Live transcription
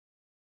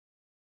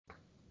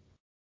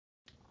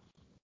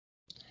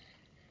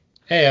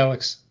Hey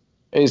Alex,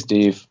 Hey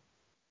Steve,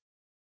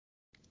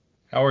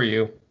 how are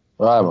you?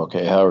 I'm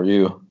okay. How are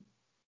you?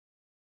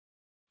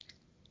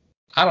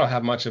 I don't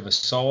have much of a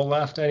soul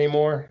left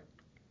anymore.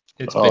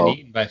 It's been Oh,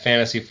 eaten by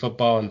fantasy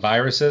football and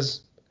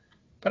viruses,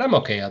 but I'm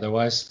okay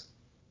otherwise.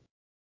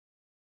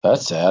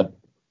 that's sad.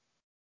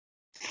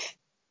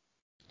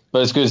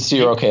 But it's good to see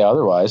you're Ye- okay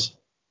otherwise.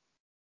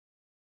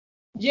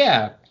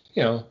 Yeah,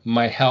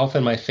 my health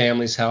and my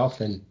family's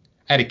health, and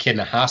I had a kid in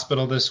a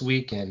hospital this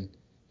week, and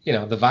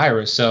the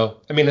virus.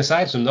 So, I mean,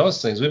 aside from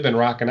those things, we've been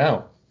rocking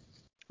out.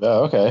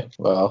 Oh, okay.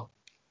 Well,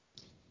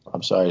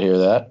 I'm sorry to hear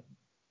that.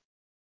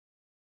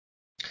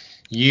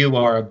 You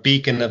are a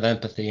beacon of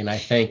empathy, and I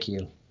thank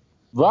you.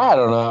 Well, I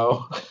don't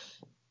know.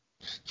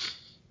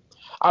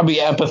 I'll be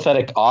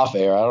empathetic off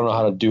air. I don't know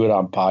how to do it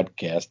on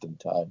podcast in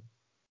time.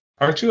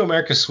 Aren't you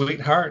America's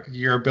sweetheart?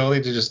 Your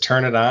ability to just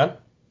turn it on?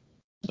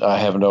 I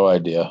have no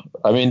idea.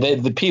 I mean,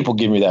 the people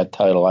give me that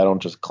title. I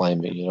don't just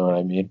claim it. You know what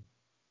I mean?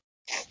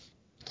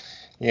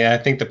 Yeah, I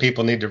think the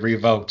people need to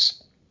revote.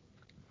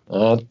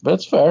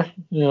 That's fair.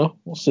 We'll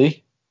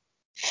see.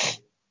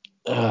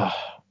 Uh,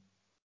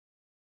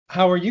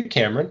 How are you,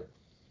 Cameron?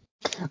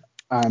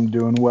 I'm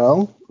doing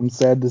well. I'm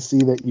sad to see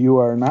that you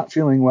are not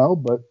feeling well,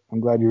 but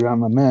I'm glad you're on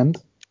the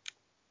mend.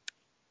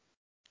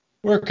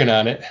 Working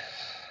on it.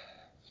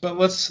 But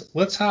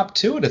let's hop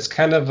to it. It's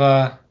kind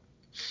of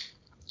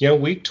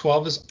week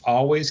 12 is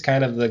always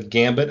kind of the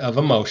gambit of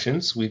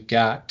emotions. We've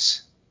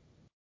got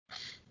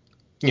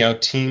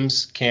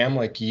teams, Cam,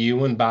 like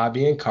you and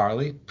Bobby and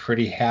Carly,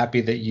 pretty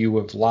happy that you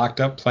have locked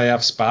up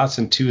playoff spots,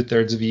 and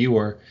two-thirds of you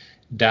are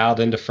dialed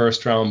into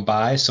first round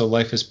bye. So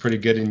life is pretty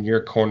good in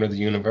your corner of the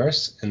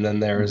universe. And then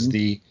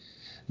hmm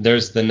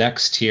there's the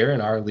next tier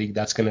in our league.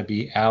 That's going to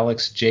be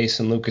Alex,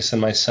 Jason, Lucas,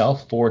 and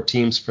myself. Four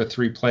teams for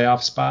three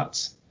playoff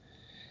spots.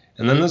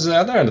 And then there's the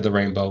other end of the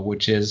rainbow,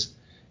 which is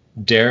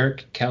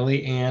Derek,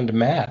 Kelly, and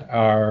Matt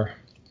are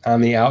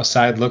on the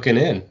outside looking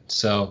in.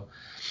 So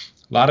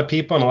a lot of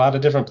people in a lot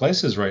of different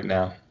places right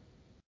now.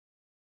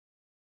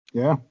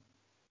 Yeah,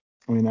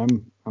 I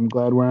mean, I'm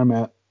glad where I'm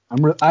at.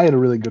 I had a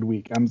really good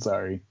week. I'm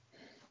sorry.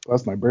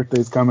 Plus, my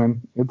birthday's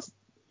coming. It's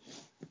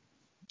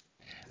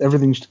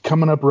everything's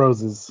coming up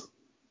roses.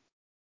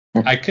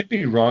 I could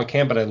be wrong,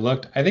 Cam, but I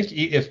looked. I think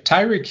if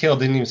Tyreek Hill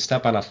didn't even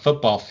step on a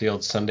football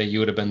field Sunday, you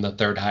would have been the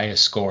third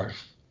highest score.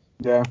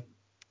 Yeah.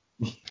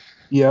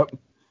 Yep.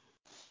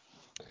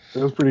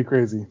 It was pretty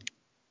crazy.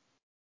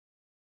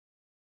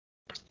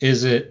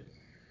 Is it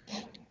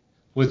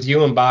with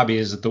you and Bobby?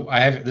 Is it the I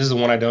have this is the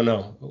one I don't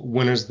know.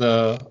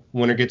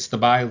 Winner gets the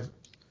bye.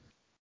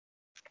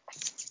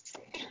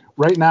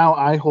 Right now,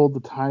 I hold the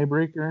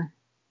tiebreaker.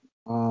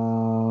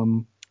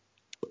 Um,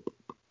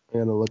 I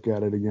gotta look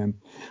at it again.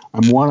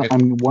 I'm one. If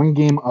I'm one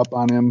game up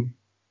on him.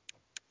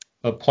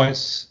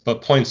 Points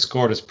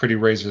scored is pretty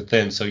razor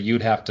thin, so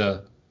you'd have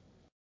to.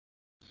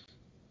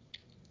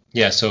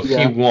 Yeah, so if he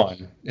Yeah.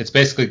 won, it's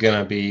basically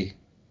gonna be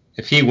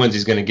if he wins,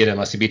 he's gonna get it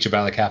unless he beats you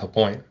by like half a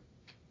point.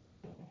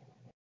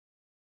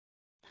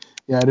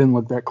 Yeah. I didn't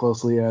look that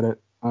closely at it.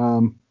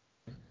 I'm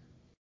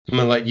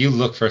gonna let you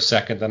look for a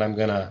second, then I'm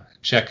gonna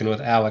check in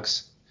with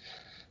Alex.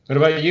 What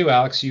about you,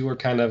 Alex? You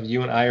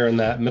and I are in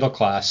that middle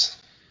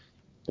class.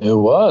 it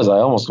was. I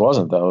almost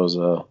wasn't. That was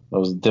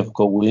a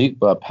difficult week,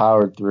 but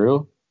powered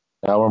through.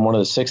 Now we're in one of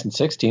the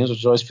 6-6 teams,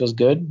 which always feels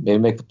good. Maybe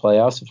make the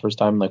playoffs the first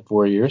time in like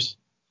 4 years.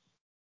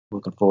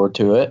 Looking forward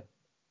to it.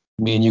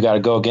 Me and you got to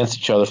go against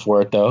each other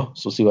for it, though.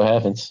 So we'll see what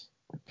happens.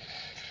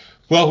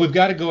 Well, we've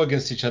got to go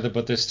against each other,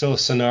 but there's still a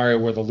scenario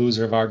where the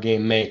loser of our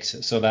game makes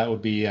it, so that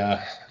would be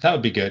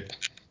good.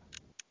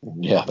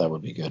 Yeah, that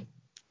would be good.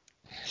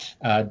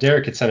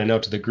 Derek had sent a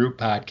note to the group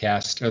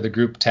podcast or the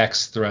group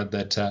text thread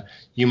that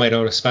you might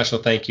owe a special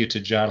thank you to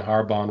John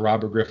Harbaugh and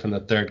Robert Griffin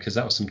III because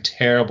that was some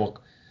terrible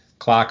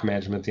clock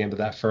management at the end of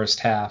that first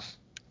half.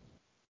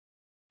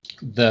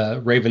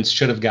 The Ravens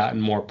should have gotten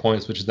more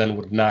points, which then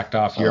would have knocked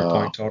off your Uh,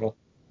 point total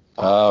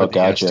for oh, the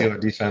gotcha. Steeler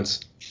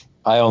defense.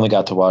 I only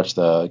got to watch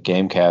the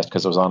game cast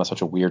because it was on at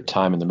such a weird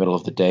time in the middle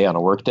of the day on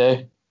a work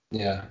day.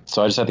 Yeah.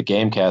 So I just had the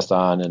game cast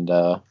on,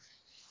 and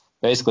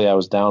basically I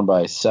was down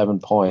by 7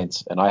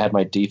 points, and I had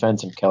my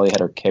defense, and Kelly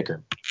had her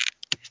kicker.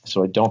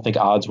 So I don't think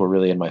odds were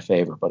really in my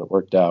favor, but it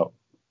worked out.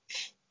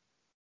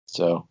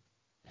 So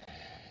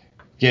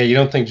Yeah, you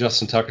don't think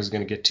Justin Tucker's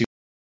going to get two?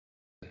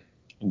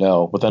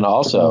 no, but then No.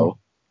 also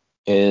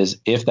is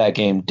if that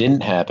game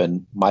didn't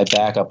happen, my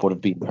backup would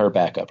have beaten her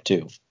backup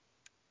too.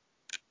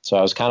 So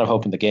I was kind of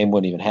hoping the game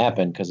wouldn't even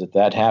happen because if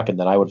that happened,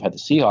 then I would have had the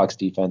Seahawks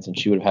defense and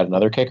she would have had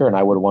another kicker and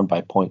I would have won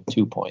by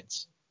 0.2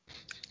 points.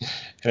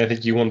 And I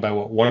think you won by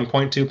what,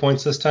 1.2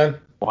 points this time?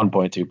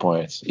 1.2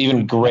 points.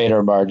 Even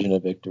greater margin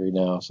of victory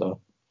now. So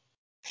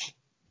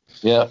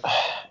yeah.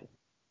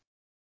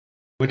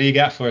 What do you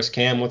got for us,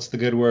 Cam? What's the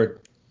good word?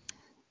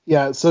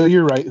 Yeah. So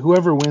you're right.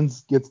 Whoever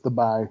wins gets the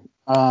bye.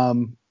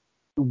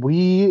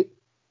 We.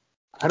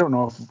 I don't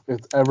know if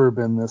it's ever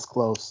been this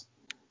close.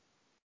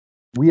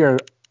 We are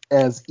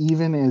as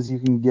even as you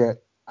can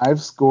get.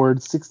 I've scored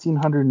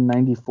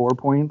 1,694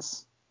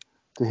 points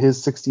to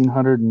his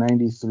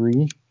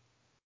 1,693.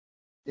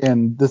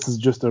 and this is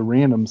just a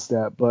random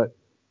stat, but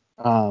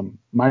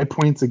my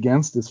points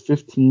against is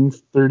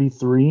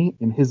 1533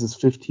 and his is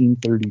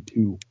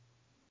 1532.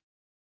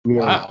 We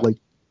are Wow.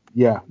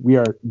 we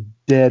are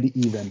dead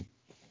even.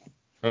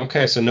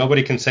 Okay, so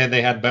nobody can say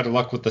they had better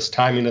luck with this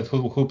timing of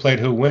who played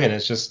who when.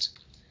 It's just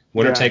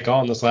winner take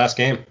all in this last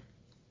game.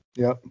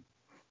 Yep.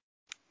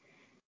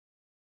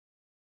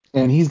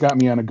 And he's got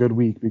me on a good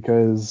week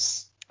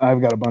because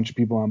I've got a bunch of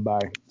people on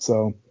bye.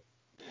 So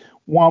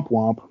womp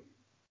womp.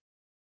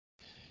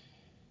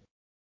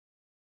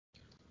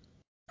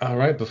 All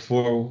right,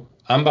 before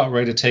I'm about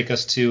ready to take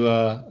us to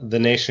the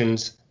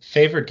nation's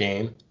favorite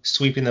game,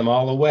 sweeping them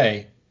all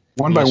away.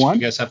 One by Unless one?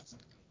 you guys have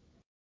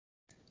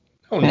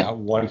not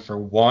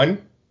 1-for-1.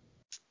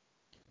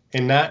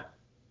 And not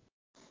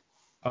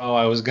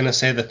I was gonna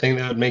say the thing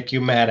that would make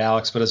you mad,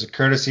 Alex, but as a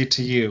courtesy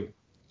to you,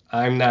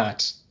 I'm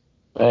not.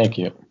 Thank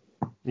you.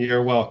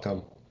 You're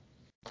welcome.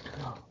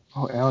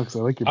 Oh, Alex, I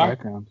like your All right.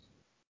 background.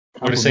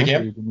 What to say again?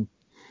 Complimentary to me.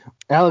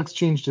 Alex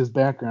changed his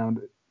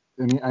background.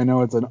 I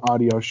know it's an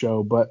audio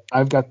show, but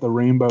I've got the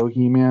Rainbow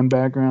He-Man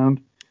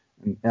background,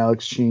 and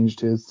Alex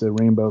changed his to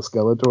Rainbow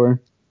Skeletor.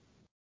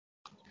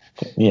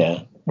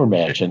 Yeah, we're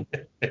matching.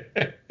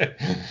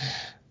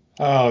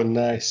 Oh,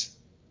 nice.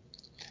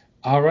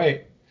 All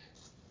right.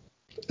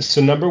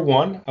 So number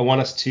one, I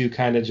want us to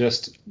kind of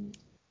just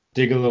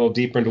dig a little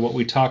deeper into what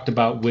we talked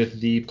about with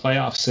the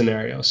playoff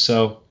scenario.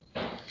 So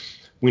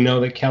we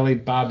know that Carly,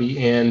 Bobby,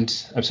 and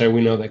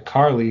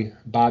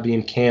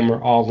Cam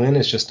are all in.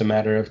 It's just a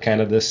matter of kind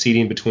of the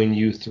seeding between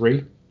you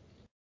three.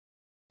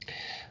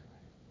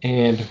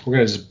 And we're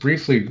going to just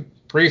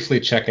briefly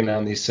checking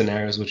on these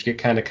scenarios, which get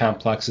kind of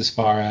complex as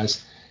far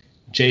as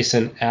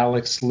Jason,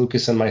 Alex,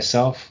 Lucas, and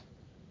myself.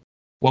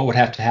 What would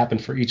have to happen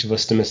for each of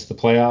us to miss the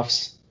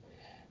playoffs?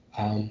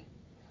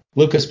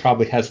 Lucas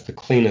probably has the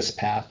cleanest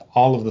path.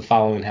 All of the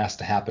following has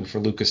to happen for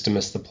Lucas to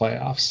miss the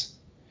playoffs.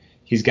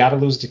 He's got to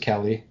lose to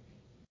Kelly.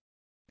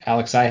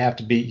 Alex, I have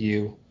to beat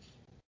you.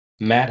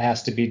 Matt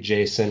has to beat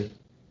Jason.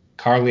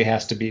 Carly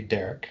has to beat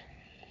Derek.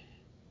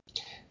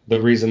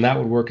 The reason that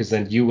would work is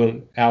then you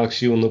and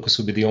Lucas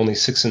would be the only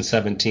 6 and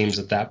 7 teams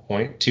at that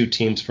point. 2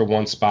 teams for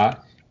one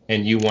spot,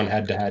 and you one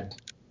head to head.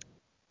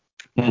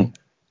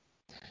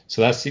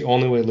 So that's the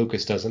only way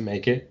Lucas doesn't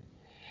make it.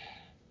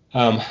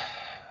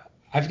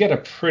 I've got a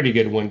pretty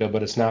good window,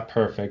 but it's not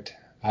perfect.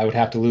 I would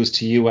have to lose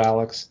to you,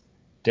 Alex.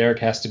 Derek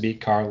has to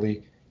beat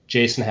Carly.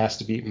 Jason has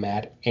to beat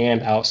Matt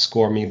and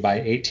outscore me by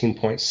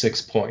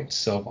 18.6 points.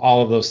 So if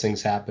all of those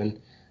things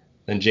happen,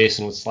 then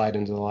Jason would slide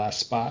into the last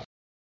spot.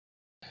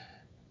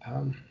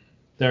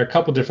 There are a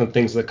couple different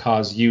things that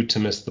cause you to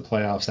miss the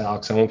playoffs,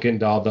 Alex. I won't get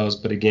into all those,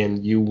 but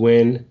again, you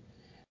win,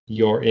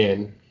 you're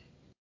in.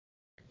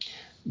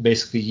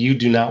 Basically, you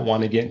do not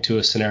want to get into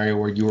a scenario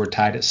where you are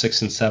tied at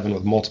 6 and 7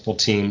 with multiple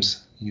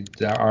teams.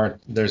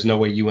 There's no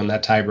way you win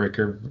that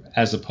tiebreaker,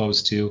 as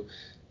opposed to,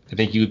 I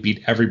think you would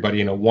beat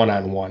everybody in a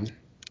one-on-one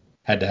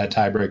head-to-head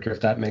tiebreaker,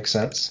 if that makes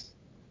sense.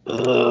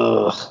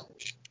 Ugh.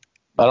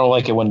 I don't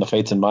like it when the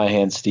fate's in my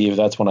hands, Steve.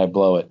 That's when I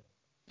blow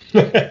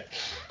it.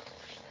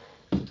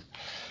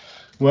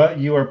 Well,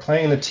 you are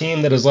playing a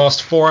team that has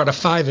lost 4 out of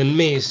 5 in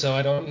me, so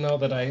I don't know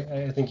that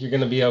I think you're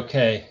going to be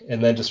okay.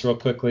 And then just real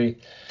quickly,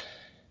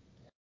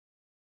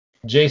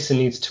 Jason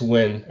needs to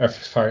win.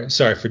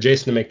 For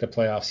Jason to make the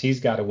playoffs,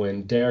 he's got to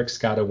win. Derek's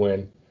got to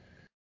win.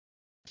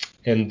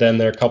 And then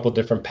there are a couple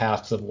different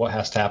paths of what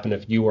has to happen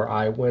if you or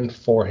I win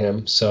for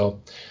him.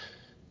 So,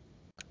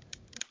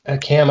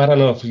 Cam, I don't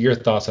know if your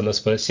thoughts on this,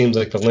 but it seems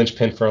like the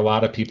linchpin for a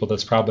lot of people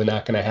that's probably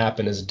not going to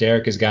happen is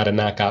Derek has got to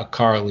knock out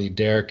Carly.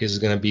 Derek is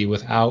going to be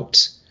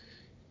without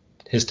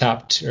his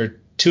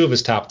two of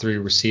his top 3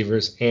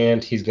 receivers,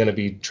 and he's going to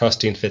be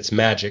trusting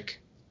Fitzmagic.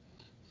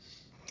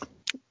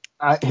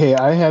 I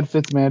had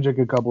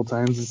Fitzmagic a couple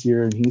times this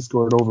year, and he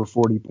scored over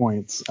 40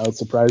 points. I was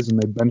surprised when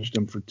they benched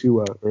him for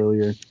Tua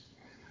earlier.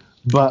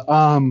 But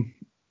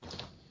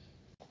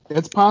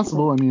it's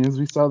possible. I mean, as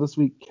we saw this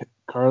week,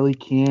 Carly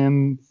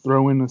can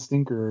throw in a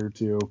stinker or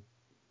two.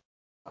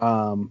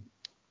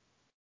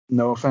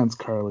 No offense,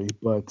 Carly,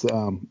 but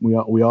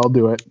we all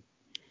do it.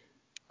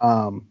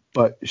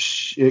 But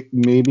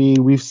maybe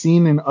we've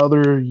seen in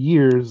other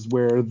years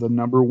where the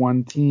number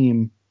one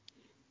team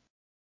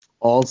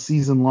all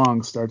season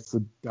long starts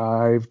to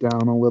dive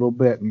down a little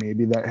bit.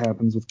 Maybe that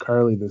happens with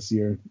Carly this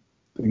year.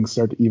 Things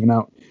start to even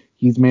out.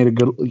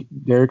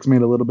 Derek's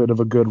made a little bit of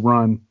a good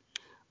run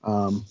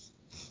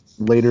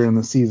later in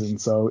the season,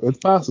 so it's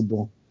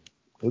possible.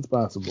 It's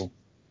possible.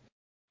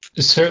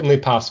 It's certainly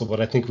possible,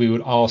 but I think we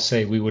would all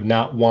say we would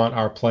not want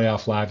our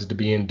playoff lives to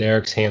be in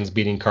Derek's hands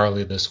beating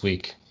Carly this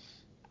week.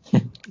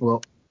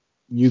 Well,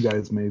 you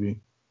guys maybe.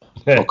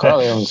 Well,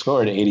 Carly only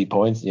scored 80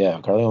 points. Yeah,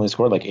 Carly only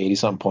scored like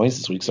 80-something points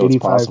this week, so it's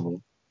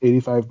possible.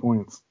 85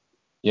 points.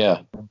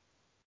 Yeah.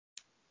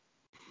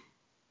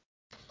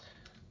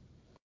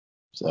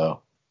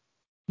 So,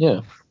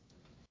 yeah.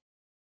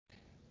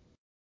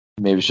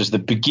 Maybe it's just the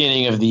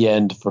beginning of the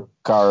end for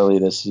Carly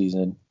this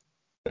season.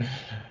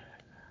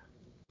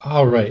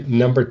 All right,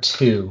 number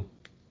 2.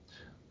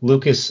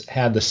 Lucas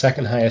had the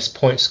second highest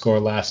point score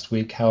last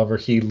week. However,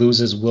 he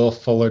loses Will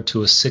Fuller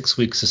to a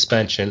 6-week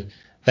suspension.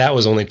 That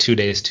was only 2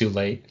 days too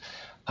late.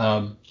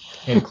 And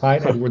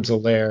Clyde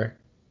Edwards-Helaire,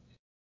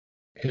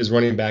 his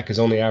running back, is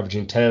only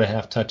averaging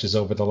 10.5 touches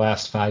over the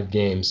last 5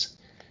 games.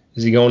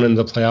 Is he going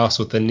into the playoffs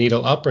with the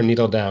needle up or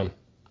needle down?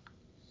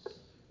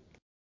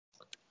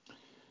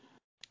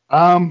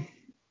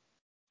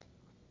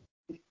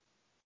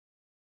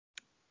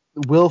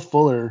 Will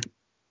Fuller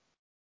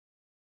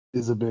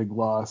is a big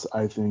loss,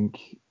 I think.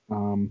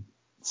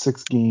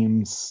 6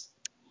 games.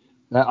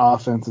 That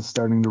offense is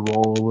starting to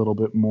roll a little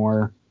bit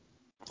more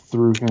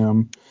through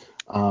him.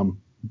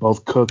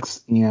 Both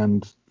Cooks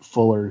and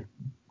Fuller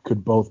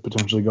could both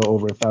potentially go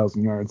over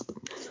 1,000 yards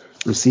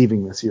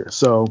receiving this year.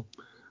 So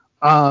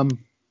I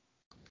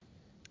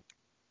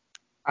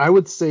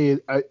would say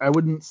I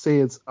wouldn't say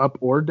it's up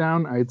or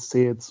down. I'd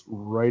say it's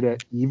right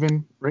at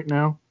even right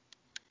now.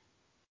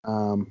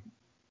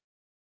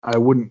 I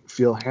wouldn't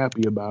feel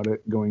happy about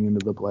it going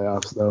into the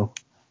playoffs, though.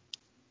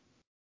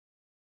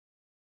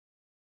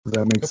 Does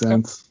that make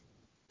sense?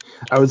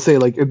 I would say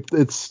like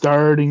it's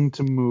starting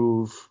to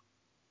move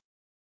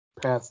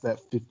past that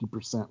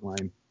 50%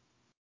 line.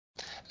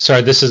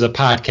 Sorry, this is a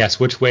podcast.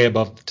 Which way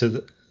above to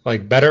the,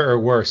 like better or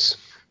worse?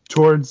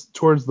 Towards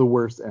the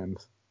worst end.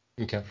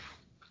 Okay.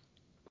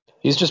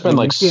 He's just been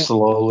like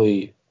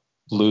slowly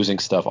losing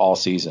stuff all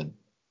season.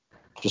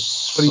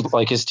 Just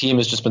like his team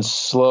has just been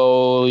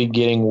slowly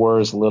getting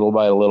worse little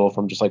by little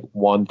from just like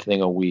one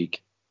thing a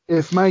week.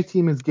 If my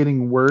team is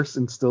getting worse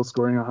and still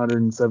scoring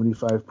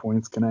 175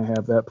 points, can I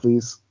have that,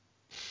 please?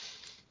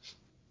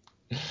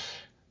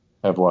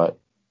 Have what?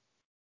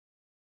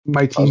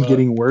 My team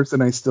getting worse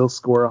and I still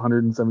score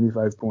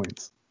 175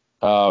 points.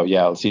 Oh,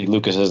 yeah. See,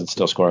 Lucas isn't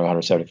still scoring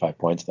 175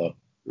 points, though.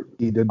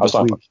 He did this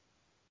week.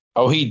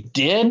 Oh, he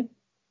did?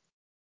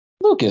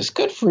 Lucas,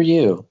 good for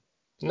you.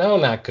 No,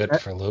 not good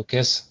for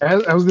Lucas. I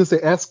was going to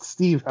say, ask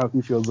Steve how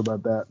he feels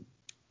about that.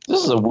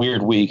 This is a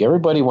weird week.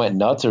 Everybody went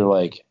nuts or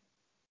like...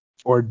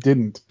 Or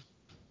didn't.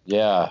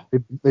 Yeah.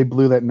 They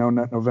blew that No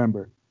Nut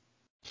November.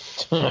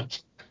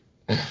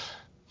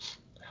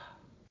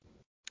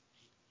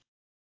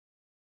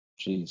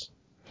 Jeez.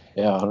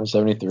 Yeah,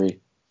 173.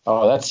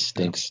 Oh, that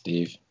stinks,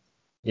 Steve.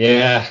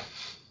 Yeah.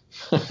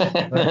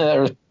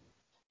 That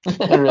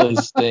really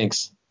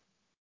stinks.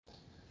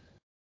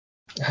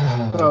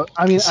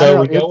 I mean,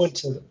 so we go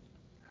into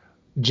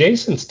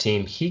Jason's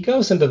team. He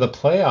goes into the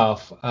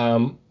playoff.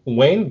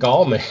 Wayne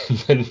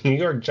Gallman, the New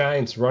York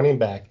Giants running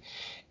back,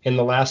 in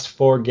the last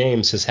 4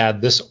 games has had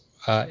this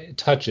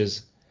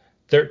touches: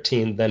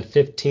 13, then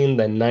 15,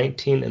 then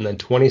 19, and then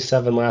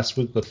 27 last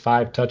week with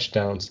 5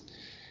 touchdowns.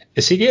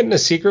 Is he getting a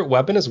secret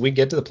weapon as we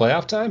get to the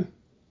playoff time?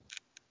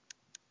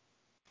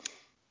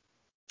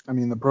 I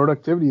mean, the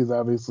productivity is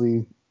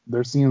obviously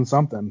they're seeing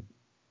something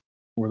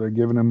where they're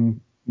giving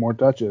him more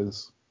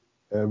touches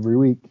every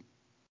week.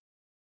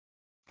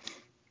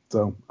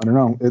 So I don't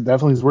know. It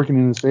definitely is working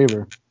in his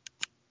favor.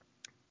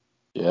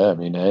 Yeah, I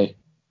mean, hey.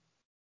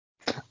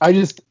 I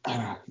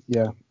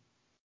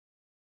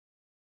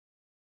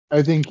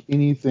think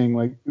anything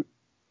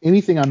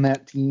on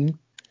that team,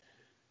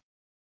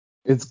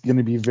 it's going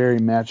to be very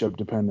matchup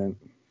dependent.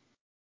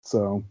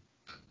 So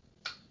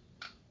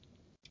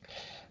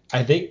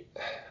I think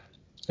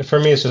for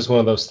me, it's just one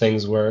of those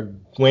things where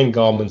Wayne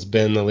Gallman's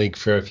been in the league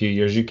for a few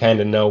years. You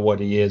kind of know what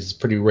he is. It's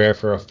pretty rare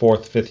for a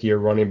 4th, 5th year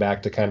running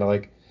back to kind of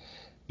like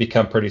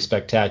become pretty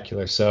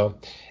spectacular. So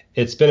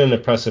it's been an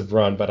impressive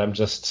run, but I'm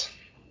just,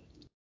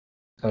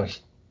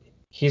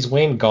 he's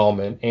Wayne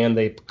Gallman, and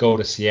they go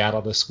to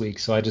Seattle this week.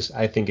 So I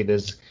think it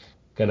is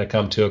going to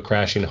come to a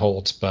crashing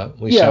halt, but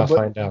we shall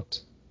find out.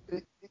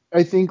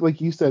 I think, like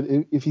you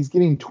said, if he's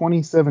getting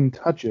 27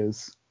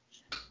 touches,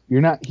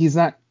 he's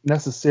not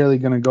necessarily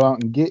going to go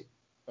out and get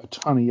a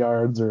ton of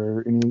yards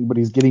or anything, but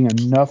he's getting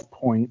enough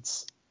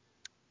points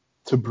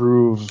to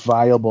prove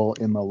viable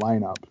in the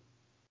lineup.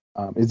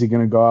 Is he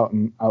going to go out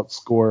and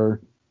outscore,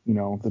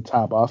 the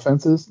top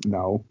offenses?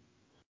 No,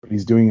 but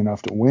he's doing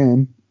enough to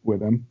win with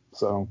him.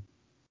 So,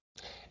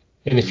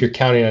 and if you're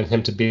counting on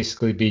him to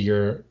basically be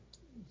your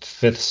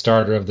 5th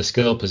starter of the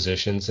skill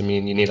positions, I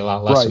mean, you need a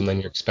lot less of him than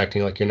you're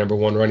expecting, like your number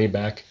 1 running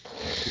back.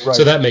 Right.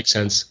 So that makes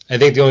sense. I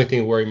think the only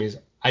thing worrying me is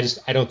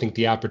I don't think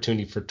the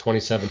opportunity for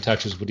 27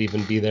 touches would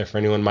even be there for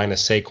anyone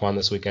minus Saquon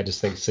this week. I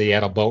just think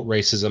Seattle boat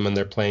races them and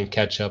they're playing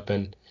catch up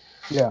and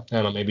I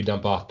don't know, maybe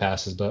dump off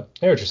passes, but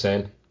I hear what you're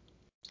saying.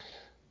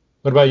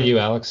 What about you,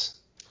 Alex?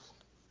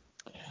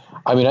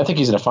 I mean, I think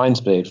he's in a fine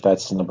spot if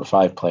that's the number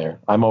 5 player.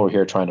 I'm over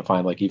here trying to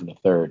find like even a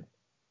 3rd.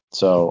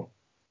 So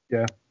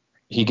yeah,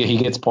 he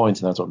gets points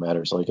and that's what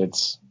matters. Like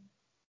it's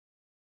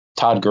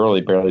Todd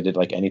Gurley barely did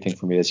like anything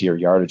for me this year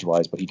yardage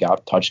wise, but he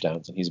got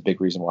touchdowns and he's a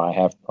big reason why I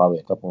have probably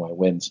a couple of my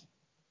wins.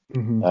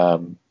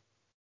 Mm-hmm.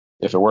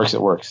 If it works,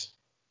 it works.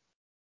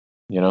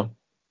 I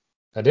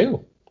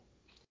do.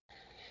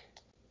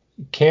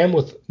 Cam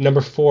with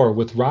number 4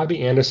 with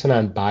Robbie Anderson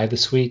on bye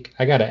this week.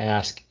 I got to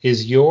ask,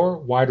 is your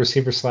wide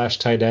receiver /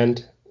 tight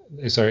end?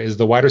 Sorry, is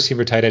the wide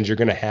receiver tight end you're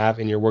going to have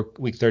in your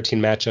week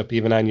 13 matchup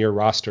even on your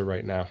roster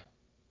right now?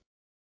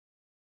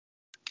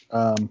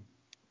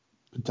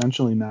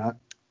 Potentially not.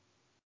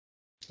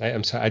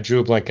 I'm sorry, I drew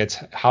a blank. It's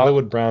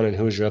Hollywood Brown, and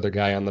who's your other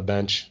guy on the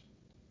bench?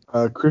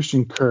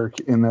 Christian Kirk,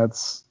 and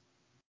that's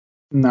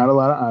not a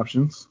lot of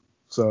options.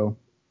 So,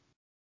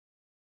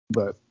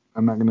 but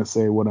I'm not going to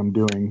say what I'm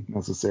doing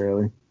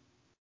necessarily.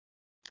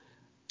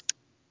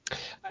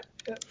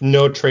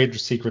 No trade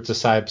secrets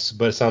aside,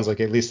 but it sounds like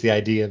at least the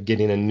idea of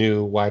getting a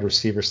new wide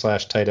receiver /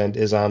 tight end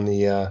is on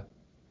the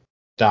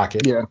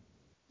docket. Yeah.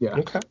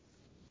 Okay.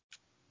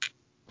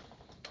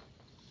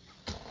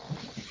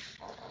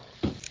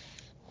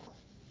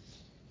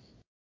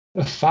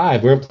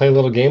 Five. We're gonna play a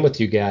little game with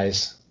you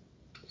guys.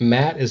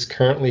 Matt is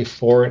currently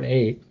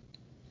 4-8.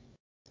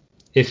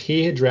 If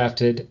he had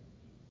drafted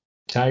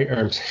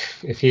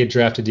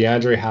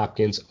DeAndre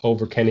Hopkins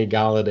over Kenny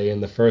Galladay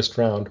in the first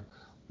round,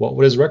 what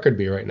would his record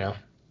be right now?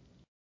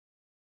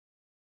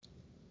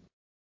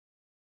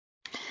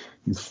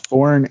 He's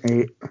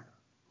 4-8.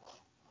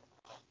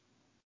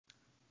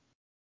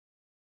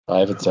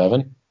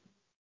 5-7.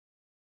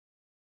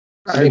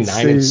 Did you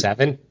say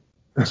 9-7?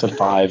 I said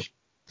 5.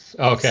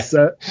 Okay.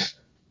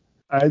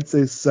 I'd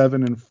say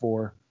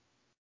 7-4.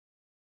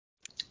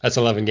 That's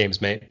 11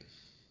 games, mate.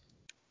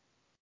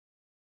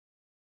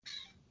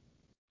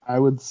 I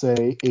would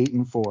say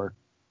 8-4.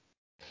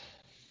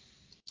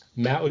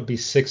 Matt would be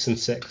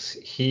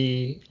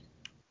 6-6.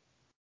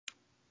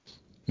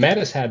 Matt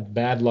has had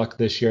bad luck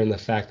this year in the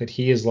fact that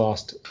he has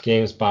lost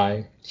games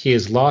by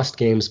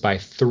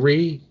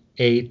 3,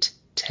 8,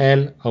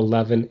 10,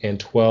 11, and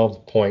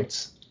 12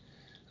 points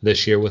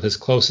this year, with his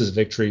closest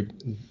victory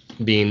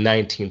being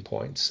 19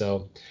 points.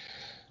 So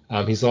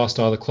he's lost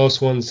all the close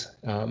ones.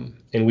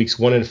 In weeks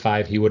 1 and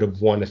 5, he would have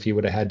won if he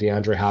would have had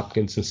DeAndre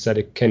Hopkins instead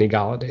of Kenny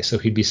Galladay. So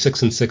he'd be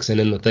 6-6 and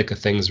in the thick of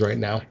things right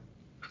now.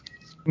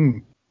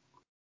 I'm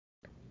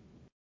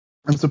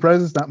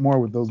surprised it's not more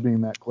with those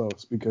being that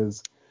close,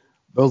 because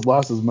those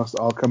losses must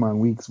all come on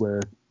weeks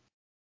where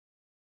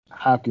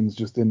Hopkins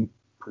just didn't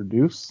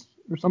produce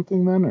or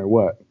something then, or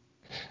what?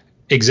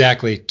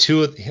 Exactly.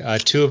 Two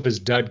of his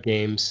dud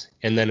games,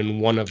 and then in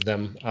one of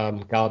them,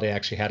 Galladay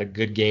actually had a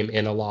good game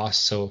and a loss,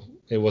 so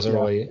it wasn't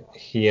really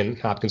he and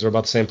Hopkins were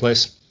about the same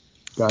place.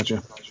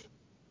 Gotcha.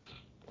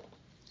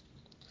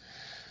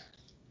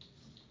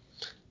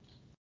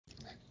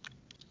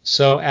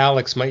 So,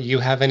 Alex, might you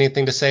have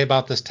anything to say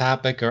about this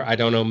topic, or I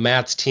don't know,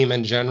 Matt's team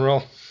in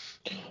general?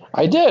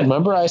 I did.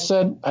 Remember, I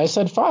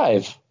said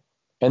 5,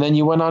 and then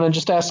you went on and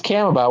just asked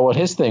Cam about what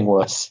his thing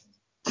was.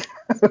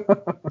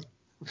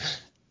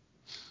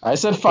 I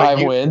said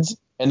 5 wins,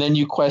 and then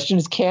you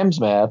questioned Cam's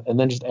math, and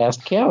then just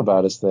asked Cam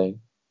about his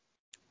thing.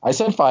 I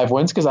said 5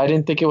 wins because I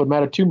didn't think it would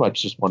matter too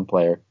much, just one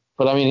player.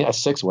 But I mean,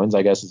 6 wins,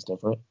 I guess, is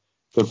different.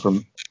 Good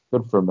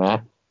for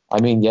Matt. I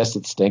mean, yes,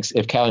 it stinks.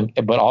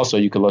 But also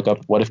you could look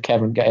up what if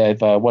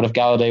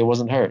Galladay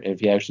wasn't hurt?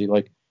 If he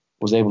actually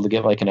was able to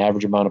get an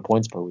average amount of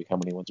points per week, how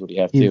many wins would he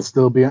have? He'd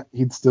still be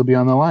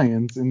on the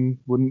Lions and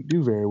wouldn't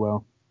do very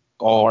well.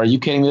 Oh, are you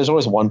kidding me? There's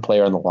always one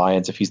player on the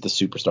Lions, if he's the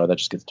superstar, that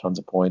just gets tons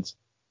of points.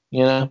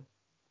 You know?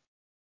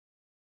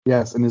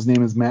 Yes, and his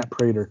name is Matt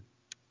Prater.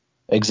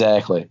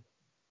 Exactly.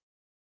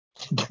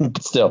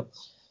 But still.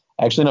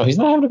 Actually, no, he's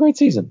not having a great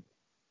season.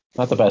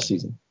 Not the best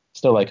season.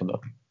 Still like him,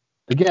 though.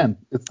 Again,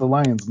 it's the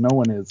Lions. No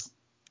one is.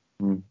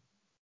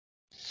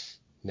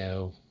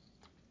 No.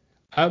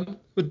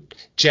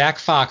 Jack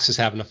Fox is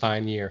having a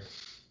fine year.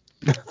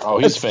 Oh,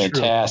 he's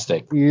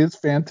fantastic. True. He is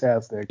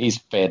fantastic. He's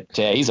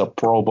fantastic. He's a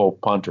Pro Bowl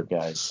punter,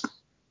 guys.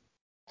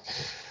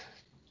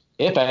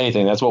 If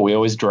anything, that's what we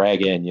always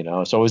drag in,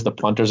 It's always the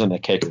punters and the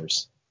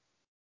kickers.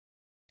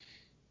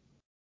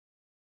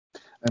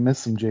 I miss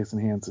some Jason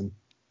Hanson.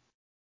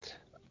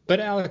 But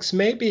Alex,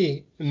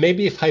 maybe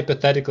if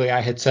hypothetically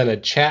I had sent a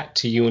chat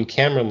to you and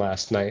Cameron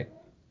last night,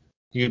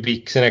 you'd be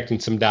connecting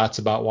some dots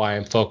about why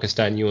I'm focused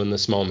on you in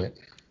this moment.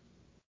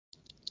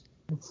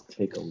 Let's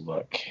take a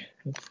look.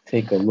 Let's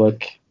take a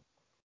look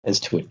as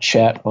to a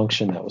chat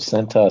function that was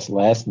sent to us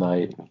last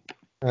night.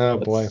 Oh,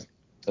 boy.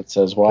 That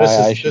says why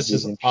I should. This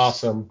is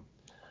awesome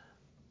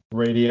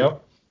radio.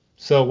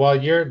 So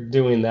while you're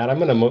doing that, I'm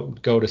going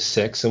to go to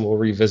 6, and we'll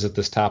revisit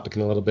this topic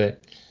in a little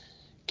bit.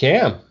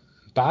 Cam,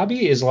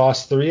 Bobby has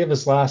lost 3 of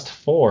his last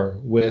 4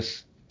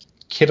 with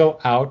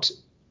Kittle out,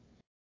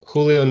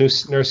 Julio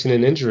nursing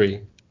an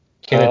injury.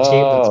 Can a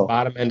team that's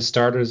bottom-end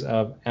starters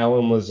of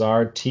Allen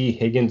Lazard, T.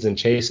 Higgins, and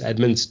Chase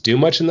Edmonds do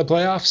much in the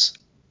playoffs?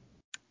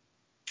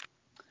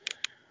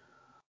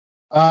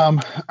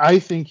 I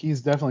think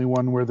he's definitely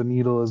one where the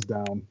needle is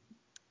down,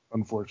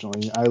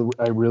 unfortunately.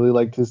 I really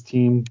liked his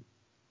team,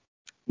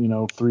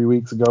 3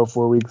 weeks ago,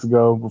 4 weeks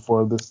ago,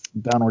 before this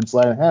downward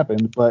slide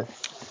happened. But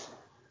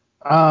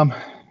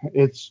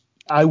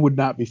I would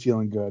not be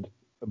feeling good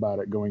about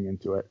it going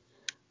into it.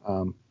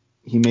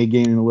 He may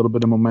gain a little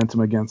bit of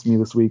momentum against me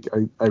this week.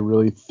 I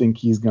really think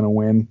he's going to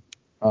win.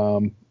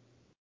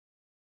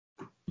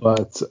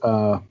 But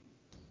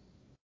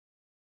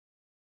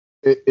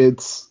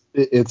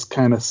it's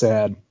kind of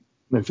sad.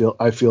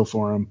 I feel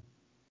for him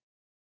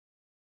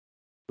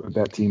with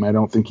that team. I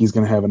don't think he's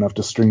going to have enough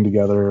to string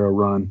together a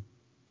run.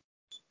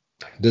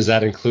 Does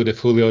that include if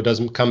Julio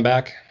doesn't come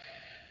back?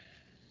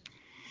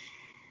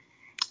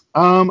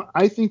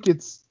 I think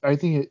it's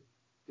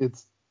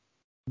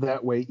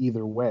that way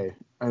either way.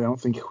 I don't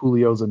think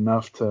Julio's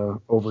enough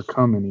to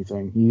overcome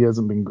anything. He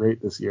hasn't been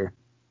great this year.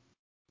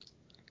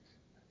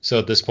 So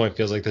at this point,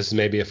 feels like this is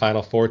maybe a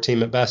Final Four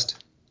team at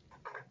best.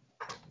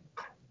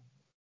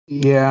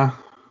 Yeah.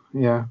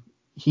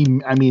 He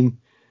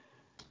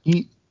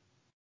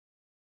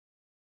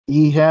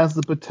has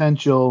the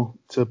potential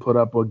to put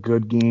up a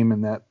good game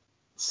in that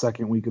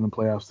second week in the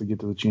playoffs to get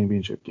to the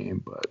championship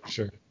game, but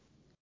sure.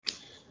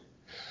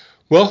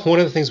 Well, one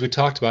of the things we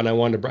talked about,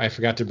 and I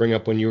forgot to bring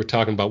up when you were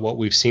talking about what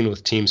we've seen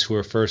with teams who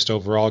are first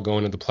overall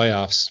going to the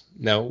playoffs.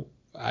 Now,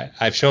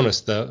 I've shown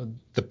us the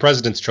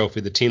President's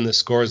Trophy, the team that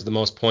scores the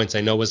most points.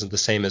 I know isn't the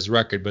same as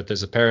record, but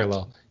there's a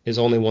parallel. Has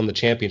only won the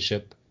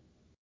championship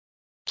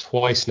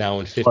twice now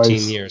in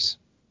 15 years.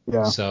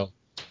 Yeah. So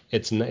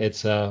it's not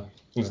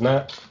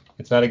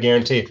a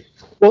guarantee.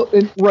 Well,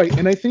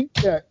 and I think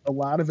that a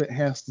lot of it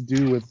has to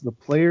do with the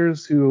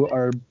players who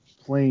are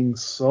playing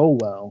so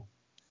well.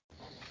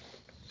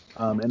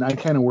 And I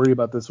kind of worry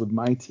about this with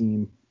my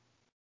team,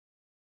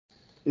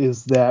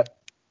 is that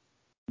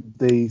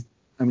they're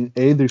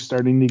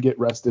starting to get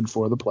rested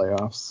for the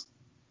playoffs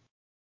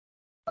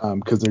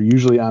because they're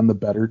usually on the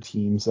better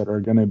teams that are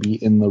going to be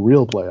in the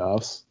real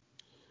playoffs.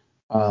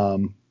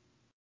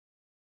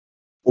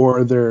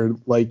 Or they're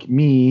like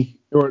me,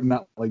 or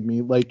not like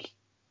me, like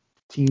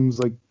teams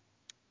like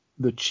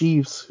the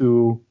Chiefs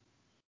who,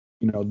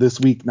 this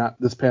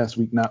past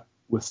week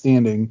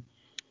notwithstanding,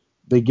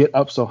 they get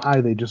up so high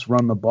they just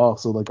run the ball.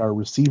 So like our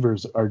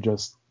receivers are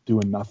just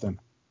doing nothing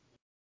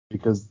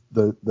because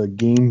the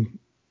game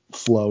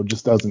flow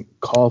just doesn't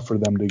call for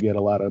them to get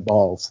a lot of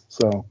balls.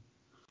 So,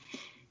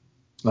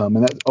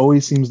 and that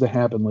always seems to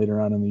happen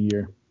later on in the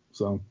year.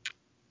 So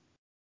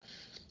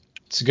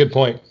it's a good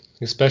point.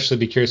 Especially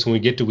be curious when we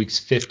get to weeks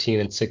 15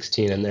 and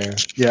 16 and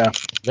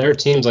there are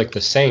teams like the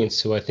Saints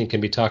who I think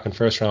can be talking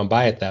first round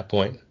bye at that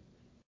point.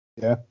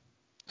 Yeah.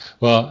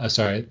 Well,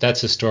 sorry,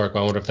 that's historic. I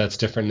wonder if that's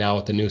different now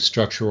with the new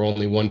structure where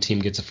only one team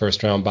gets a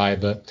first round bye.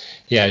 But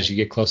yeah, as you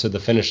get closer to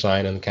the finish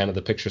line and kind of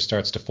the picture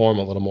starts to form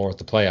a little more with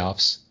the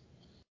playoffs.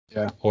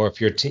 Yeah. Or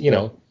if you're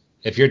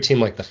if you're a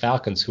team like the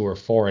Falcons who are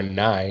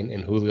 4-9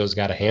 and Julio's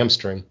got a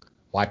hamstring,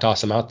 why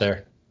toss him out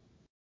there?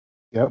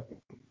 Yep.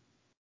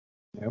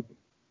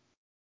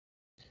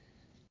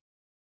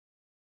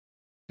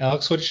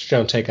 Alex, what's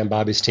your take on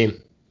Bobby's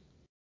team?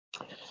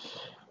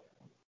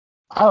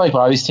 I like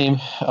Bobby's team.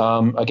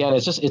 Again,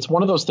 it's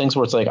one of those things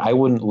where it's like I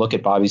wouldn't look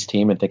at Bobby's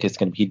team and think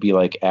he'd be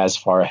like as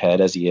far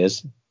ahead as he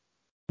is.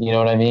 You know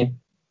what I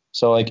mean?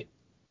 So like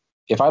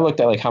if I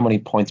looked at like how many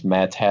points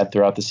Matt's had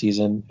throughout the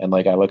season and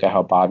like I look at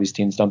how Bobby's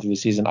team's done through the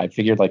season, I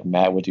figured like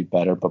Matt would do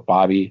better, but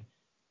Bobby's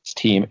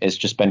team has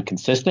just been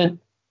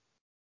consistent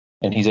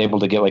and he's able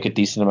to get like a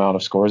decent amount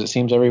of scores, it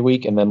seems, every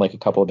week, and then like a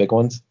couple of big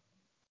ones.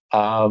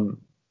 I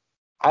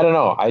don't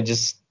know. I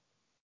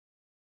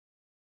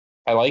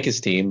like his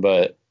team,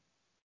 but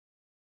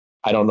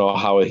I don't know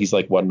how he's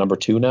like number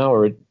 2 now,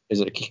 or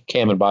is it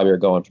Cam and Bobby are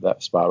going for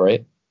that spot,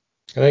 right?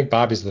 I think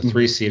Bobby's the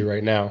 3 seed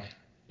right now.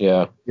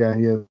 Yeah. Yeah,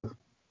 he is.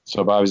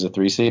 So Bobby's a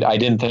 3 seed. I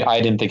didn't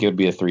think it would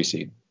be a 3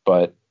 seed,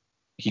 but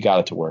he got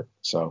it to work.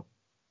 So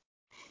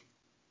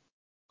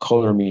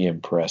color me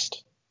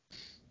impressed.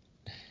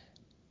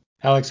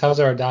 Alex, how's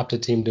our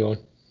adopted team doing?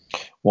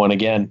 Won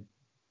again.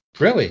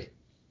 Really?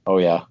 Oh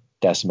yeah,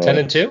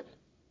 decimated. 10-2?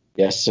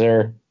 Yes,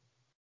 sir.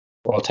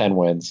 Well, 10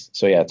 wins.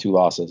 So yeah, 2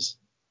 losses.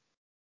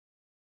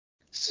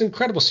 It's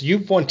incredible. So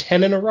you've won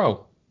 10 in a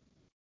row.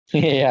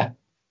 Yeah.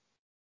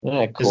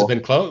 Yeah, cool. Has it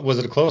been close? Was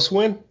it a close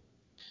win?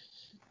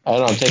 I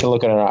don't know. I'm taking a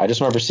look at it. I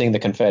just remember seeing the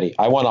confetti.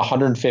 I won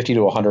 150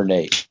 to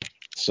 108.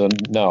 So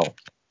no.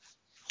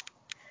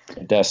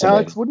 Decimated.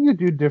 Alex, what do you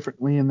do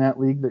differently in that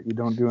league that you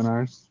don't do in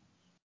ours?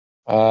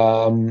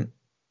 I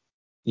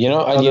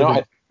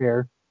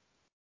care.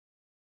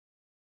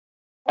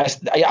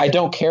 I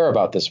don't care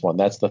about this one.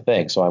 That's the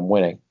thing. So I'm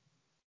winning.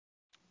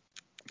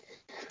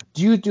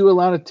 Do you do a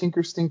lot of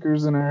tinker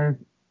stinkers in our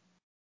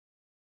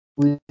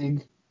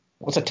league?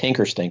 What's a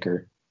tinker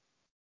stinker?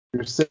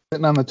 You're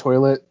sitting on the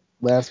toilet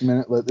last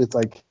minute. It's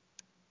like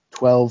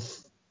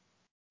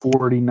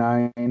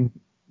 12:49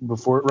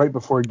 right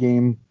before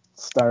game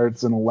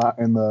starts and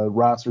the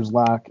roster's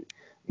lock.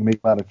 You make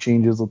a lot of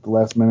changes at the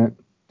last minute.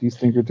 Do you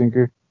stinker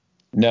tinker?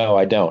 No,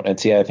 I don't. And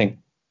see, I think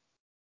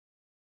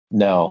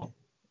no.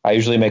 I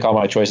usually make all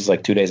my choices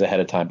like 2 days ahead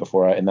of time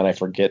and then I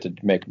forget to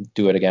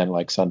do it again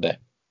like Sunday,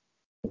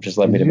 which has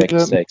led me to make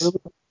mistakes.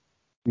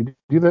 You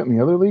do that in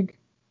the other league?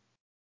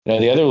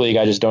 The other league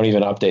I just don't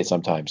even update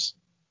sometimes.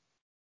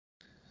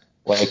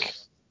 Like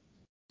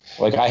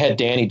I had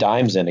Danny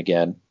Dimes in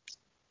again.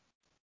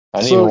 I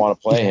didn't even want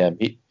to play him.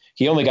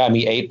 He only got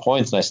me 8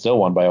 points and I still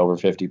won by over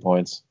 50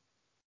 points.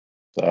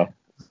 So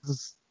this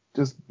is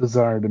just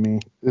bizarre to me.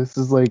 This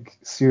is like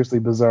seriously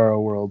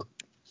bizarro world.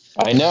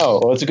 I know.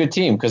 Well, it's a good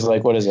team because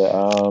like what is it?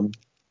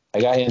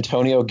 I got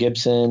Antonio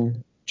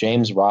Gibson,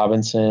 James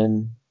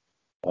Robinson,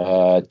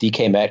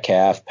 DK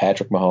Metcalf,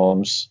 Patrick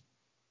Mahomes,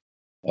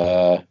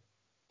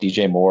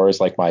 DJ Moore is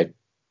like my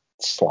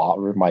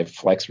my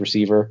flex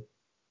receiver.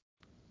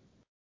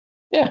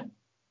 Yeah,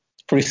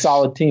 it's a pretty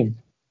solid team.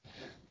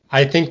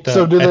 I think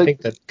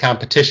the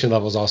competition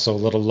level is also a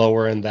little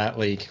lower in that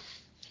league.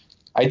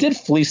 I did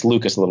fleece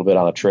Lucas a little bit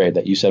on a trade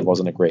that you said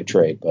wasn't a great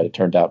trade, but it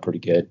turned out pretty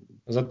good.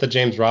 Was that the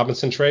James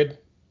Robinson trade?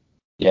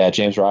 Yeah,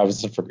 James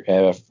Robinson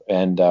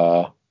and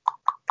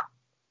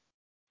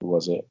who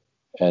was it?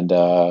 And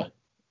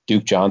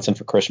Duke Johnson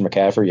for Christian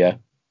McCaffrey. Yeah.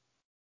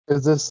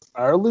 Is this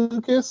our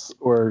Lucas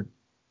or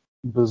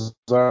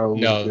Bizarro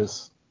No,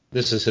 Lucas?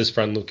 this is his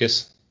friend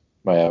Lucas.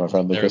 My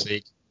friend Lucas.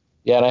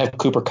 Yeah, and I have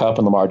Cooper Kupp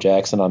and Lamar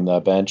Jackson on the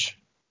bench.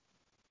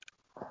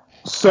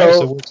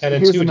 So we're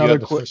 10-2. Do you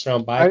have the first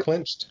round bye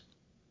clinched?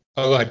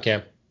 Oh, go ahead,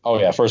 Cam. Oh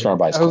yeah, first round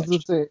bye. I was going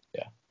to say,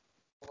 yeah.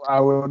 I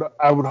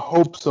would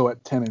hope so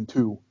at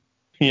 10-2.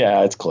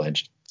 Yeah, it's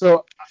clinched.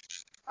 So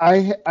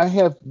I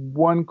have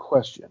one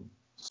question.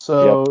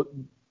 So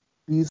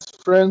these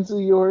friends of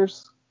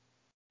yours,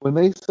 when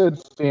they said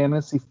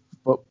fantasy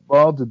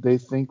football, did they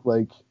think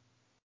like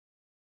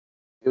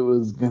it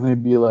was going to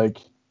be like,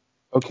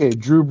 okay,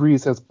 Drew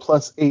Brees has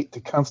 +8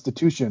 to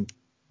Constitution,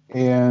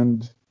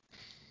 and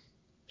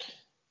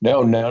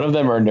no, none of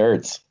them are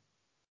nerds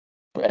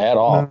at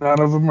all. None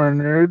of them are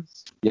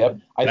nerds. Yep,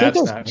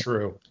 that's not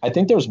true. I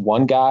think there's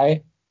one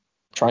guy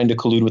trying to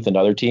collude with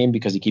another team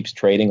because he keeps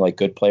trading like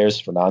good players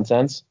for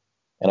nonsense.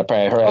 And I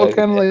probably heard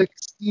kind of like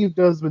Steve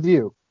does with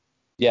you.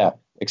 Yeah,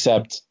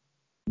 except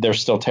they're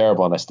still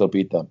terrible and I still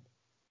beat them.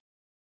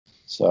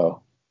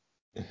 So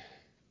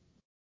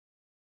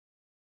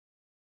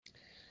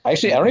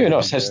actually, I don't even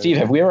know. Steve,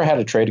 have we ever had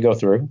a trade go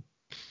through?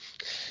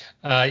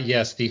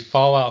 Yes, the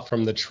fallout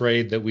from the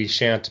trade that we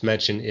shan't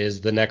mention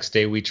is the next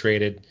day we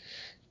traded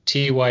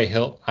T.Y.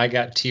 Hilton. I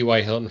got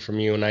T.Y. Hilton from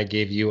you, and I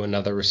gave you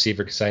another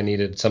receiver because I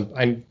needed some.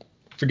 I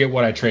forget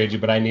what I traded you,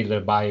 but I needed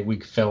a bye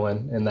week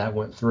fill-in, and that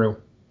went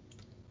through.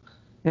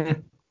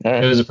 Right.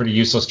 It was a pretty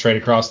useless trade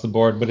across the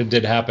board, but it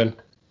did happen.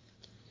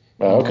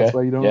 Oh, okay. That's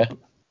why you don't. Yeah.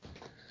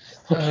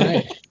 All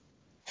right.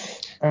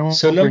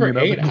 So number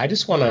 8,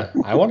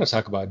 I want to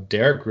talk about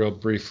Derek real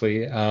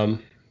briefly.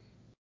 Kind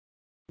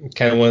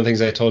of one of the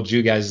things I told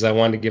you guys is I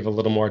wanted to give a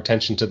little more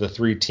attention to the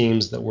 3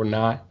 teams that were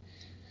not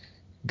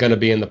going to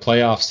be in the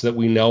playoffs that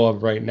we know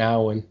of right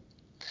now. And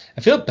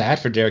I feel bad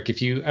for Derek. I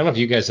don't know if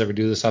you guys ever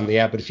do this on the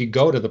app, but if you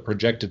go to the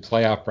projected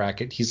playoff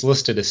bracket, he's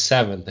listed as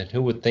 7th. And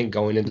who would think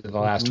going into the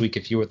last week,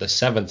 if you were the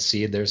 7th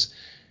seed,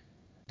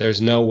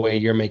 there's no way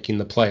you're making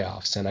the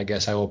playoffs. And I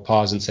guess I will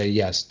pause and say,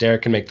 yes,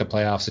 Derek can make the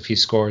playoffs if he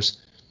scores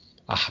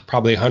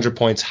probably 100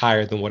 points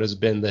higher than what has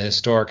been the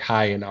historic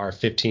high in our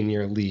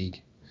 15-year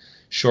league.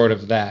 Short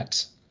of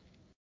that,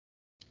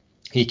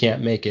 he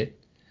can't make it.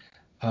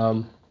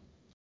 I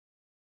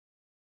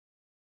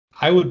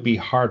would be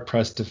hard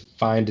pressed to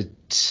find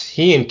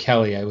he and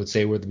Kelly, I would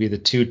say, would be the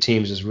 2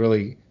 teams just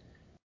really,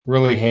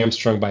 really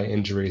hamstrung by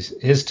injuries.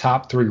 His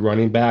top 3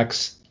 running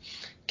backs,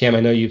 Cam, I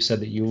know you've said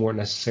that you weren't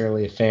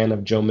necessarily a fan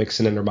of Joe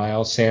Mixon and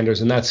Miles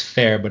Sanders, and that's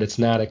fair, but it's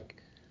not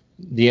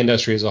the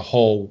industry as a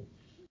whole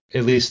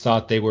at least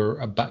thought they were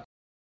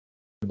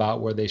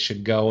about where they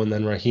should go, and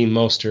then Raheem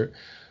Mostert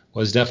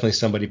was definitely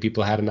somebody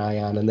people had an eye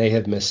on, and they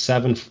have missed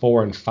 7,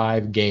 4, and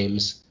 5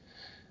 games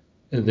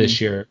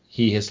this year.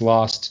 He has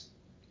lost.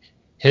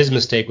 His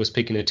mistake was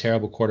picking a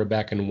terrible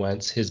quarterback in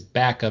Wentz. His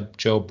backup,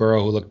 Joe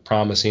Burrow, who looked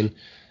promising,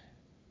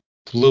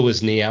 blew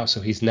his knee out,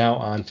 so he's now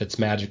on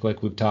Fitzmagic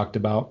like we've talked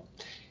about.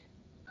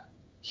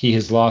 He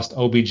has lost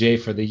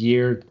OBJ for the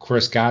year.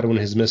 Chris Godwin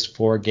has missed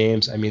 4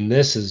 games. I mean,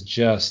 this is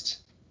just...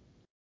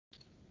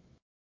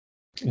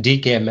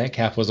 DK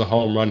Metcalf was a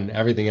home run, and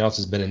everything else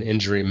has been an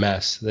injury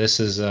mess. This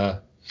is Do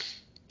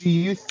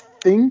you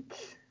think,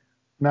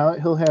 now that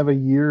he'll have a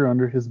year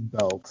under his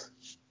belt,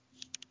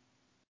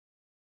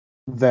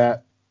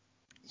 that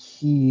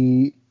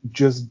he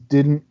just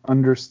didn't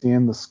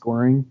understand the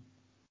scoring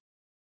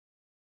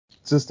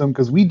system?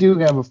 Because we do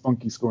have a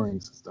funky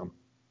scoring system.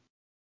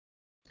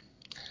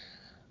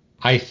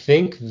 I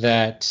think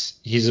that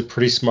he's a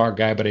pretty smart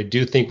guy, but I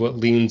do think what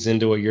leans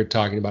into what you're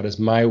talking about is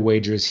my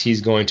wager is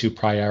he's going to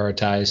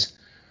prioritize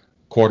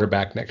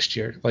quarterback next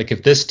year. Like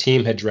if this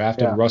team had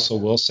drafted Russell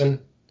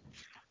Wilson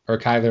or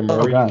Kyler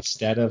Murray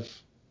instead of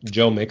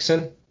Joe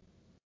Mixon,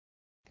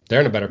 they're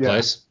in a better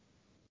place.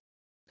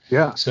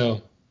 Yeah.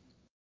 So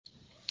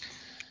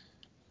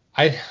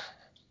I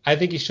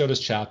think he showed his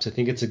chops. I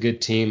think it's a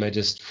good team. I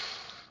do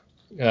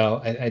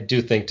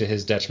think to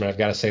his detriment, I've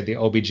got to say the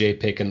OBJ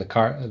pick and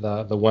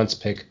the Wentz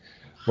pick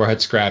were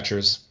head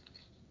scratchers.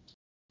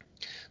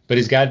 But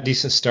he's got a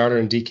decent starter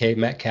in DK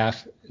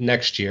Metcalf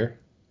next year.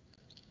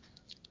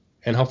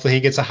 And hopefully he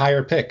gets a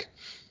higher pick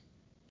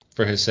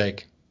for his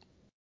sake.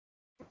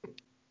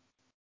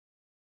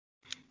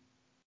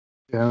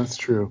 Yeah, that's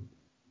true.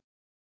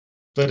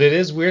 But it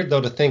is weird,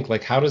 though, to think,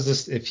 like, how does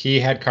this, if he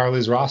had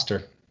Carly's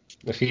roster,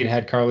 if he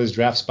had Carly's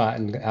draft spot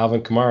and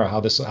Alvin Kamara,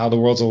 how the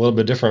world's a little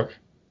bit different.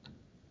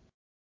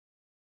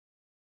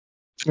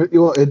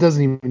 Well, it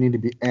doesn't even need to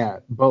be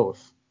at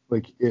both.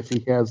 Like, if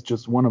he has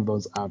just one of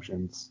those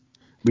options.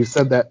 We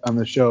said that on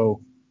the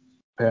show,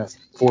 past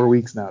 4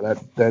 weeks now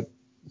that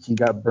he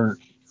got burnt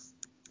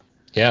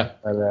Yeah,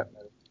 by that.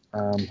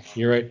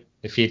 you're right.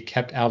 If he had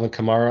kept Alvin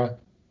Kamara,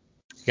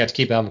 he got to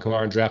keep Alvin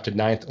Kamara and drafted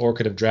ninth, or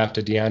could have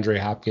drafted DeAndre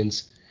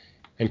Hopkins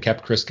and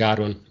kept Chris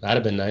Godwin. That'd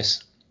have been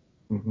nice.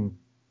 Mm-hmm.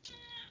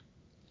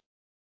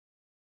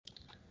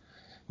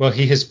 Well,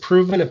 he has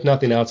proven, if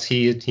nothing else,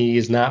 he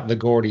is not the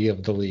Gordy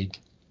of the league.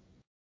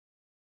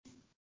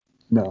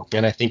 No.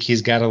 And I think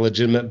he's got a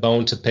legitimate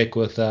bone to pick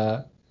with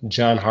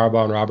John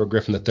Harbaugh and Robert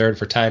Griffin III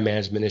for time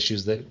management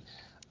issues that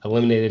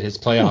eliminated his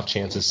playoff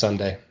chances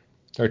Sunday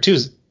or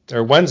Tuesday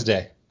or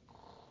Wednesday.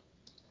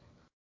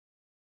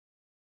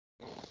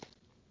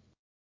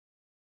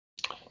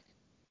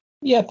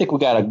 Yeah, I think we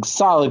got a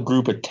solid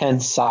group of 10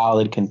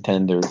 solid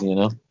contenders, you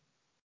know?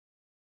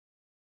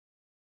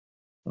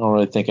 I don't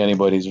really think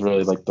anybody's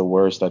really like the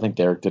worst. I think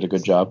Derek did a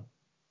good job,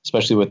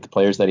 especially with the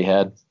players that he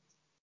had.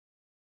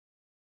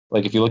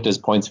 Like if you looked at his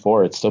points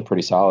for, it's still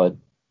pretty solid.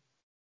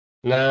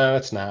 No,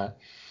 it's not.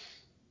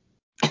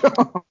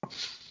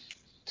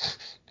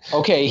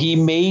 Okay, he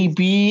may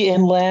be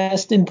in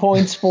last in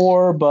points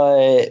for,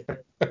 but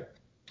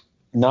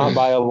not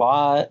by a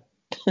lot.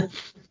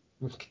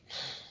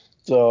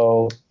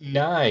 So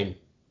 9.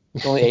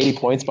 only 80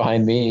 points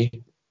behind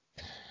me.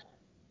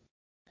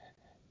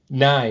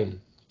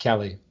 9,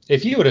 Kelly.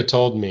 If you would have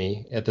told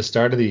me at the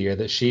start of the year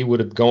that she would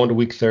have gone to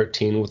week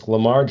 13 with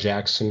Lamar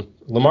Jackson,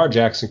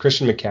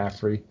 Christian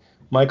McCaffrey,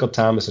 Michael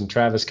Thomas, and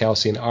Travis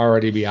Kelce and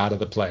already be out of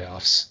the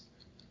playoffs,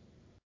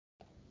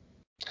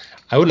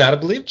 I would not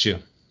have believed you.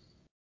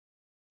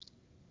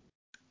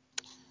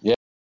 Yeah.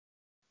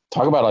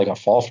 Talk about like a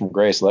fall from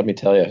grace, let me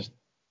tell you.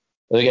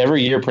 Like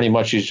every year pretty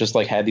much she's just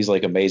like had these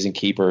like amazing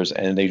keepers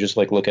and they just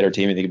like look at her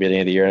team at the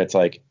beginning of the year and it's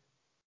like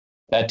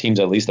that team's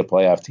at least a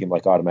playoff team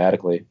like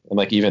automatically. And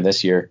like even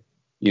this year,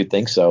 you'd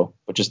think so,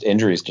 but just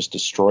injuries just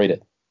destroyed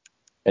it.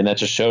 And that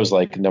just shows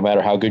like no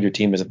matter how good your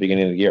team is at the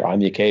beginning of the year, on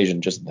the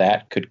occasion, just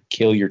that could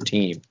kill your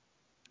team.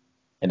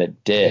 And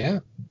it did. Yeah.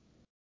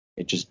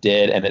 It just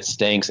did, and it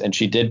stinks. And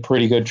she did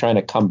pretty good trying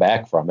to come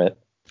back from it.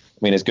 I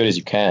mean, as good as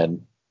you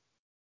can.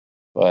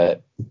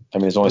 But I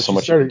mean, there's only so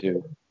much you can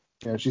do.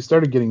 Yeah, she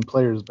started getting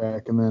players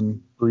back, and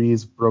then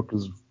Breeze broke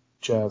his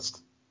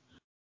chest.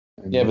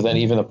 Yeah, but then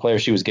even the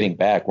players she was getting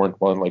back weren't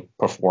like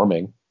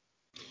performing.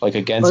 Like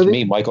against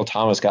me, Michael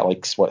Thomas got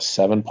like what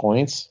 7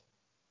 points.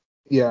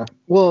 Yeah,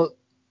 well,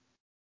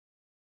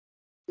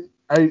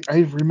 I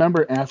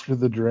remember after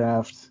the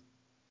draft,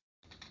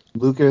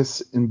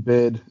 Lucas and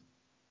Bid.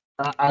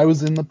 I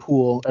was in the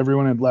pool.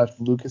 Everyone had left.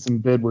 Lucas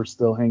and Bid were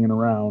still hanging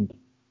around,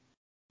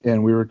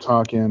 and we were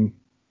talking,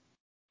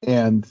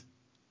 and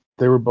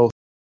they were both.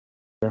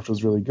 The draft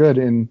was really good,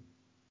 and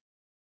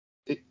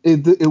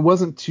it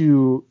wasn't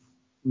to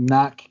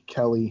knock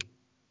Kelly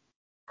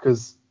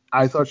because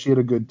I thought she had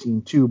a good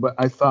team too, but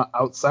I thought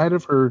outside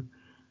of her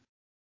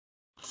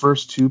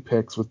first 2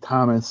 picks with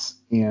Thomas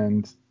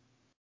and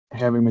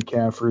having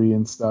McCaffrey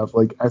and stuff,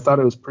 like I thought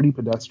it was pretty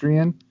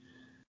pedestrian.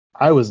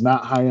 I was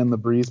not high on the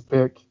Breeze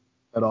pick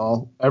at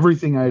all.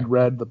 Everything I had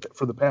read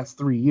for the past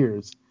 3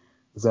 years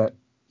is that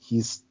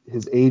his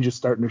age is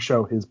starting to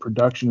show, his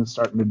production is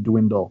starting to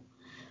dwindle.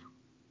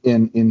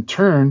 In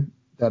turn,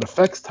 that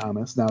affects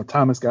Thomas. Now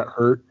Thomas got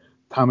hurt.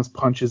 Thomas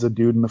punches a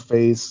dude in the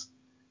face,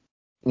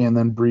 and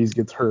then Breeze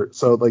gets hurt.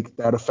 So like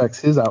that affects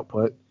his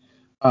output.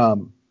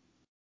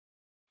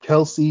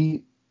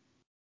 Kelce,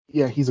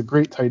 yeah, he's a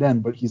great tight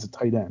end, but he's a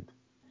tight end.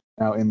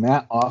 Now in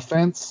that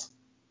offense,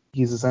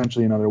 he's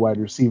essentially another wide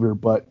receiver,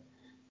 but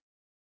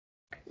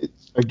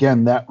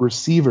again, that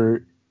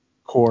receiver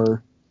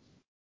core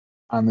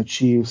on the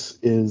Chiefs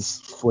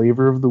is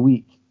flavor of the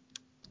week.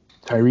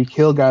 Tyreek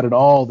Hill got it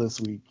all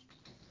this week.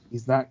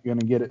 He's not going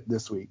to get it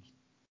this week.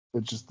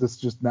 This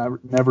just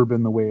never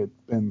been the way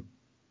it's been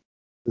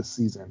this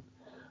season.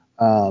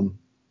 How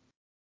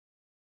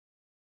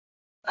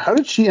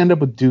did she end up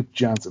with Duke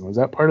Johnson? Was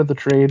that part of the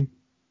trade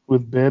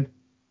with Bid?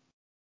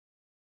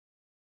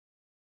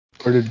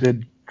 Or did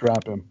Bid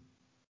drop him?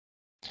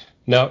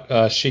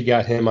 No, she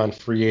got him on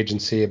free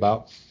agency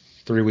about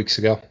 3 weeks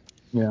ago.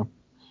 Yeah.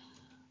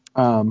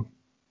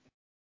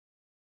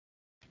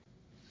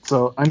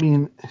 So, I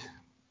mean,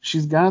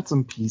 she's got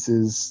some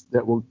pieces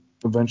that will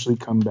eventually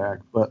come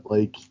back, but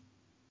like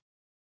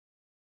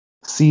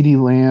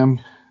CeeDee Lamb,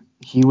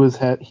 he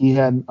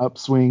had an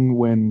upswing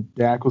when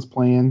Dak was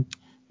playing.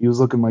 He was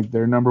looking like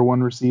their number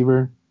 1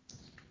 receiver.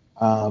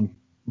 But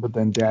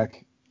then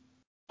Dak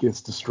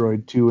gets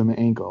destroyed too in the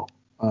ankle.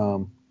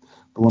 The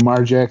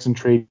Lamar Jackson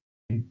trade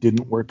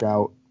didn't work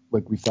out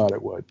like we thought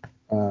it would.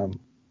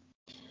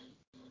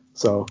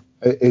 So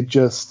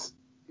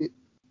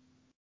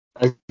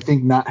I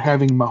think not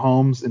having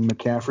Mahomes and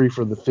McCaffrey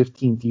for the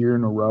 15th year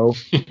in a row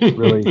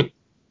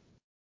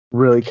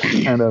really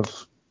kind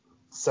of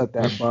set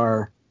that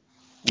bar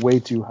way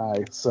too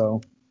high. So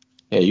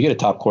yeah, you get a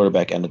top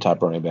quarterback and a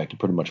top running back, you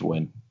pretty much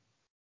win.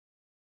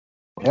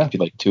 Yeah, if you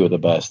like 2 of the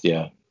best,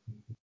 yeah.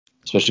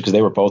 Especially because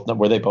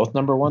were they both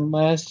number 1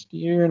 last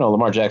year? No,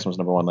 Lamar Jackson was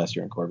number 1 last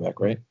year in quarterback,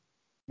 right?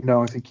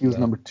 No, I think he was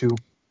number 2.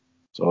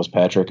 So was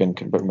Patrick and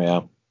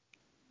yeah.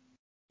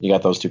 You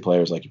got those two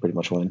players, like you pretty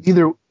much win.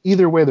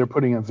 Either way, they're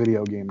putting in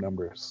video game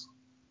numbers.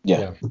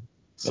 Yeah.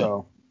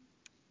 So.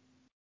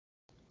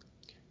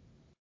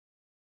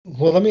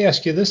 Well, let me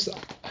ask you this.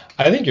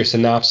 I think your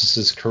synopsis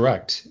is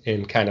correct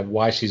in kind of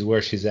why she's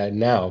where she's at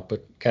now,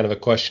 but kind of a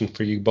question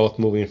for you both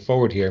moving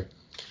forward here.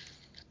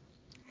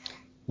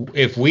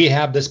 If we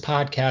have this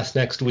podcast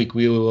next week,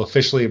 we will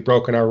officially have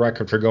broken our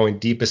record for going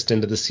deepest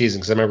into the season.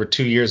 Because I remember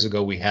 2 years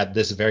ago we had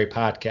this very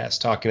podcast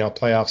talking about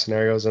playoff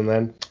scenarios, and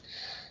then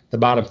the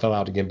bottom fell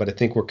out again. But I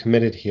think we're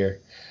committed here.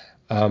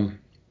 The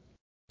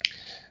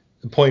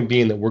point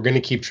being that we're going to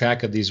keep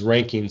track of these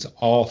rankings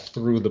all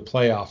through the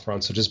playoff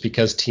run. So just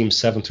because teams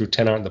 7 through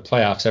 10 aren't in the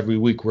playoffs, every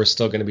week we're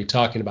still going to be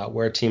talking about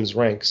where teams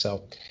rank.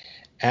 So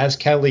as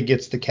Kelly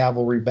gets the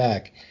cavalry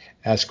back,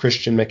 as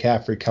Christian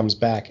McCaffrey comes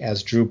back,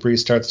 as Drew Brees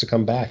starts to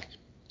come back,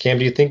 Cam,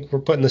 do you think we're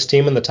putting this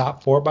team in the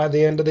top 4 by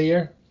the end of the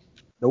year?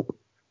 Nope.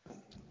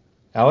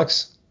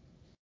 Alex?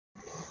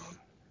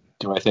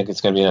 Do I think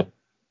it's going to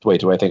be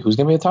do I think who's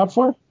going to be in the top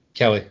 4?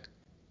 Kelly?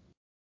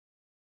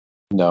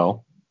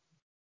 No.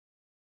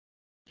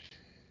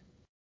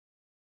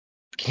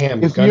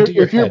 Cam, gun to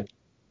your head.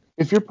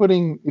 If you're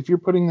putting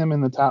them in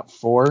the top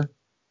 4,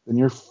 then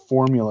your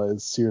formula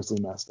is seriously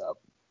messed up.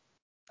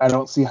 I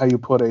don't see how you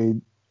put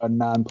a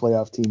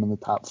non-playoff team in the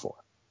top 4.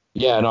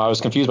 Yeah, no, I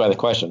was confused by the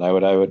question.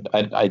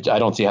 I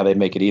don't see how they'd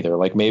make it either.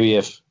 Like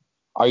maybe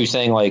are you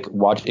saying like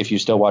if you're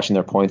still watching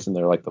their points and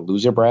they're like the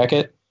loser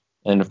bracket,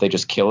 and if they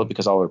just kill it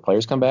because all their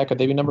players come back, could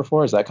they be number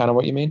 4? Is that kind of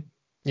what you mean?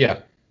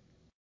 Yeah.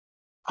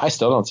 I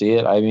still don't see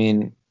it. I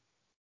mean,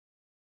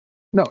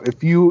 no,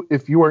 if you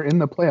are in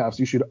the playoffs,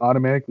 you should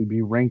automatically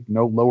be ranked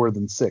no lower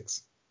than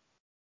 6.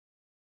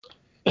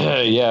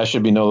 Yeah, I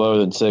should be no lower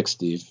than 6,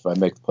 Steve, if I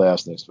make the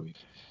playoffs next week.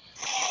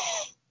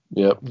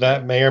 Yep.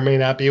 That may or may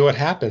not be what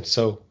happens.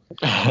 So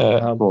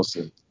we'll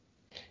see.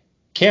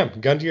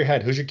 Cam, gun to your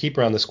head. Who's your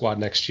keeper on the squad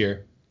next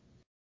year?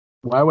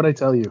 Why would I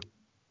tell you?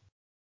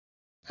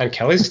 On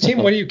Kelly's team?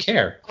 What do you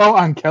care? Oh,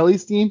 on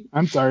Kelly's team?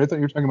 I'm sorry. I thought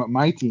you were talking about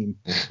my team.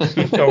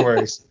 No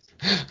worries.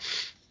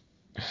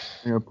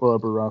 I'm going to pull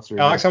up a roster.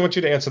 Alex, I want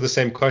you to answer the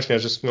same question. I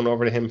was just going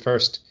over to him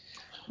first.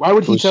 Why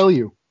would he tell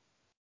you?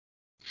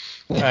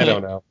 I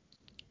don't know.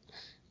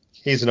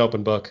 He's an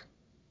open book.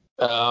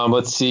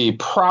 Let's see.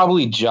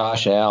 Probably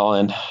Josh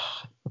Allen.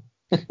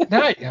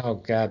 Oh,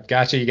 God.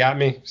 Gotcha. You got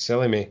me.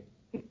 Silly me.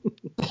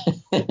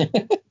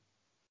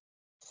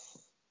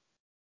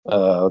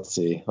 Let's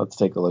see. Let's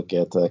take a look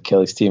at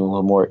Kelly's team a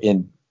little more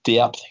in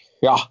depth.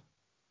 Yeah.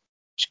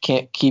 She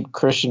can't keep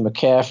Christian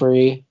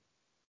McCaffrey.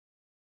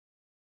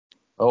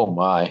 Oh,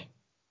 my.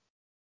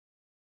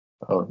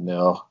 Oh,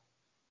 no.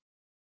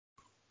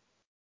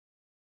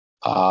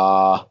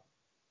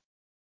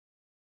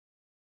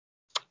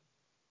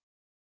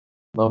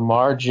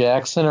 Lamar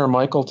Jackson or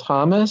Michael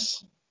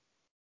Thomas?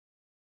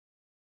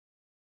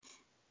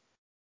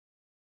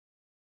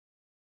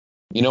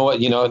 You know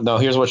what? No,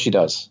 here's what she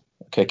does.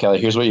 Okay,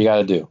 Kelly, here's what you got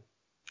to do.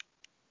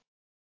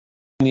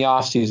 In the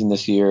offseason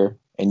this year,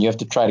 and you have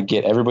to try to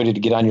get everybody to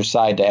get on your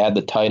side to add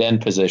the tight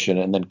end position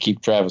and then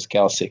keep Travis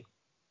Kelce.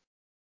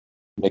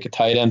 Make a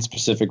tight end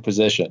specific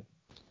position.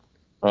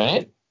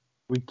 Right?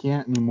 We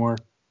can't anymore.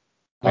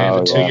 We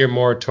have a 2-year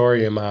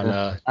moratorium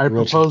on I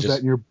rule proposed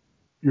changes. that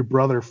your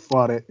brother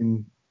fought it,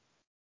 and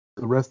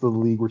the rest of the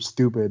league were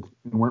stupid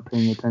and weren't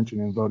paying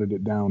attention and voted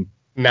it down.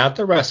 Not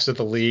the rest of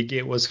the league.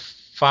 It was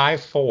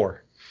 5-4.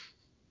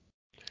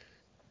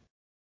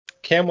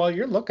 Cam, while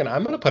you're looking,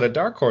 I'm going to put a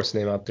dark horse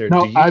name out there.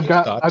 No, Do you I've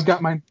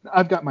got mine.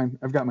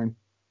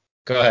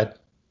 Go ahead.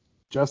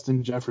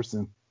 Justin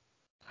Jefferson.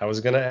 I was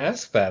going to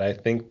ask that. I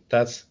think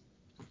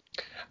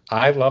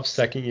I love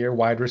second-year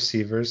wide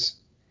receivers,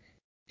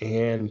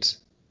 and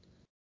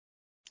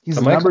he's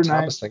the Michael number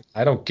Thomas 9. thing,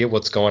 I don't get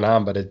what's going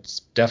on, but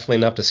it's definitely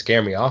enough to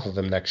scare me off of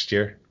him next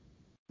year.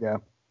 Yeah.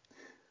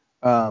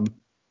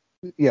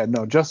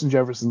 Justin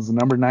Jefferson's the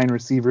number 9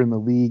 receiver in the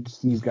league.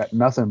 He's got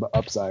nothing but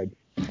upside.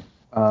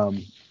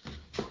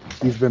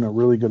 He's been a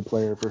really good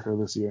player for her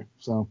this year.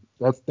 So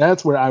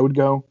that's where I would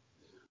go.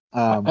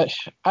 I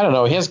don't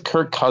know. He has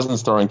Kirk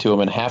Cousins throwing to him,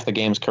 and half the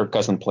games Kirk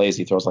Cousins plays,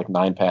 he throws like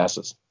 9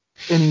 passes.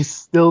 And he's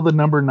still the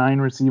number 9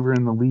 receiver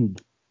in the league.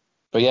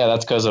 But yeah,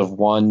 that's because of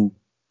 1,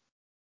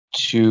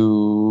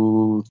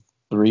 2,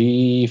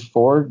 3,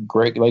 4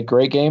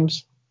 great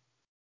games.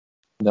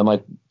 And then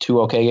like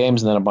 2 okay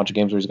games, and then a bunch of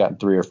games where he's gotten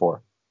 3 or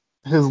 4.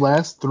 His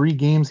last 3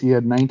 games, he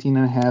had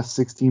 19.5,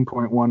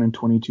 16.1, and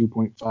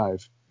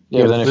 22.5.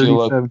 Yeah, but then if you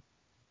look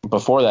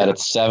before that,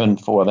 it's 7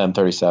 for them,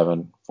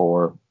 37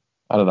 for,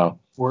 I don't know.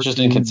 14, it's just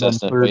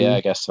inconsistent, but yeah,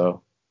 I guess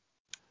so.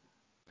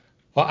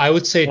 Well, I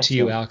would say to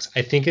you, Alex,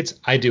 I think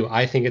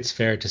it's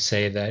fair to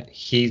say that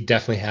he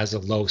definitely has a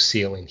low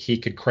ceiling. He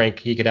could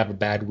have a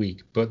bad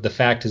week. But the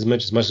fact is,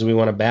 as much as we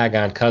want to bag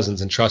on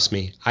Cousins, and trust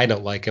me, I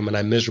don't like him, and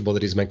I'm miserable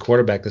that he's my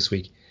quarterback this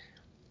week.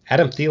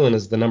 Adam Thielen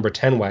is the number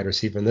 10 wide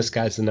receiver, and this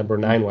guy's the number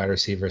 9 wide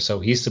receiver. So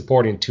he's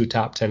supporting 2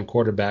 top 10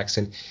 quarterbacks,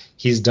 and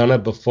he's done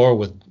it before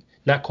with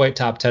not quite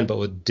top 10, but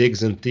with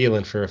Diggs and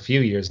Thielen for a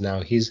few years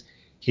now. He's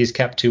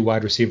kept 2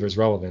 wide receivers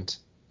relevant.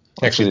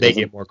 Actually, they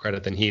get more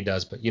credit than he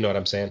does, but you know what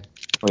I'm saying.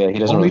 Yeah, he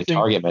doesn't really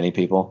target many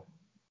people.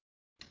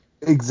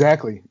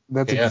 Exactly.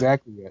 That's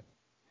exactly it.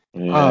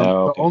 Yeah,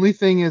 The only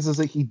thing is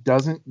that he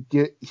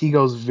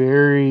goes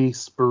very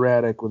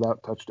sporadic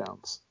without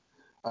touchdowns.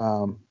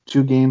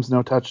 2 games,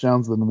 no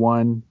touchdowns, then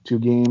 1. 2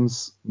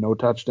 games, no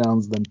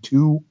touchdowns, then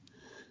 2.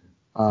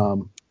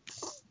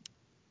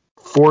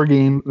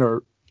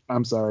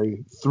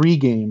 3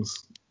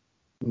 games,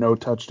 no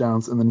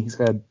touchdowns, and then he's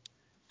had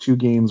 2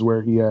 games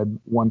where he had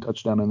 1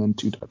 touchdown and then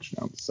 2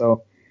 touchdowns.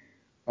 So,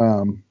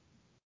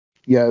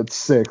 it's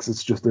 6.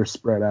 It's just they're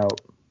spread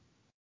out.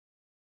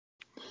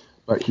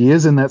 But he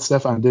is in that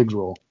Stefon Diggs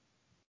role.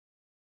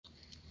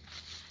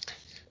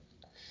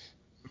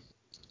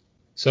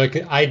 So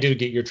I do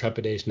get your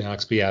trepidation,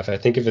 Alex BF. I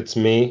think if it's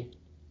me,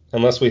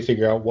 unless we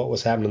figure out what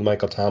was happening with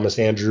Michael Thomas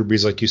and Drew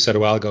Brees, like you said a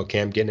while ago,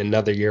 Cam, getting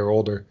another year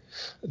older.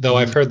 Though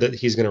I've heard that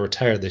he's going to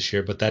retire this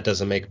year, but that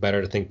doesn't make it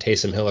better to think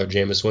Taysom Hill or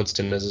Jameis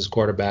Winston as his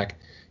quarterback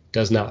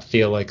does not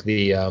feel like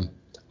the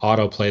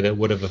autoplay that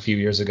would have a few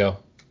years ago.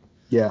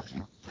 Yeah.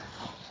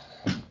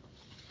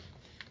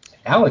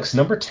 Alex,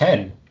 number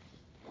 10.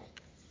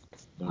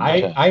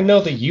 I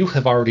know that you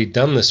have already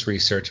done this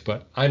research,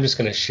 but I'm just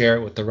going to share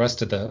it with the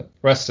rest of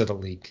the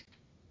league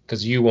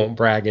because you won't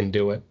brag and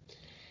do it.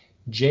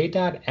 J.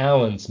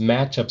 Allen's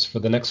matchups for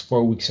the next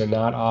 4 weeks are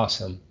not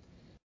awesome.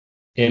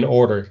 In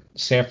order,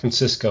 San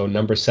Francisco,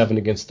 number 7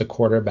 against the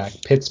quarterback.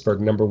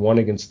 Pittsburgh, number 1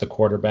 against the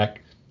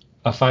quarterback.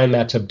 A fine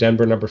matchup,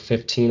 Denver, number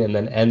 15, and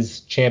then ends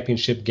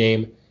championship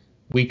game,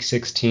 week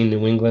 16,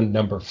 New England,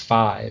 number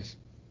 5.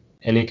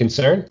 Any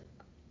concern?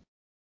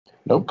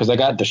 Nope, because I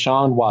got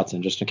Deshaun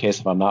Watson just in case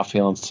if I'm not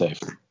feeling safe.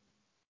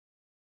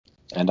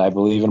 And I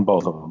believe in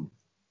both of them.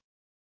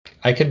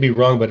 I could be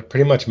wrong, but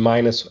pretty much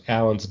minus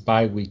Allen's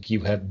bye week, you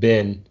have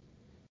been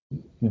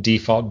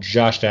default. J.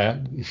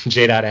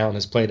 Allen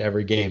has played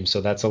every game,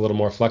 so that's a little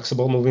more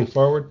flexible moving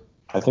forward.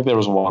 I think there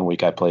was 1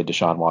 week I played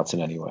Deshaun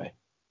Watson anyway.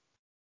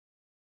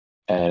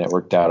 And it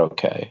worked out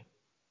okay.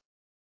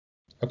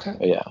 Okay.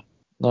 But yeah.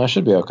 No, it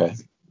should be okay.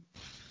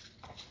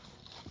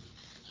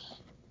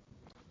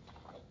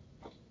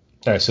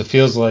 All right, so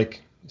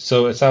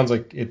it sounds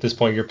like at this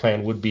point your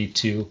plan would be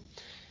to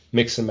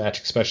mix and match,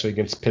 especially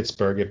against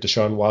Pittsburgh if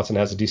Deshaun Watson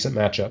has a decent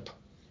matchup.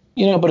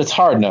 But it's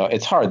hard though,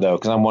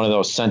 because I'm one of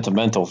those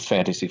sentimental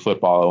fantasy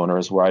football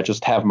owners where I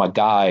just have my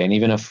guy, and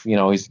even if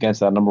he's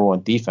against that number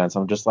 1 defense,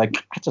 I'm just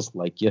like, I just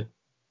like you.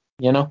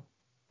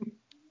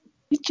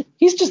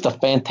 He's just a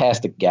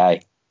fantastic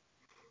guy.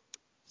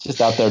 He's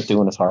just out there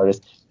doing his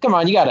hardest. Come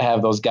on, you got to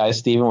have those guys,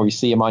 Steven, where you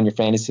see him on your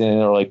fantasy and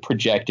they're like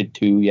projected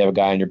 2. You have a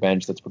guy on your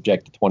bench that's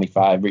projected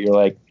 25, but you're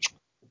like,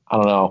 I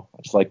don't know,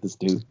 I just like this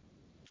dude.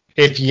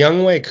 If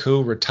Younghoe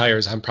Koo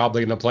retires, I'm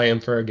probably going to play him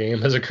for a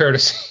game as a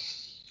courtesy.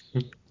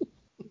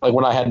 Like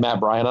when I had Matt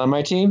Bryant on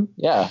my team?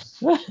 Yeah.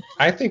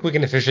 I think we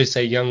can officially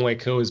say Younghoe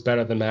Koo is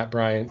better than Matt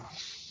Bryant.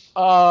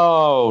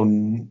 Oh,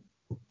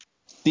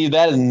 see,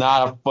 that is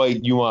not a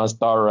fight you want to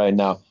start right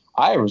now.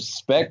 I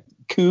respect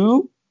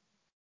Koo,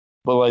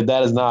 but like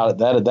that is a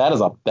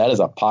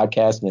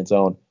podcast in its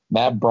own.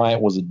 Matt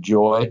Bryant was a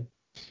joy,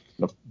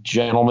 a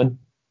gentleman.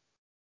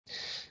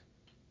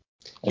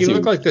 He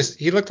looked like this.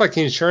 He looked like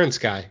the insurance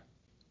guy.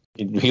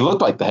 He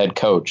looked like the head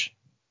coach.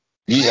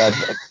 That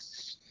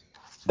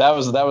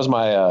was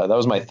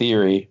my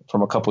theory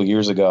from a couple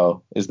years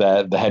ago, is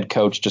that the head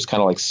coach just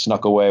kind of like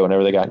snuck away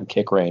whenever they got in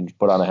kick range,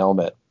 put on a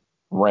helmet,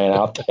 ran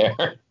out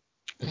there.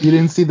 You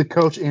didn't see the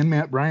coach and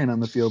Matt Bryant on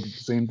the field at the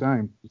same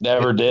time.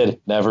 Never did.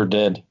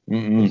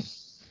 Mm-mm.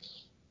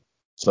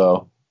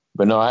 So,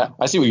 but no,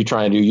 I see what you're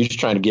trying to do. You're just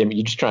trying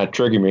to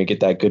trigger me and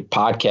get that good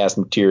podcast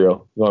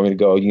material. You want me to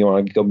go? You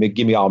want to go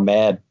get me all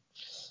mad?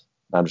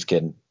 I'm just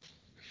kidding.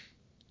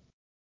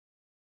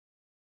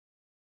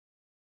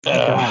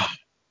 God.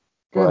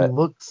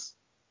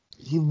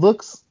 He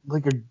looks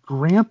like a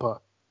grandpa.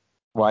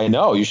 Well, I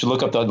know. You should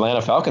look up the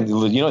Atlanta Falcons.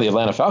 You know the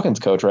Atlanta Falcons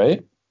coach,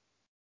 right?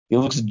 He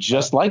looks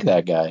just like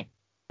that guy.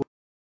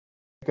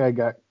 That guy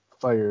got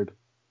fired.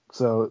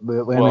 So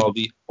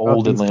the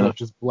old Atlanta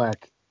coach is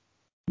black.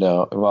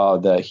 No, well,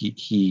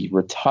 he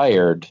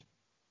retired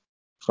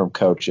from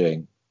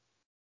coaching.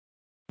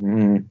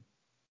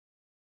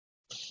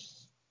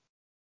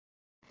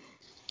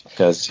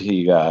 Because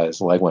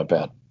his leg went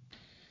bad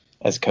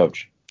as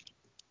coach.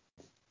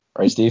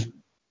 Right, Steve?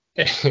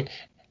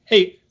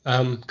 Hey,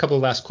 couple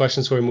of last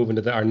questions before we move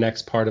into our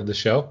next part of the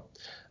show.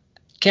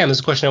 Cam, this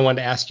is a question I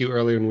wanted to ask you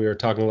earlier when we were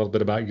talking a little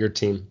bit about your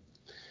team.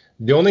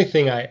 The only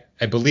thing I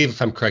believe,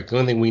 if I'm correct, the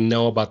only thing we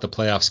know about the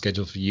playoff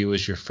schedule for you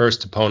is your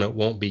first opponent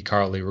won't be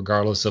Carly,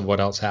 regardless of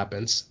what else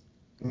happens.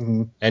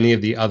 Mm-hmm. Any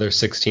of the other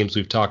 6 teams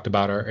we've talked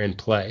about are in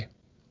play.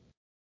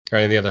 Or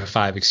any of the other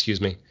 5,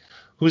 excuse me.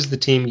 Who's the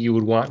team you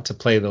would want to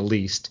play the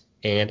least?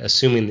 And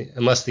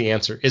unless the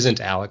answer isn't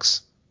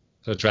Alex,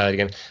 so try that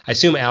again. I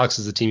assume Alex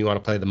is the team you want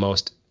to play the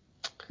most.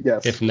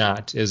 Yes. If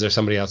not, is there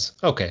somebody else?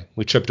 Okay,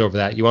 we tripped over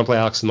that. You want to play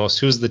Alex the most.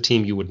 Who's the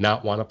team you would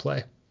not want to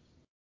play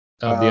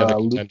of the other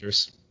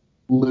contenders?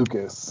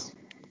 Lucas.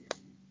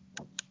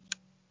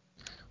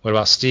 What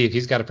about Steve?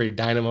 He's got a pretty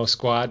dynamo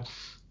squad.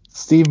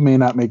 Steve may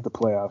not make the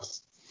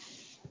playoffs.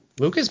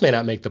 Lucas may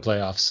not make the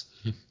playoffs.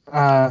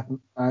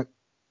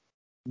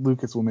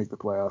 Lucas will make the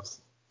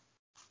playoffs.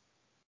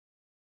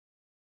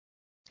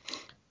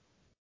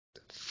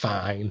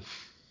 Fine.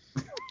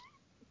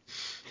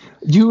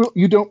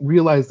 You don't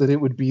realize that it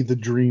would be the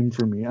dream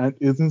for me.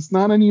 It's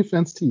not any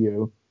offense to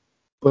you,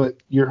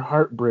 but your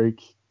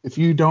heartbreak. If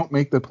you don't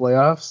make the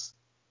playoffs,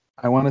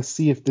 I want to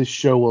see if this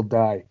show will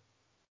die.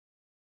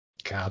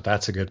 God,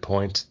 that's a good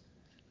point.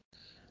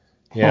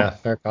 Yeah,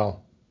 fair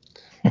call.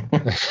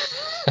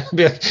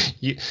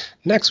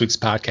 Next week's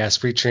podcast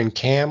featuring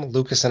Cam,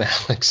 Lucas, and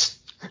Alex.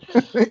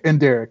 And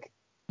Derek.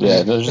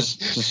 Yeah, no,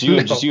 just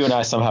you and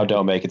I somehow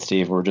don't make it,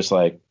 Steve. We're just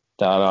like,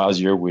 I don't know, how's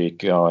your week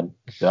going?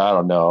 I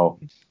don't know.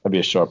 That'd be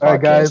a short podcast, all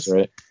right, guys,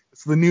 right?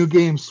 It's the new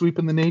game,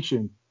 Sweeping the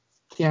Nation.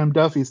 Cam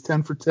Duffy's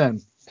 10 for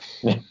 10.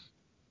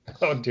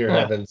 Oh, dear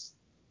heavens.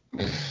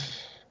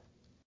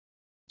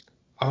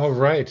 All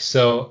right,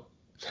 so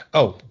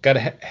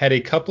had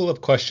a couple of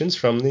questions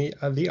from the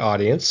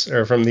audience,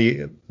 or from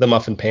the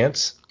Muffin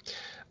Pants.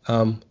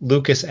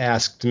 Lucas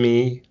asked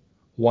me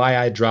why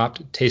I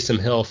dropped Taysom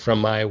Hill from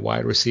my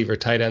wide receiver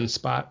tight end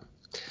spot.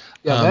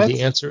 Yeah,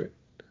 The answer.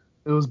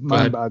 It was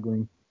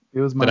mind-boggling.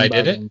 That I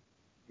did it?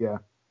 Yeah.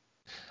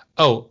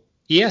 Oh,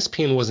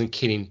 ESPN wasn't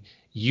kidding.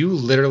 You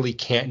literally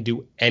can't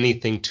do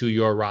anything to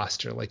your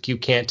roster. Like, you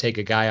can't take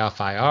a guy off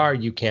IR.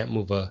 You can't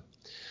move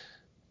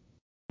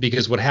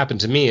because what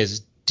happened to me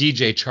is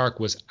DJ Chark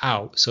was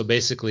out. So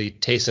basically,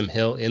 Taysom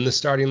Hill in the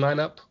starting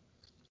lineup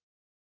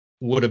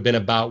would have been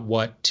about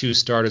what two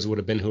starters would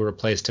have been who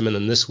replaced him. And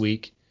then this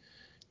week,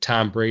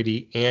 Tom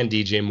Brady and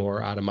DJ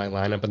Moore out of my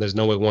lineup. And there's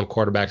no way one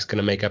quarterback's going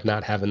to make up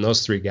not having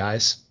those three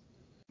guys.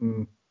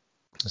 Mm.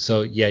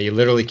 So, yeah, you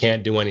literally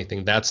can't do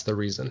anything. That's the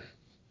reason.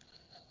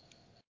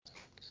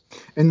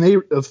 And they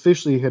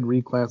officially had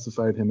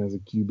reclassified him as a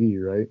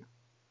QB, right?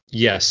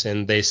 Yes,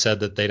 and they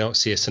said that they don't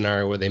see a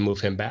scenario where they move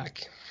him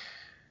back.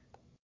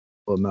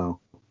 Well, no.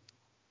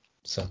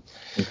 So,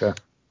 okay.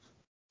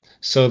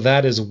 So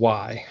that is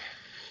why.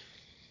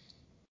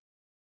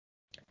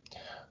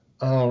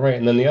 All right,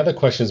 and then the other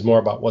question is more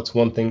about what's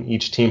one thing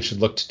each team should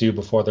look to do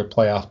before their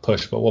playoff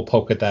push, but we'll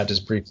poke at that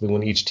just briefly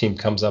when each team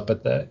comes up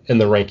in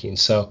the rankings.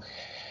 So,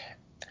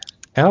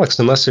 Alex,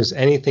 unless there's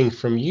anything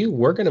from you,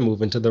 we're going to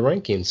move into the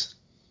rankings.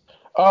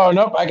 Oh,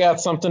 nope, I got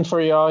something for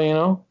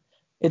y'all,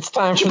 It's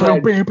time for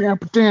that.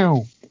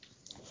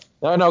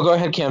 No, go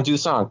ahead, Cam, do the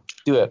song.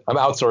 Do it. I'm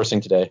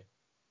outsourcing today.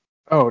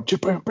 Oh.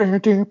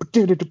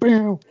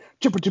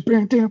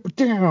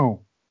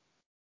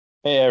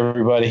 Hey,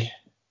 everybody.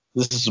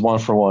 This is One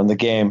for One, the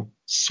game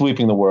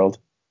sweeping the world.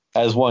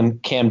 As one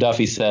Cam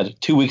Duffy said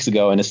 2 weeks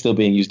ago and is still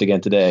being used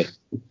again today.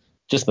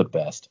 Just the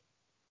best.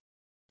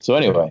 So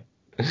anyway.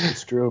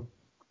 It's true.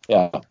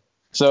 Yeah.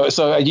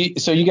 So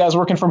you guys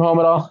working from home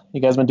at all? You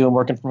guys been doing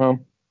working from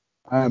home?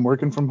 I'm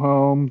working from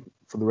home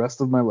for the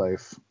rest of my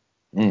life.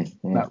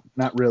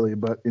 Not really,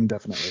 but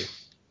indefinitely.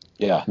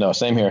 Yeah, no,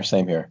 same here.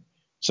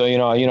 So you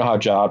know how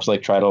jobs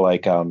like try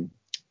to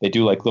they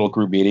do like little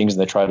group meetings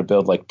and they try to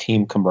build like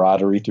team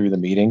camaraderie through the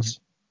meetings.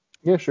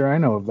 Yeah, sure, I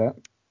know of that.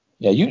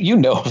 Yeah, you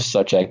know of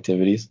such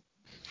activities.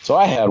 So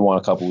I had one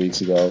a couple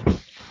weeks ago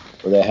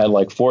where they had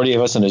like 40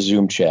 of us in a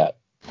Zoom chat.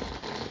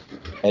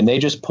 And they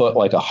just put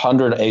like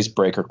 100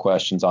 icebreaker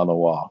questions on the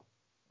wall.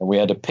 And we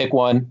had to pick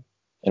one and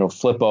it would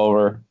flip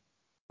over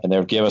and they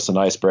would give us an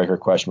icebreaker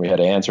question. We had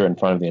to answer it in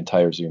front of the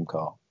entire Zoom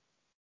call.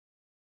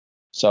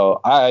 So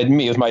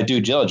me with my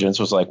due diligence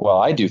was like, well,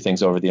 I do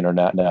things over the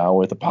internet now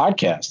with a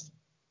podcast.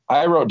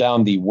 I wrote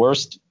down the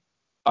worst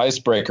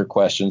icebreaker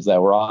questions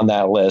that were on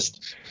that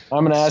list.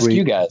 I'm going to ask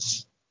you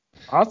guys.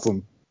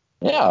 Awesome.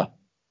 Yeah.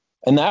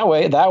 And that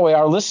way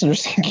our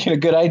listeners can get a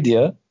good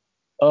idea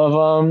of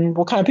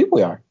what kind of people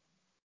we are.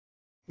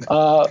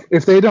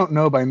 If they don't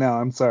know by now,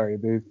 I'm sorry.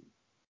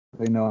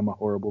 They know I'm a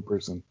horrible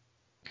person.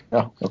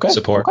 Oh, okay.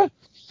 Support. Okay.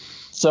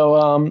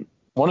 So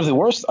one of the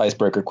worst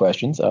icebreaker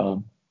questions,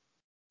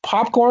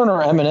 popcorn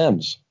or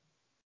M&Ms?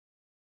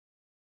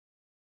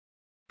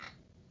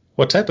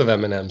 What type of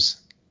M&Ms?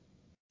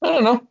 I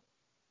don't know.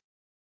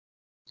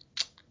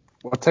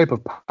 What type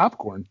of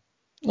popcorn?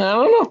 I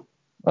don't know.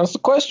 That's the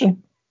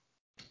question.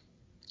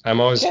 I'm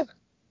always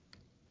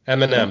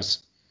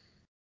M&Ms.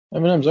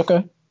 M&Ms,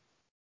 okay.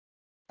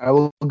 I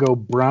will go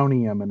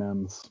brownie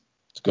M&Ms.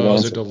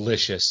 Those are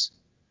delicious.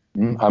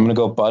 I'm going to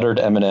go buttered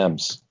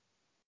M&Ms.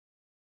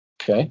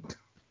 Okay.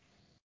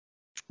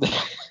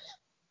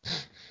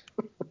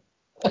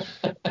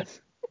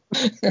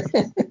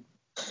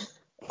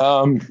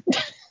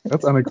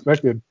 That's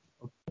unexpected.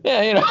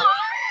 Yeah,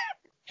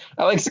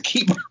 I like to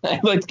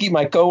keep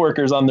my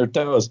coworkers on their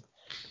toes.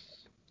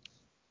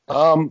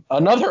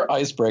 Another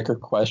icebreaker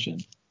question.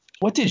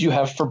 What did you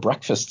have for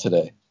breakfast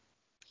today?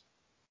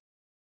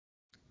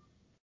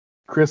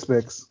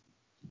 Crispix.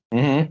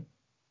 Mm-hmm.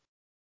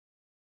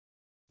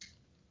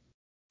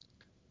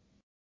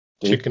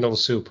 Chicken noodle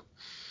soup.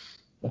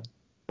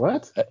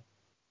 What?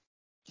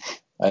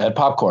 I had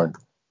popcorn.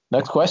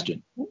 Next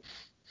question.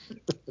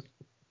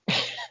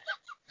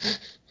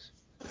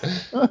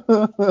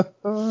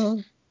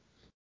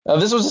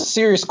 This was a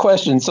serious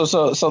question. So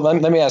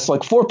let me ask.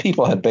 Like 4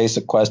 people had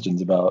basic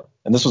questions about,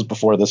 and this was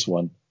before this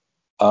one.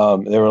 They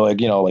were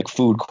like, like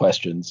food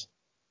questions,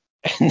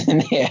 and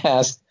then they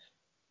asked,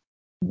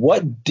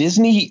 "What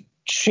Disney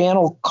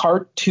Channel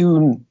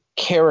cartoon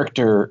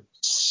character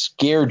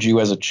scared you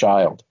as a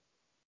child?"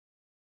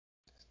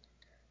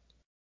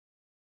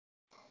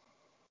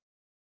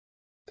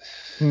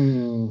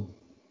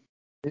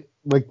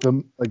 Like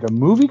a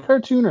movie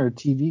cartoon or a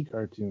TV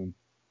cartoon?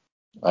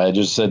 I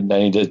just said I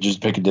need to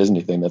just pick a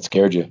Disney thing that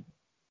scared you.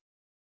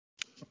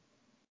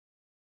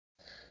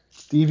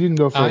 Steve, you can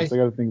go first. I I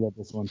got to think about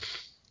this one.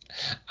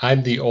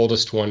 I'm the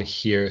oldest one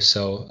here,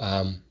 so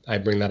I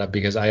bring that up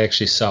because I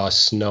actually saw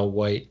Snow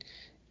White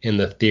in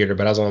the theater,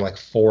 but I was only like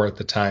 4 at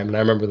the time, and I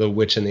remember The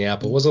Witch and the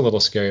Apple was a little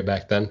scary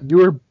back then. You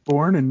were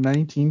born in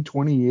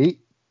 1928?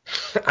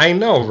 I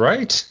know,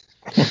 right?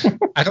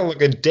 I don't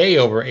look a day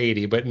over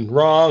 80, but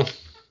wrong.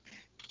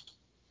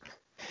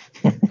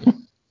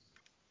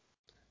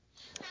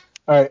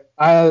 All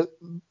right.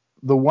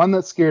 The one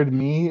that scared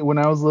me when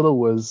I was little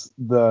was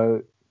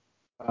the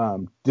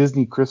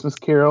Disney Christmas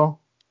Carol,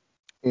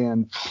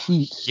 and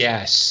Pete.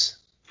 Yes.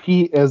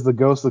 Pete as the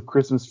ghost of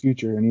Christmas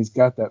Future, and he's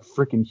got that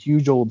freaking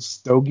huge old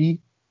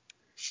stogie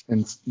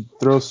and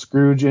throws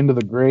Scrooge into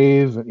the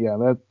grave.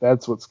 Yeah,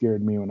 that's what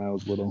scared me when I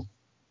was little.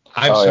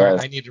 I'm sorry.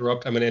 I need to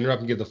interrupt. I'm going to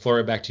interrupt and give the floor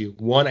right back to you.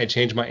 1, I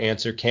changed my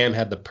answer. Cam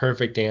had the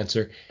perfect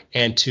answer.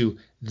 And 2,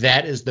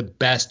 that is the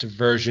best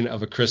version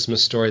of A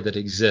Christmas Story that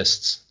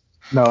exists.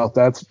 Nope,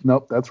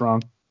 that's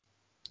wrong.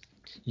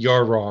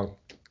 You're wrong.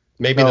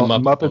 Maybe the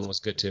Muppet one was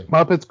good too.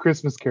 Muppets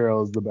Christmas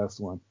Carol is the best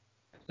one.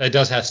 It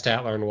does have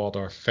Statler and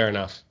Waldorf. Fair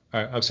enough.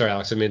 All right, I'm sorry,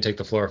 Alex. I didn't mean to take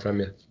the floor from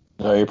you.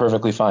 No, you're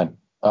perfectly fine.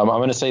 I'm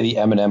going to say the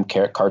M&M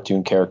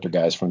cartoon character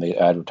guys from the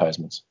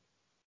advertisements.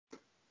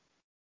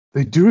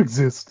 They do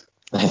exist.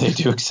 They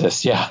do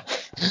exist, yeah.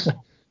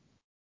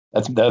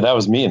 That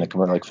was me in the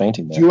commercial, like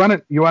fainting there. Do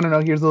you want to know?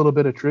 Here's a little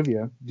bit of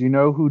trivia. Do you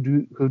know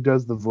who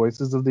does the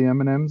voices of the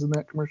M&Ms in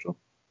that commercial?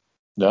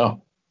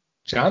 No.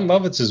 John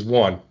Lovitz is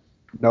one.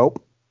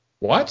 Nope.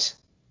 What?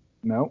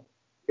 No.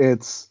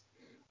 It's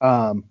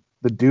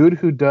the dude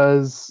who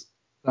does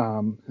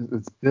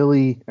it's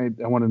Billy.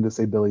 I wanted to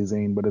say Billy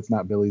Zane, but it's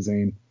not Billy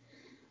Zane.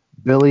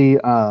 Billy.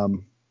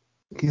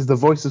 He's the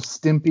voice of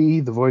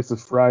Stimpy, the voice of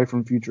Fry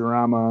from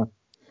Futurama.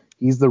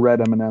 He's the red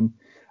M&M.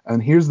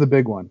 And here's the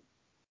big one.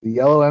 The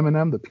yellow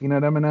M&M, the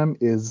peanut M&M,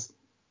 is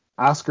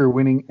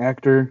Oscar-winning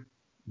actor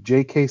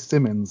J.K.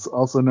 Simmons,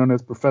 also known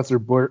as Professor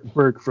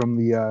Burke from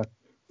the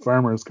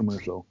Farmers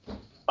commercial.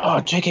 Oh,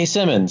 J.K.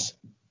 Simmons.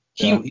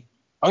 Yeah.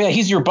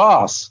 He's your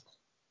boss,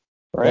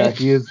 right?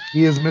 Yeah,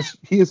 he is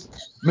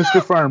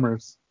Mr.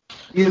 Farmers.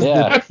 He is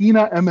the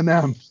peanut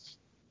M&M.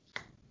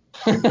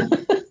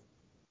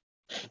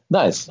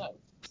 Nice.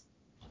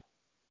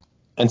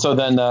 And so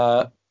then,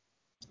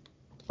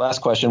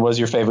 last question: what is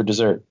your favorite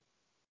dessert?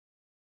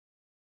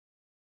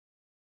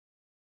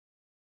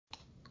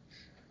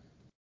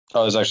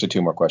 Oh, there's actually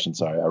 2 more questions.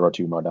 Sorry, I wrote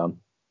 2 more down.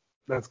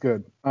 That's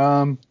good.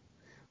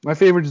 My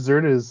favorite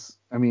dessert is,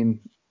 I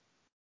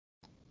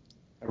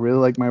really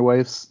like my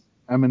wife's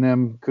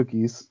M&M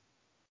cookies,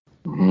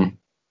 and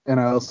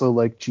I also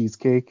like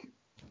cheesecake,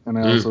 and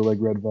I also like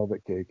red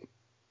velvet cake.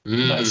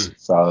 Nice,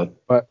 solid.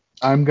 But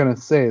I'm gonna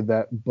say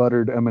that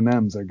buttered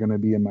M&Ms are gonna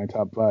be in my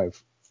top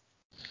 5.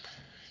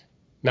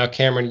 Now,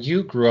 Cameron,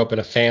 you grew up in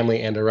a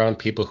family and around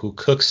people who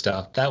cook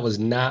stuff. That was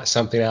not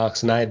something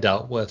Alex and I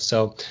dealt with.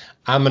 So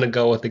I'm going to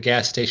go with the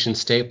gas station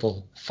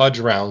staple, fudge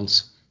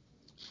rounds.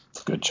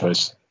 Good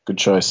choice. Good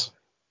choice.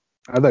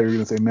 I thought you were going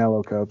to say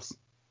Mallow Cups.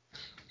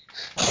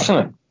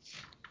 I'm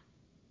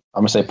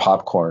going to say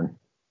popcorn.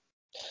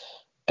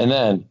 And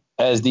then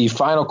as the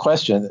final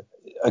question,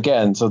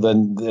 again, so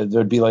then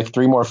there'd be like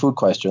 3 more food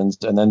questions.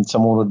 And then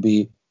someone would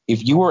be,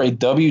 if you were a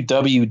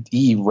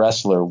WWE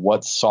wrestler,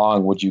 what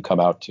song would you come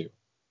out to?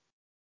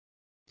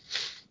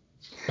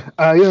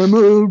 I am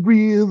a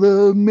real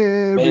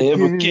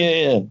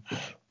American.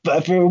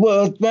 Fight for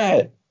what's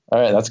right. All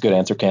right, that's a good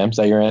answer, Cam. Is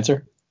that your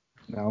answer?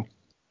 No.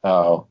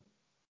 Oh.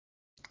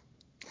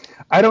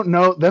 I don't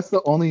know. That's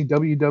the only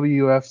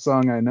WWF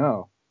song I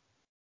know.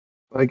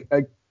 Like,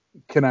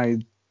 can I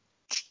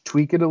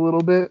tweak it a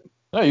little bit?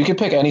 No, you can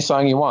pick any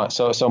song you want.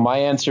 So my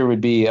answer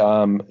would be,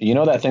 you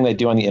know that thing they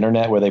do on the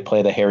internet where they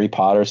play the Harry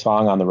Potter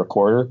song on the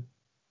recorder?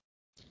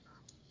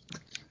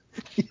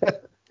 Yeah.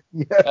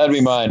 Yes. That'd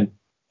be mine.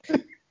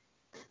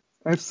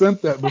 I've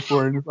sent that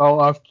before, and it's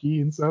all off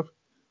key and stuff.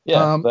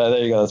 Yeah,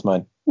 there you go. That's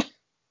mine.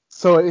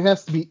 So it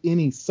has to be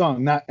any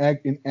song, not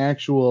an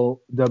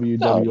actual WWF.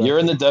 No, you're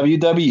in the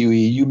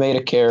WWE. You made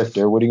a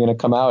character. What are you going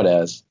to come out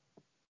as?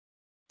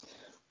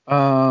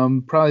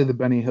 Probably the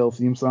Benny Hill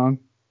theme song.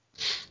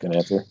 Good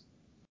answer.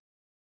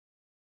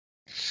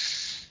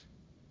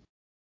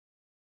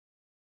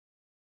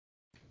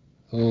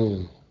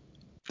 Ooh.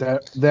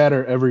 That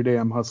or Every Day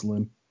I'm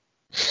Hustling.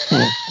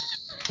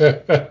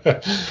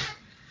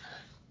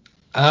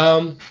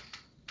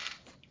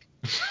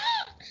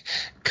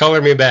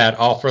 Color Me Bad,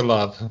 All for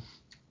Love.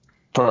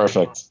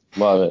 Perfect.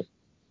 Love it.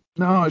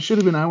 No, it should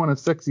have been I Want to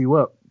Sex You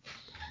Up.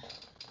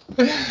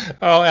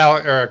 Oh,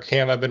 Alec or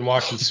Cam, I've been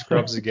watching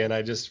Scrubs again.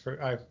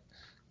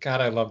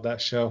 God, I love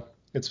that show.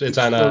 It's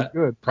on so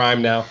good.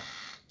 Prime now.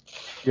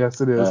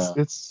 Yes, it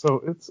is.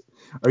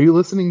 Are you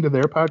listening to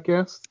their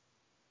podcast?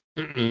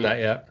 Not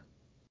yet.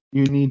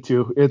 You need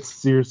to. It's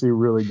seriously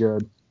really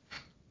good.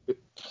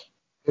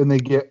 And they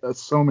get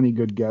so many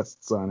good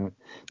guests on it.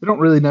 They don't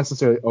really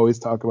necessarily always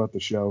talk about the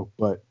show,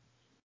 but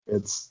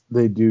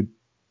you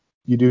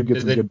do get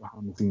Did some good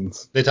behind the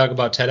scenes. they talk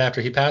about Ted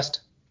after he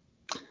passed?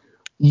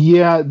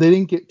 Yeah, they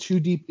didn't get too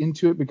deep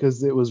into it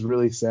because it was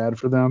really sad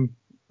for them.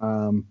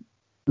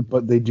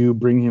 But they do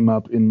bring him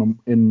up in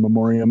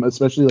memoriam,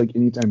 especially like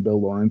anytime Bill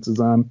Lawrence is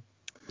on.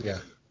 Yeah.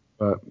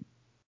 But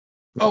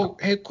Oh,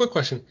 hey, quick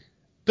question.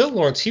 Bill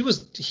Lawrence,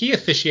 he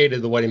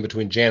officiated the wedding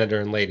between Janitor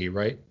and Lady,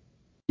 right?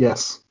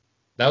 yes,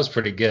 That was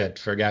pretty good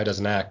for a guy who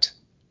doesn't act.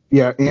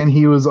 yeah, and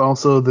he was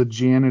also the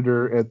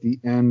janitor at the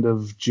end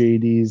of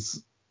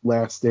JD's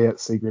last day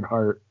at Sacred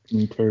Heart, and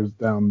he tears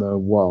down the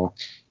wall.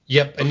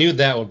 Yep, I knew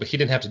that one, but he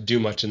didn't have to do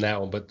much in that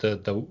one. But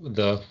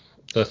the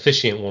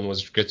officiant one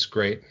it's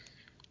great.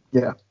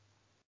 Yeah.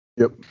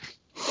 Yep.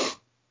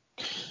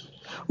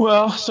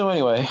 Well, so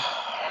anyway,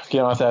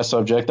 getting off that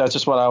subject, that's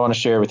just what I want to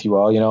share with you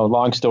all.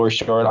 Long story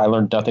short, I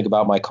learned nothing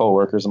about my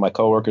coworkers, and my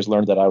coworkers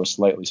learned that I was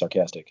slightly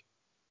sarcastic.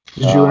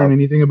 Did you learn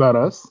anything about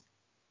us?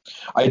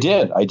 I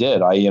did. I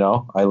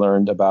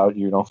learned about,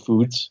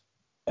 foods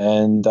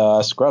and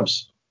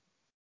Scrubs.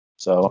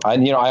 So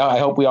I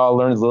hope we all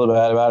learn a little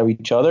bit about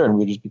each other, and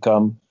we just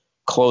become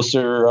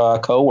closer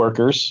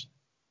co-workers,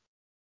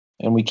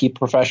 and we keep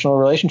professional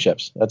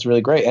relationships. That's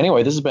really great.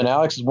 Anyway, this has been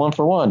Alex's 1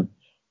 for 1.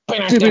 No,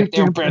 we'll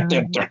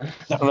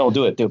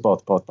do it. Do it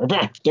both.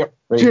 Ready? No,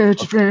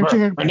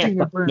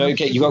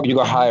 okay, you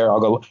go higher. I'll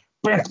go.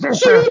 There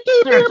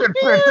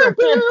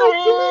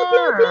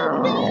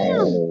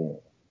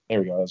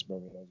we go. That's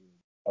perfect. That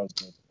was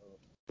good.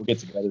 We'll get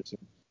together soon.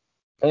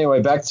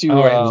 Anyway, back to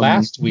all right.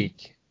 Last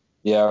week.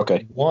 Yeah.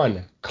 Okay.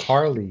 1,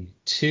 Carly.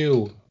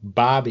 2,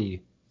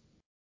 Bobby.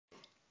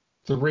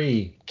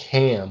 3,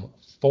 Cam.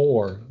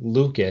 4,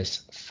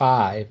 Lucas.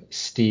 5,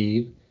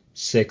 Steve.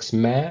 6,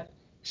 Matt.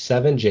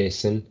 7,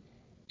 Jason.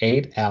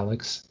 8,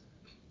 Alex.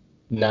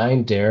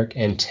 9, Derek,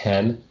 and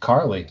 10,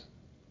 Carly.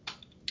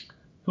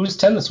 Who's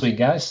 10 this week,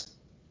 guys?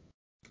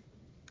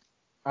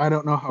 I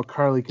don't know how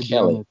Carly could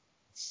Kelly. be on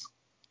this.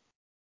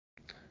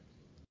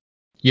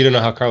 You don't know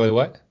how Carly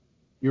what?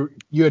 You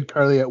had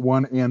Carly at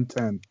 1 and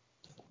 10.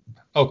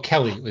 Oh,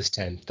 Kelly was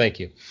 10. Thank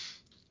you.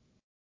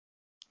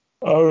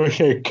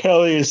 Okay,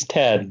 Kelly is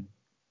 10.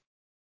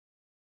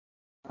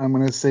 I'm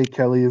going to say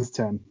Kelly is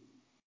 10.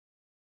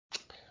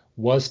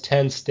 Was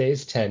 10,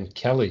 stays 10.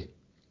 Kelly.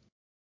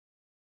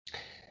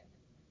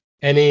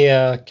 Any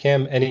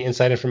Cam, any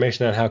inside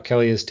information on how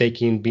Kelly is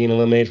taking being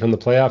eliminated from the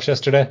playoffs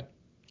yesterday?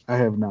 I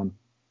have none.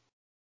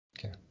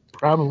 Okay.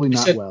 Probably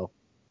not well.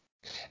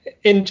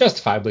 And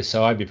justifiably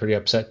so. I'd be pretty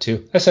upset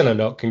too. I sent a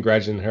note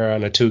congratulating her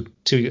on a good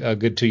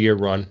 2-year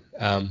run.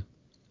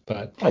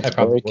 But that's I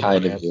probably very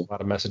kind wouldn't of you. a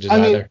lot of messages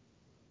either.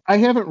 I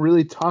haven't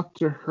really talked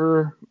to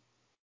her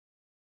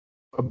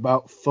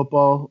about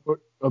football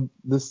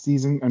this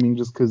season. I mean,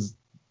 just because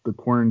the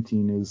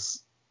quarantine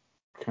is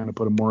kind of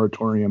put a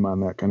moratorium on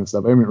that kind of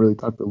stuff. I haven't really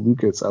talked to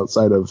Lucas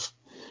outside of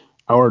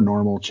our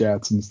normal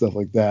chats and stuff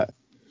like that.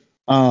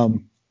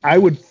 I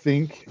would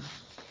think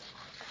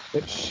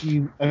that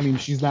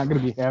she's not going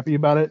to be happy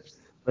about it,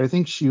 but I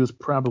think she was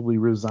probably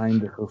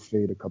resigned to her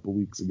fate a couple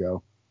weeks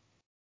ago.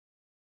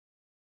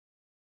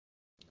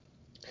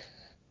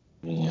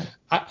 Yeah.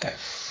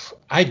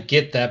 I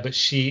get that, but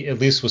she at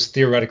least was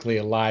theoretically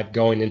alive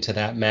going into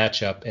that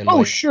matchup.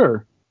 And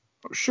sure.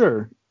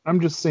 I'm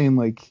just saying,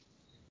 like,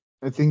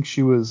 I think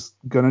she was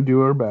gonna do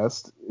her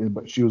best,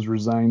 but she was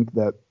resigned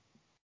that.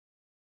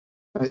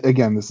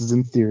 Again, this is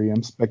in theory.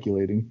 I'm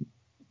speculating.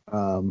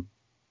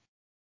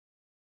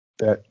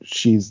 That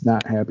she's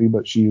not happy,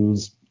 but she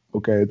was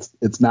okay.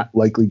 It's not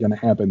likely going to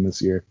happen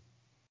this year.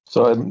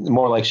 So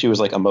more like she was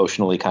like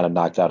emotionally kind of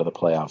knocked out of the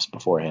playoffs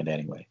beforehand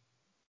anyway.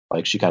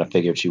 Like she kind of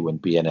figured she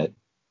wouldn't be in it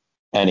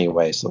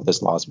anyway, so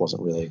this loss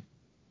wasn't really.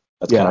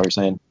 That's kind of what you're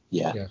saying.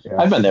 Yeah.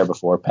 I've been there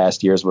before,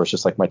 past years where it's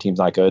just like my team's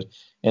not good,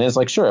 and it's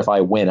like sure if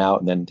I win out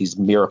and then these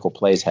miracle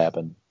plays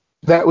happen.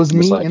 That was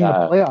me in the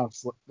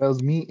playoffs. That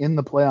was me in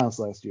the playoffs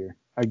last year.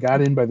 I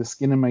got in by the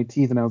skin of my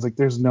teeth, and I was like,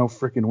 "There's no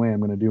freaking way I'm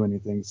going to do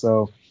anything."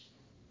 So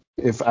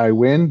if I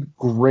win,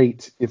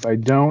 great. If I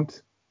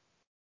don't,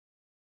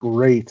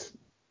 great.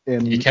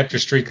 And you kept your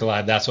streak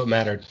alive. That's what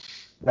mattered.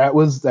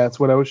 That's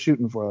what I was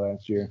shooting for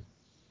last year.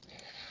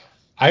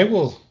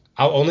 I'll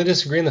only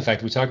disagree in the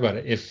fact we talked about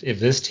it. If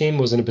this team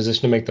was in a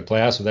position to make the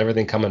playoffs with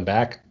everything coming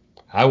back,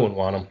 I wouldn't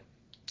want them.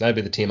 That'd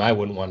be the team I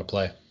wouldn't want to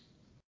play.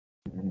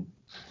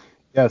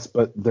 Yes,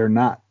 but they're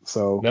not.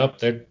 So nope.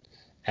 They're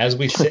as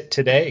we sit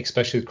today,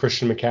 especially with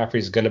Christian McCaffrey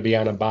is going to be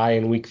on a bye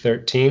in week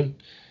 13.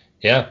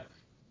 Yeah.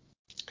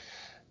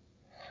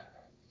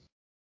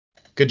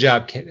 Good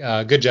job,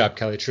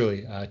 Kelly.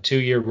 Truly,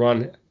 2-year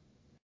run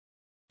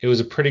it was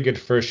a pretty good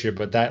first year,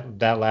 but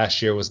that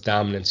last year was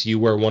dominance. You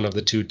were one of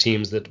the two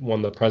teams that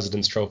won the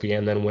President's Trophy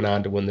and then went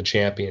on to win the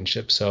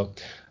championship. So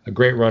a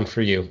great run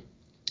for you.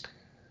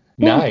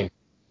 9.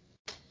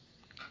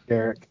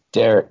 Derek.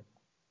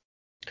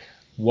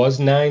 Was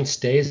 9,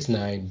 stays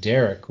 9.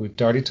 Derek, we've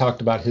already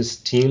talked about his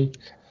team.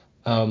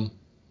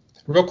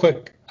 Real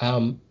quick,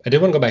 I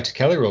did want to go back to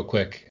Kelly real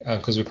quick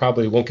because we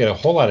probably won't get a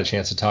whole lot of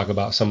chance to talk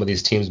about some of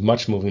these teams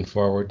much moving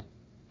forward.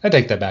 I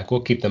take that back.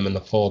 We'll keep them in the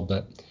fold.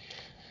 But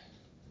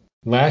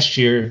last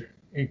year,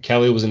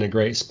 Kelly was in a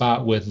great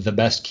spot with the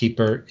best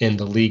keeper in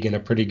the league and a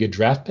pretty good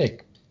draft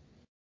pick.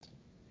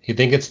 You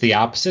think it's the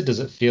opposite? Does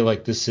it feel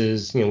like this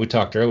is, we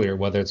talked earlier,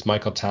 whether it's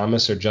Michael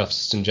Thomas or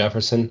Justin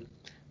Jefferson,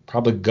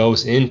 probably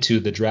goes into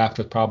the draft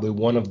with probably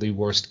one of the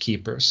worst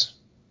keepers?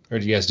 Or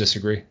do you guys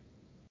disagree?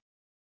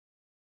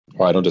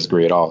 Well, I don't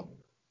disagree at all.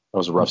 That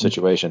was a rough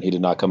situation. He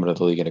did not come into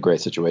the league in a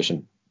great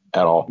situation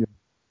at all.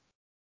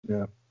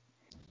 Yeah.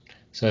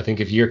 So I think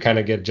if you're kind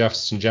of get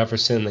Justin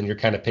Jefferson, then you're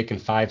kind of picking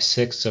 5,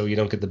 6, so you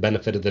don't get the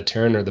benefit of the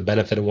turn or the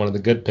benefit of one of the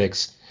good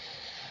picks.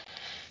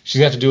 She's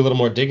going to have to do a little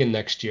more digging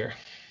next year.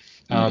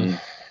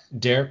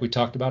 Derek, we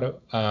talked about it.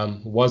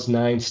 Was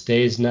 9,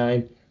 stays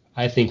 9.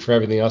 I think for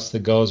everything else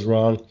that goes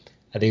wrong,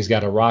 I think he's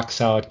got a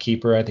rock-solid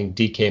keeper. I think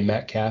DK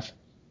Metcalf.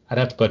 I'd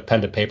have to put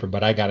pen to paper,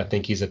 but I got to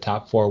think he's a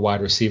top 4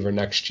 wide receiver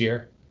next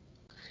year.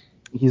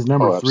 He's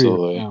number 3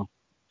 absolutely. now.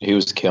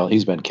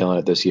 He's been killing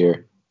it this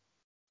year.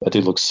 That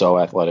dude looks so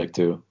athletic,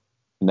 too.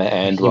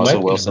 And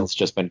Russell Wilson's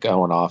just been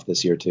going off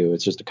this year, too.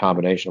 It's just a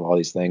combination of all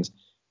these things.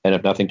 And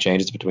if nothing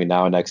changes between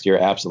now and next year,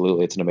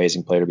 absolutely, it's an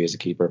amazing player to be as a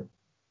keeper.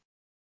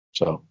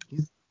 So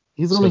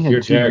he's only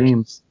had 2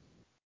 games.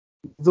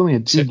 He's only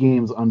had 2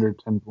 games under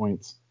 10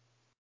 points.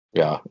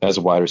 Yeah, as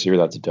a wide receiver,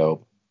 that's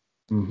dope.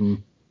 Mm-hmm.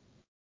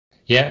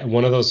 Yeah,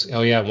 one of those.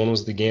 Oh yeah, one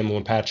was the game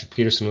when Patrick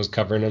Peterson was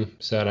covering him.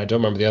 So and I don't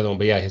remember the other one,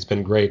 but yeah, he's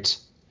been great.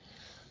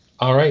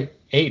 All right,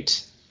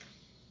 8.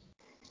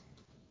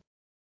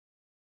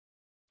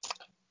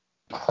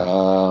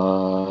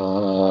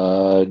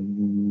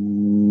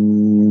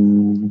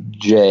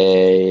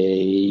 J.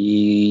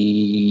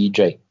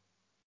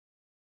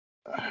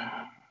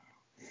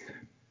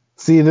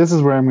 See, this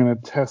is where I'm going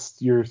to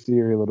test your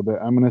theory a little bit.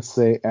 I'm going to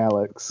say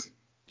Alex.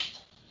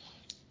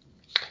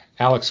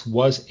 Alex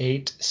was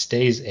 8,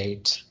 stays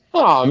 8.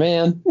 Oh,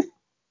 man.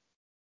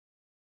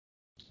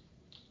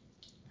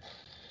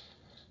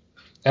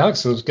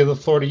 Alex, let's give the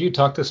floor to you.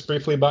 Talk to us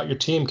briefly about your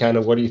team. Kind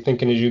of what are you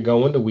thinking as you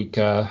go into week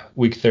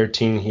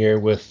 13 here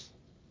with,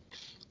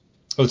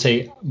 I would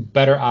say,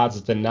 better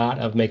odds than not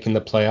of making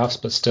the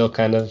playoffs, but still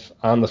kind of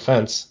on the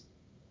fence.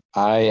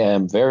 I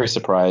am very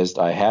surprised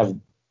I have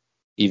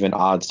even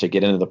odds to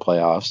get into the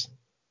playoffs,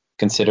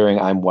 considering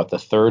I'm the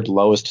 3rd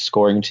lowest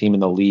scoring team in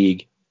the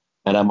league,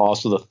 and I'm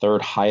also the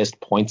 3rd highest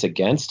points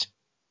against.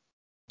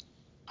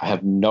 I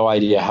have no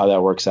idea how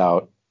that works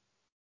out,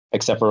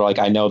 except for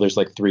I know there's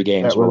 3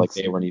 games where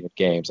they weren't even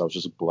games. I was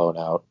just blown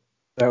out.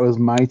 That was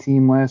my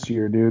team last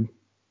year, dude.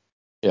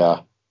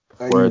 Yeah.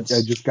 I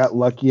just got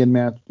lucky in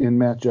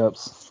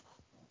matchups.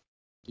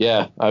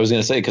 Yeah, I was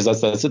gonna say because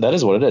that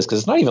is what it is. Because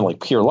it's not even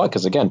pure luck.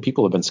 Because again,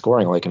 people have been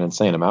scoring an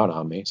insane amount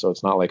on me, so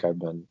it's not like I've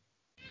been.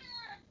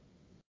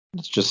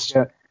 It's just.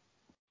 Yeah.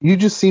 You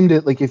just seemed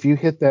to if you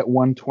hit that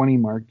 120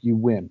 mark, you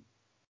win.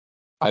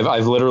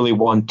 I've literally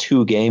won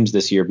 2 games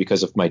this year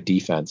because of my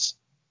defense.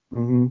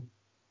 Mm-hmm.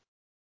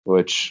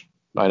 Which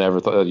I never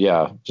thought.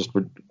 Yeah, just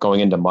going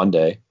into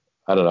Monday,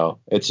 I don't know.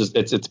 It's just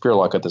it's pure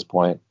luck at this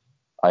point.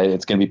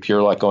 It's gonna be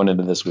pure luck going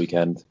into this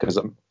weekend because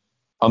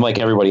unlike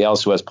everybody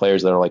else who has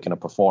players that are going to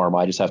perform,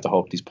 I just have to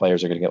hope these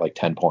players are going to get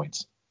 10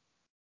 points.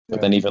 Yeah.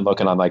 But then even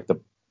looking on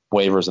the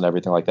waivers and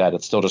everything like that,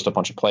 it's still just a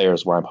bunch of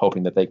players where I'm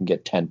hoping that they can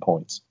get 10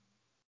 points.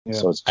 Yeah.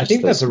 So it's I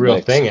think that's a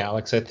real thing,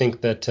 Alex. I think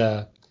that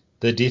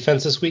the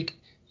defense this week,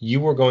 you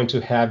were going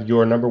to have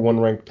your number 1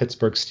 ranked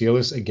Pittsburgh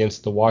Steelers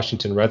against the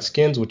Washington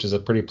Redskins, which is a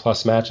pretty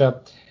plus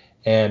matchup.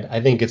 And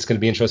I think it's going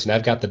to be interesting.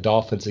 I've got the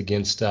Dolphins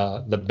against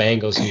the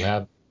Bengals, who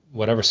have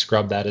whatever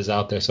scrub that is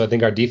out there. So I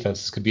think our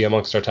defenses could be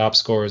amongst our top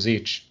scorers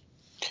each.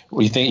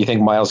 Well, you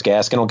think Myles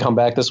Gaskin will come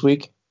back this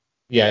week?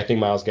 Yeah, I think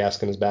Myles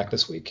Gaskin is back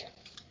this week.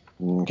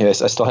 Okay, I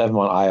still have him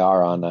on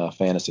IR on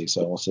fantasy,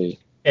 so we'll see.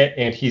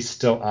 And he's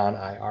still on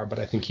IR, but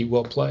I think he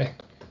will play.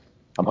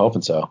 I'm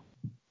hoping so.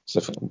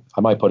 So I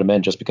might put him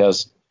in just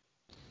because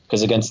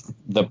against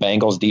the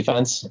Bengals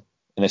defense,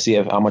 and I see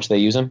how much they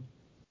use him.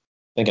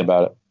 Thinking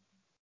about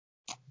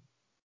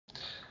it.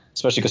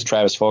 Especially because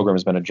Travis Fulgham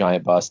has been a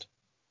giant bust.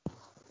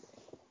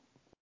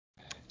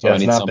 So yeah,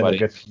 it's not been a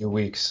good few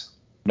weeks.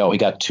 No, he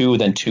got 2,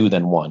 then 2,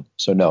 then 1.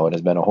 So no, it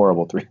has been a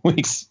horrible 3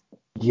 weeks.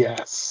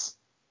 Yes.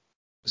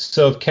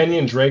 So if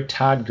Kenyon Drake,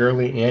 Todd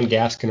Gurley, and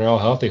Gaskin are all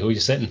healthy, who are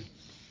you sitting?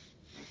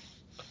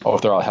 Oh,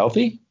 if they're all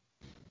healthy?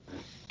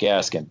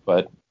 Gaskin,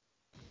 but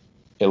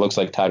it looks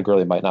like Todd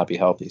Gurley might not be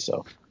healthy,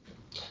 so.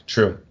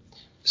 True.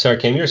 Sorry,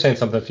 Cam, you were saying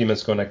something a few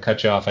minutes ago and I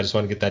cut you off. I just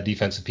want to get that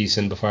defensive piece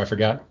in before I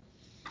forgot.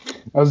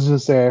 I was just going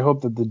to say, I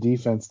hope that the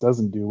defense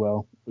doesn't do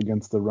well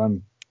against the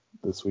run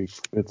this week,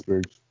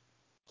 Pittsburgh.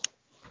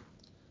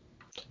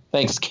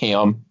 Thanks,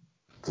 Cam.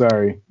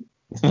 Sorry.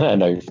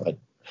 No, you're fine.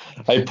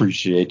 I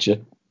appreciate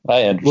you.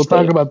 I understand. We'll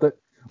talk about that.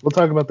 We'll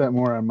talk about that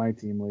more on my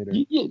team later.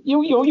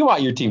 You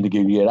want your team to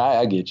do good.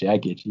 I get you.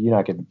 You're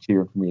not going to be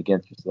cheering for me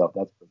against yourself.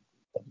 That's pretty.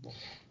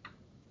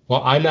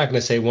 Well, I'm not going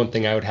to say one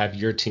thing I would have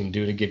your team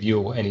do to give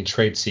you any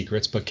trade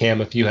secrets, but Cam,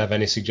 if you have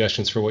any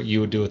suggestions for what you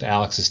would do with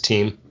Alex's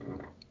team,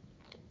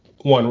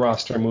 one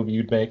roster move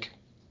you'd make.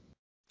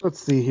 Let's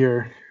see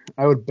here.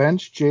 I would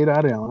bench J.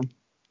 Allen.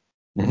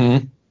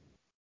 Mm-hmm.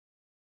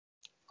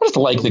 I just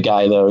like the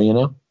guy, though, you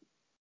know?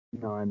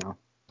 No, I know.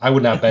 I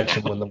would not bench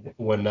him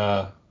when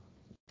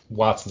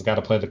Watson's got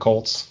to play the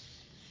Colts.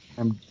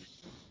 I'm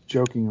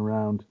joking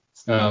around.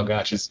 Oh,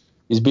 gotcha.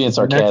 He's being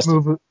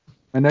sarcastic.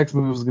 My next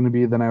move is going to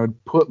be then I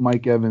would put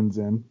Mike Evans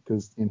in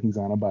and he's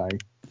on a bye.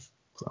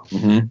 So.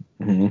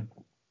 Mm-hmm.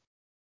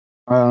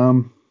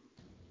 Mm-hmm.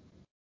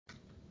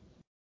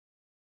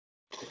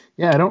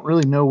 Yeah, I don't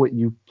really know what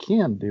you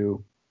can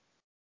do.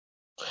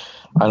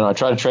 I know. I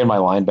tried to trade my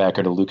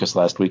linebacker to Lucas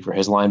last week for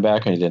his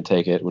linebacker, and he didn't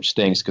take it, which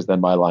stinks because then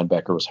my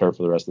linebacker was hurt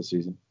for the rest of the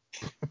season.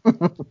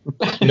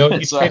 You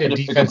traded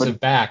defensive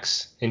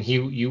backs, and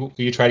you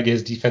tried to get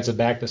his defensive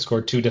back that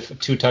scored two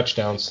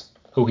touchdowns,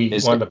 who he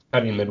wound up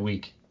cutting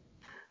midweek.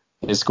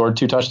 He scored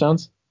 2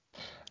 touchdowns?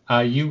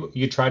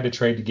 You tried to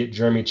trade to get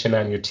Jeremy Chin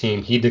on your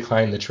team. He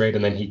declined the trade,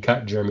 and then he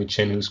cut Jeremy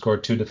Chin, who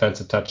scored 2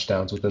 defensive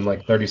touchdowns within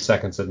like 30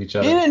 seconds of each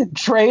other. He didn't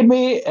trade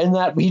me, and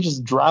that he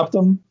just dropped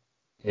him.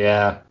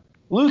 Yeah.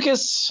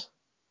 Lucas,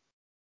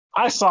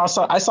 I saw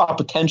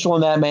potential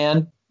in that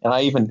man, and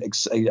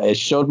I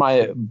showed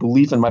my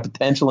belief in my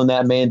potential in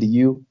that man to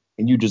you,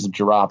 and you just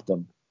dropped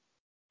him.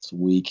 It's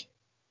weak.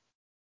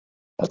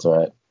 That's all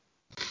right.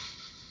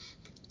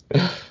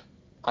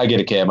 I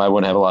get it, Cam. I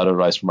wouldn't have a lot of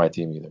advice for my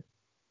team either.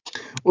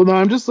 Well, no,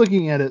 I'm just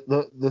looking at it.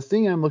 The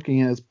thing I'm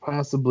looking at is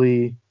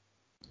possibly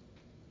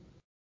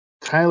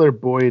Tyler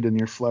Boyd in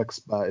your flex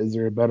spot. Is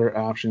there a better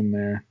option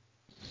there?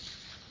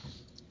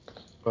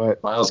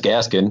 But Myles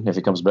Gaskin, if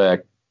he comes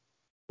back.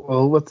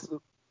 Well, what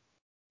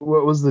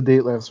was the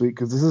date last week?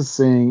 Because this is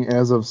saying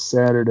as of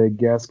Saturday,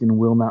 Gaskin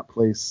will not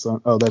play.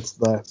 That's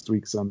last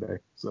week Sunday.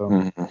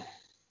 So,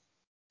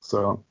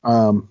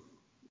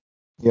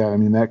 yeah, I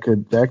mean that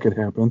could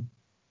happen.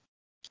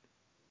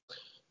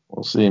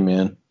 We'll see,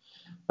 man.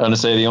 I'm going to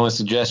say the only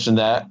suggestion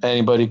that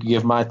anybody could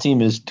give my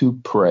team is to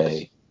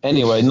pray.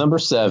 Anyway, number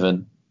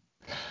 7.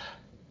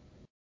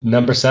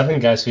 Number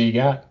 7, guys, who you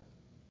got?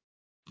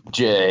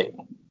 Jay.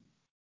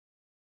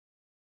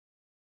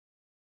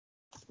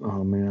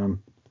 Oh, man.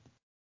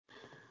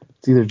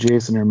 It's either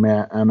Jason or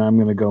Matt, and I'm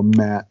going to go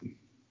Matt.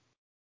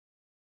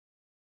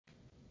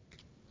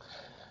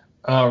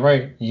 All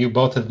right. You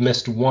both have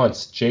missed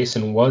once.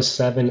 Jason was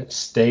 7,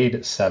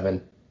 stayed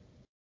 7.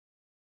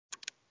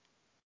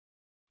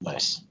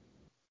 Nice.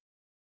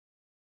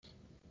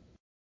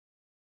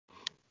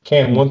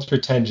 Cam, 1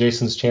 through 10,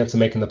 Jason's chance of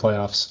making the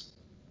playoffs.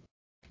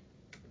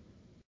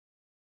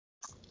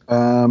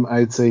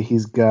 I'd say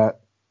he's at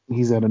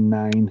a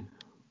 9.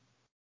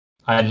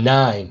 A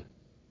 9.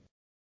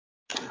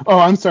 Oh,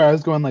 I'm sorry. I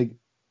was going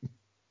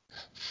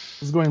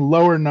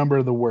lower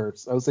number the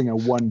worst. I was saying a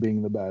 1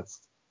 being the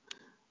best.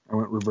 I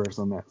went reverse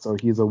on that. So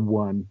he's a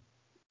 1.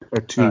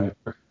 A 2.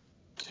 Right.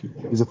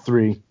 He's a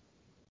 3.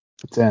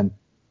 A 10.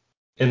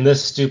 And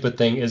this stupid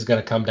thing is going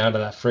to come down to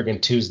that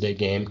friggin' Tuesday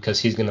game because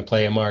he's going to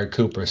play Amari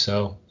Cooper.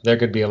 So there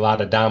could be a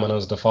lot of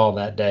dominoes to fall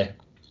that day,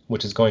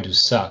 which is going to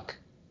suck.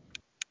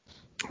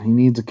 He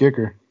needs a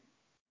kicker.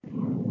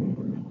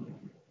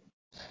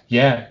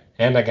 Yeah,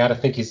 and I got to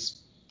think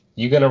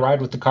you going to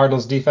ride with the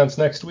Cardinals defense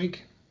next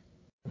week?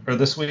 Or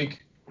this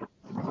week?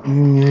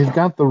 They've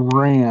got the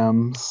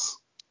Rams.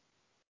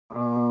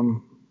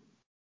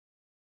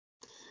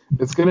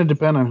 It's going to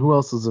depend on who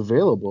else is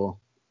available.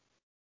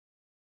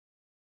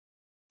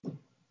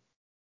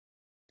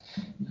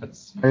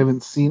 I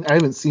haven't seen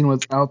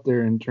what's out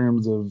there in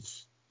terms of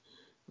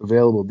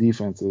available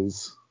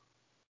defenses.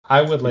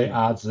 I would lay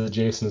odds that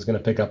Jason is going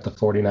to pick up the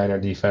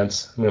 49er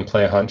defense. I'm going to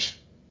play a hunch.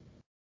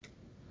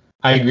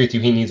 I agree with you.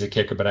 He needs a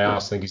kicker, but I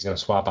also think he's going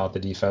to swap out the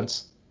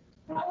defense.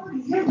 Why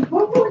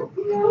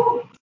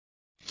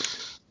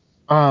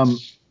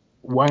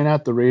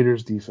not the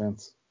Raiders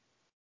defense?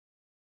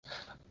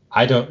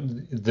 I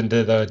don't.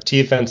 The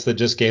defense that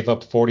just gave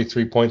up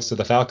 43 points to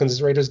the Falcons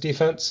is Raiders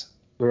defense.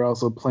 They're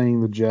also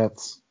playing the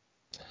Jets.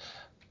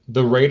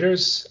 The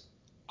Raiders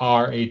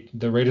are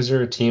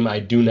a team I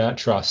do not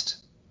trust.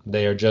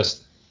 They are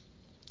just,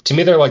 to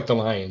me, they're like the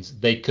Lions.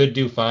 They could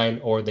do fine,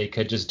 or they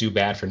could just do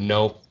bad for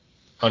no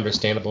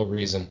understandable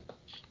reason.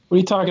 What are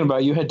you talking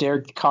about? You had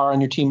Derek Carr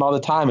on your team all the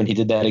time, and he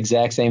did that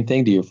exact same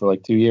thing to you for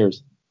like 2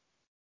 years.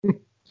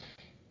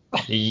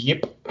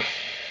 Yep.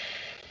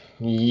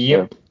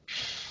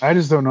 I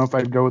just don't know if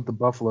I'd go with the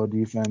Buffalo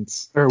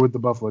defense, with the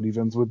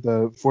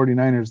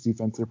 49ers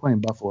defense. They're playing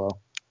Buffalo.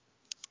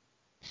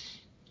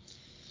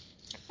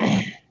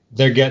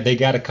 They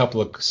got a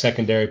couple of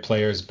secondary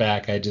players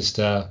back. I just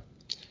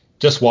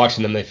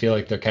watching them, they feel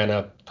like they're kind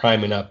of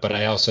priming up, but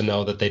I also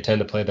know that they tend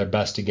to play their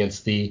best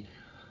against the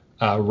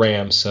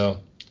Rams. So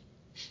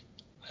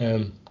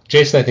give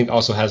Jason, I think,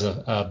 also has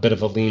a bit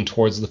of a lean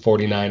towards the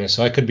 49ers,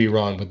 so I could be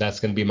wrong, but that's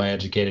going to be my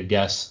educated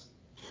guess.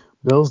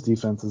 Bills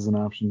defense is an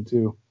option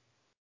too.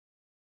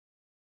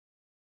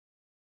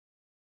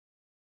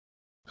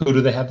 Who do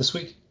they have this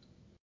week?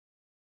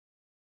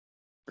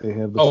 They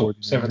have the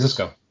 49ers. San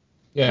Francisco.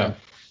 Yeah.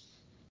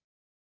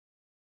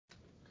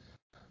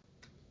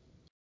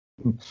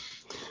 Yeah,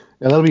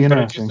 that'll be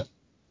interesting.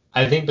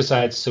 I think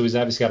besides, so he's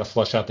obviously got to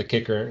flush out the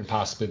kicker and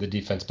possibly the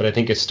defense, but I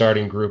think his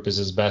starting group is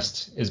his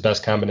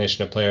best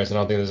combination of players. I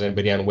don't think there's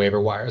anybody on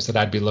waiver wires that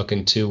I'd be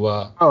looking to.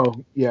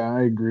 Oh yeah,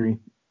 I agree.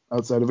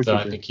 Outside of a so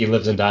kicker, I think he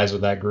lives and dies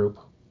with that group.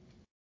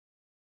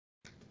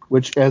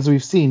 Which, as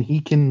we've seen, he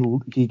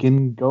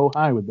can go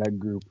high with that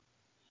group.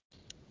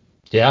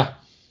 Yeah.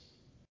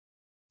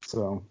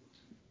 So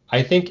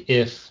I think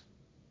if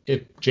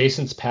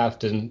Jason's path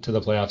to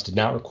the playoffs did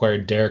not require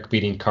Derek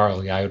beating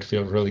Carly, I would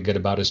feel really good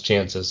about his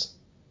chances.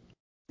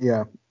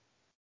 yeah.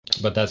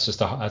 But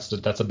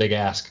that's a big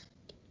ask.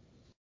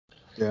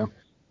 Yeah.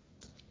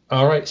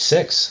 All right,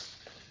 6.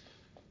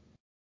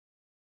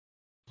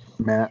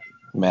 Matt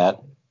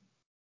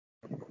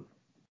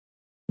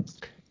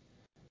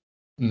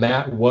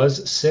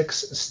was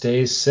 6,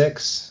 stays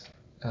 6.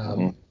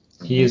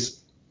 He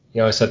is,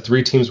 I said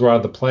 3 teams were out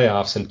of the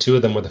playoffs, and 2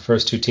 of them were the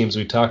first 2 teams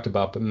we talked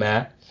about. But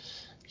Matt,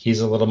 he's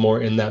a little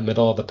more in that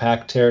middle of the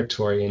pack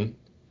territory, and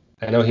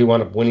I know he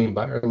wound up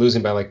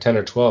losing by like 10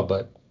 or 12,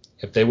 but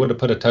if they would have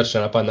put a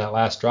touchdown up on that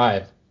last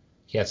drive,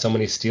 he had so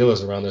many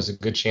Steelers around. There's a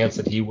good chance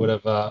that he would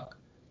have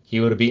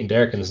beaten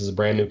Derek, and this is a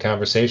brand new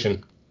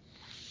conversation.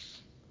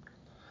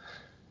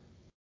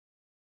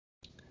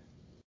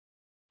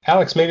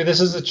 Alex, maybe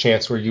this is a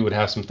chance where you would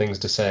have some things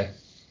to say.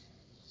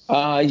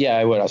 Yeah,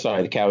 I would.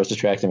 Sorry, the cat was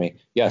distracting me.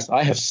 Yes,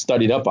 I have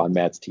studied up on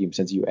Matt's team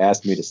since you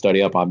asked me to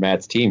study up on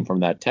Matt's team from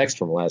that text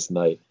from last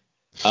night.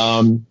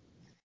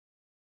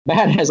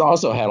 Matt has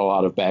also had a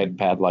lot of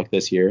bad luck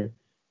this year.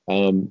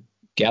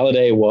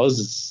 Galladay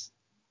was.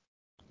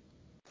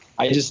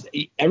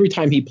 Every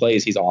time he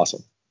plays, he's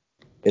awesome,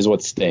 is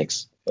what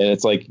stinks. And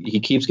it's like he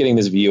keeps getting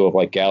this view of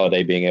like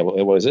Galladay being able.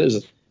 It was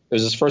his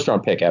first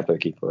round pick after the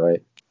keeper,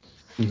 right?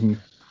 Mm-hmm.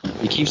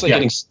 He keeps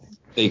getting.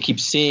 They keep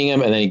seeing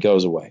him and then he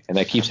goes away, and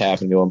that keeps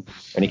happening to him.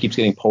 And he keeps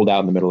getting pulled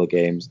out in the middle of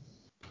games,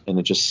 and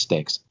it just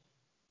stinks.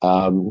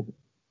 And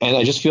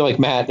I just feel like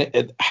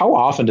Matt. How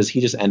often does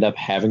he just end up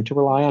having to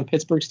rely on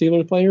Pittsburgh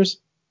Steelers players?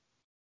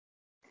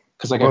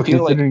 Because I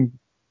feel like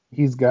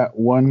he's got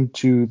 1,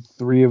 2,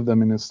 3 of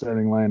them in his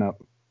starting lineup.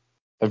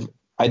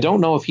 I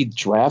don't know if he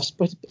drafts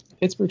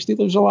Pittsburgh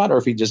Steelers a lot,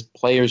 or if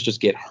players just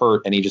get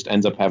hurt and he just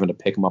ends up having to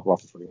pick them up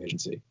off the free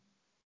agency.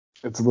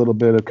 It's a little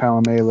bit of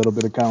column A, a little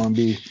bit of column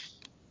B.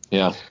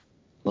 Yeah.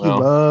 Well, he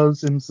loves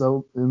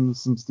himself in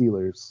some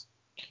Steelers.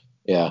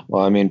 Yeah.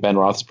 Well, I mean, Ben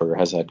Roethlisberger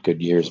has had good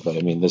years, but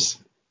I mean,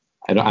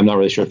 I'm not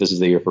really sure if this is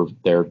the year for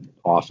their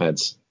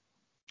offense.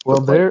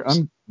 Well, they're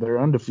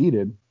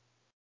undefeated.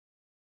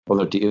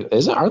 Well, are they?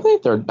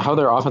 How are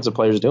their offensive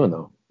players doing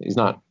though? He's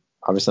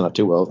obviously not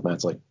too well. If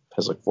Matt's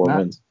has 4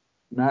 wins.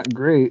 Not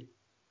great.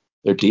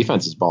 Their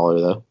defense is baller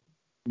though.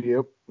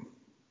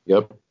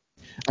 Yep.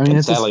 I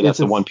mean, sadly, that's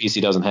the one piece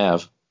he doesn't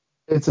have.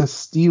 It's a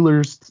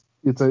Steelers.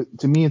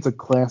 To me, it's a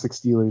classic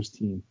Steelers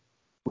team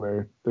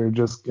where they're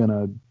just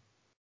gonna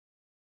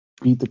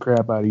beat the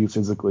crap out of you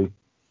physically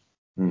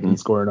and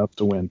score enough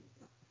to win.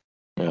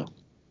 Yeah.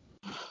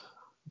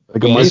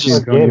 Like a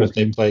fun game if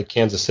they play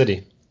Kansas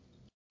City.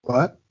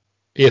 What?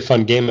 Be a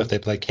fun game if they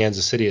play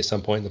Kansas City at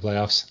some point in the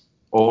playoffs.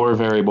 Or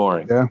very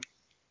boring. Yeah.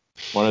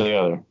 One or the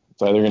other.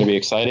 It's either going to be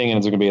exciting and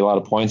it's going to be a lot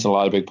of points and a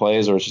lot of big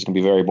plays, or it's just going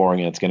to be very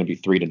boring and it's going to be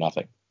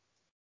 3-0.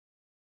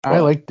 I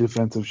like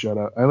defensive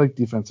showdowns. I like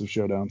defensive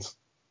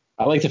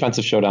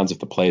showdowns if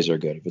the plays are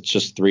good. If it's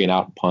just 3 and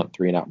out and punt,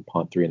 3 and out and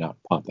punt, 3 and out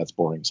and punt, that's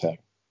boring as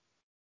heck.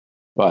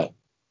 But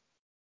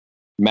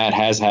Matt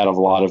has had a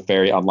lot of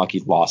very unlucky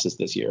losses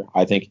this year.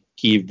 I think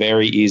he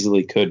very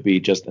easily could be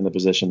just in the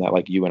position that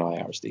like you and I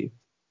are, Steve.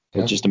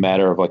 Yeah. It's just a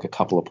matter of like a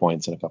couple of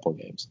points in a couple of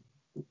games.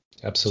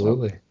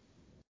 Absolutely. So,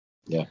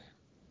 yeah.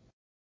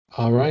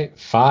 All right,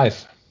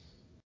 5.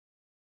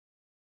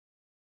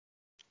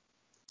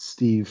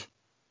 Steve.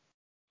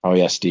 Oh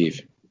yeah,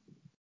 Steve.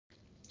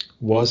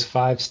 Was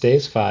 5,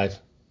 stays 5.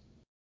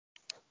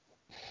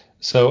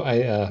 So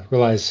I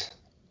realize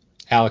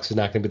Alex is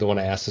not going to be the one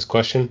to ask this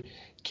question.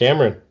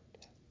 Cameron,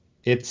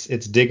 it's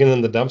digging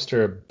in the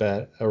dumpster a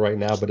bit right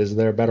now, but is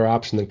there a better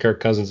option than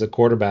Kirk Cousins at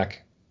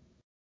quarterback?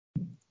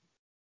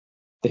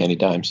 Danny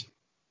Dimes.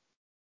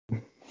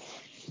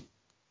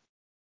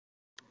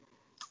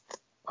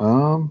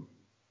 I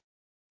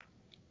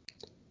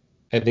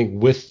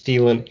think with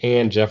Thielen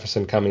and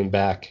Jefferson coming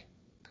back,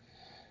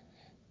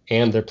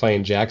 and they're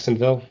playing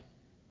Jacksonville,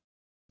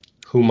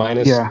 who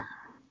minus? Yeah.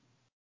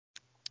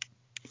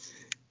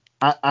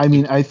 I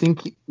mean, I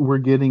think we're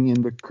getting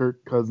into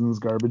Kirk Cousins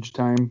garbage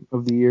time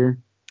of the year.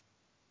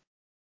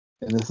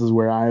 And this is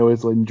where I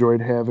always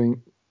enjoyed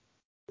having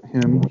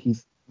him.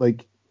 He's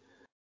like,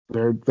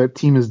 that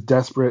team is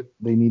desperate.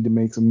 They need to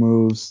make some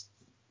moves.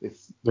 If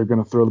they're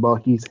going to throw the ball,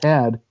 he's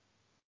had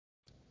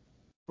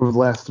Over the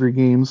last 3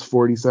 games,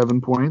 47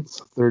 points,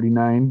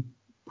 39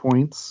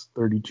 points,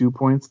 32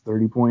 points,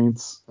 30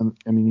 points. And,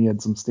 I mean, he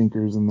had some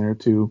stinkers in there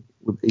too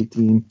with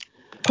 18.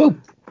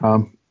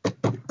 Um,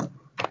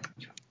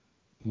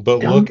 But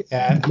look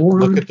at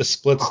the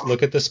splits.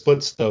 Look at the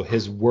splits though.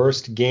 His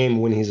worst game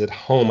when he's at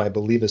home, I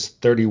believe, is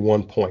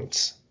 31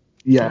 points.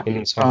 Yeah. And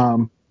he's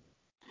home.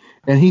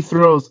 And he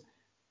throws.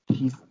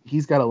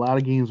 He's got a lot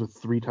of games with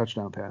 3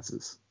 touchdown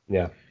passes.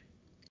 Yeah.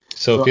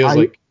 So it feels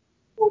like.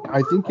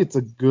 I think it's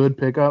a good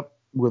pickup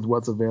with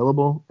what's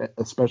available,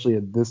 especially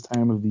at this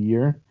time of the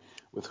year,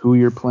 with who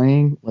you're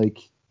playing. Like,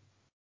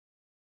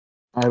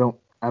 I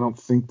don't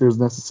think there's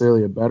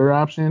necessarily a better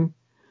option.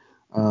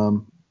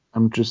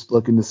 I'm just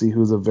looking to see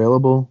who's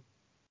available.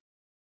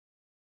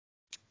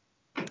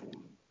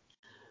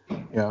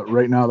 Yeah,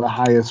 right now the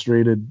highest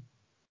rated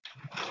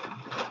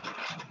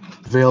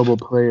available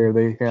player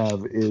they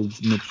have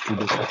is Mitch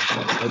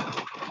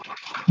Trubisky.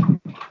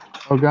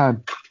 Oh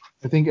God,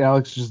 I think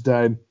Alex just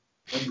died.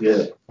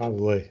 Yeah.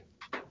 Probably.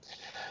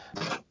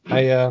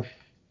 I've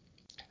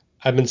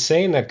been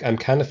saying that I'm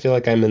kind of feel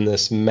like I'm in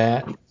this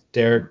Matt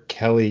Derek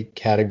Kelly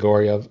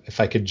category of if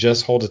I could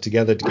just hold it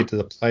together to get to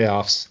the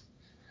playoffs.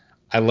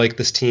 I like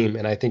this team,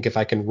 and I think if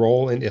I can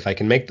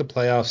make the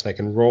playoffs and I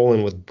can roll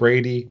in with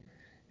Brady,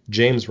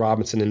 James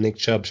Robinson, and Nick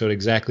Chubb showed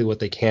exactly what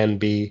they can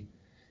be.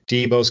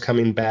 Debo's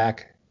coming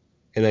back,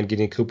 and then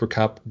getting Cooper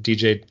Kupp,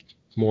 DJ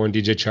Moore, and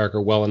DJ Chark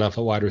are well enough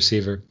at wide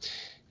receiver.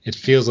 It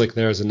feels like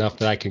there's enough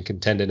that I can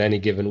contend in any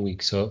given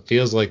week. So it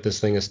feels like this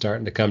thing is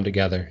starting to come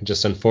together.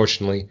 Just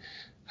unfortunately,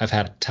 I've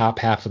had top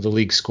half of the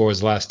league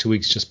scores the last 2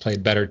 weeks just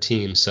played better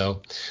teams.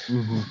 So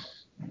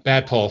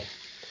bad pull.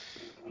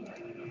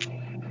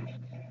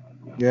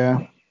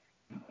 Yeah.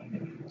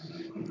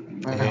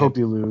 I hope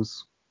you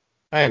lose.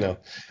 I know.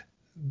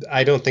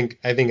 I think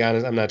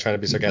honestly, I'm not trying to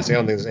be sarcastic. I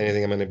don't think there's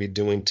anything I'm going to be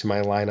doing to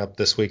my lineup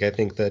this week. I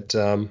think that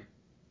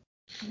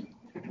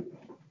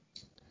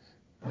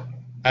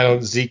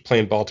Zeke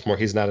playing Baltimore,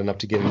 he's not enough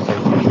to get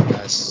anything from you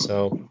guys.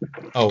 So,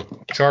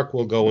 Chark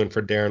will go in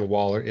for Darren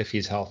Waller if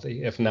he's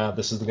healthy. If not,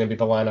 this is going to be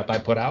the lineup I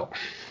put out.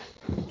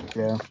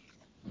 Yeah.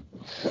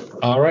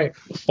 All right,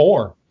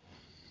 4.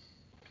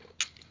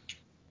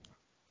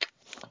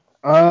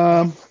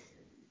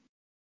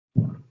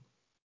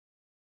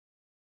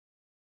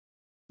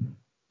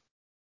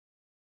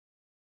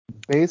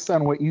 Based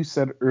on what you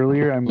said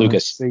earlier, I'm going to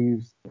say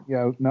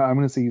I'm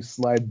going to say you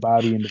slide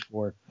Bobby into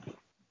 4.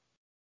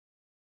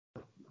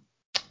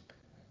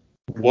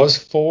 Was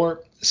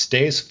 4,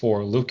 stays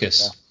 4.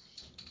 Lucas.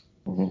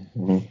 Yeah.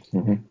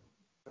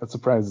 That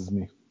surprises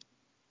me.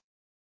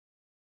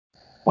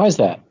 Why is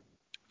that?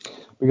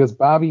 Because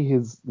Bobby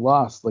has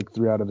lost like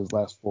 3 out of his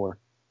last 4.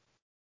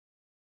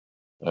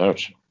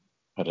 Ouch.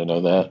 I didn't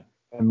know that.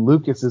 And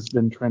Lucas has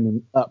been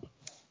trending up.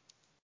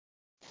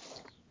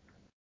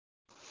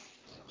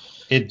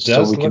 It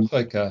does look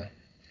like a...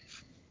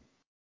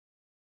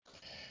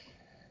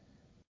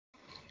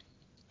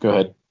 Go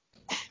ahead.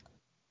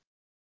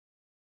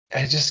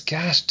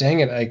 Gosh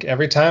dang it. Like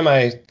every time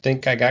I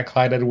think I got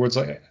Clyde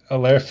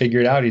Edwards-Helaire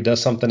figured out, he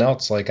does something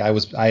else. Like I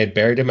had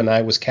buried him and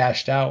I was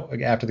cashed out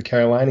after the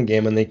Carolina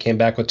game and they came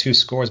back with 2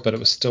 scores, but it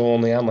was still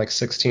only on like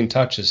 16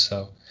 touches.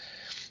 So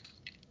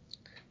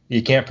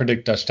you can't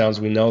predict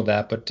touchdowns. We know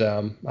that, but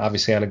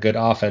obviously on a good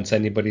offense,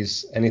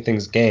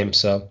 anything's game.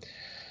 So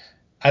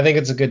I think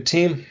it's a good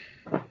team.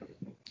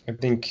 I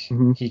think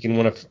he can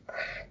win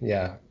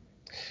yeah.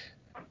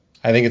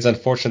 I think it's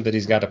unfortunate that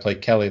he's got to play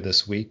Kelly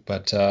this week,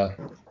 but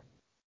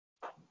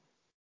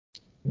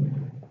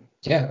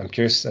yeah, I'm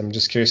curious. I'm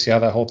just curious to see how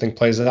that whole thing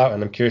plays out,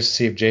 and I'm curious to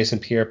see if Jason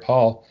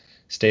Pierre-Paul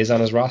stays on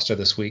his roster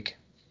this week.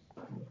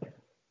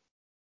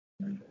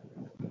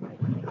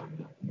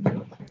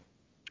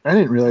 I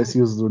didn't realize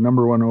he was the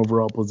number 1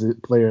 overall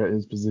player at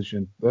his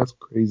position. That's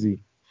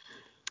crazy.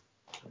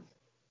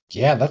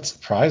 Yeah, that's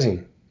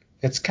surprising.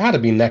 It's got to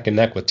be neck and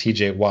neck with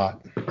T.J.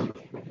 Watt.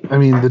 I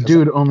mean, the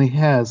dude only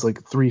has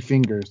like 3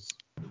 fingers.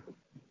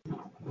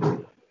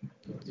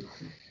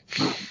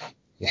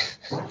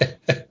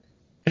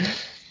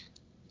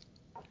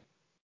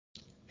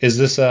 Is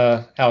this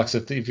Alex?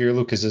 If you're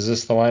Lucas, is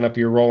this the lineup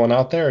you're rolling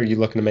out there? Or are you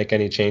looking to make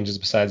any changes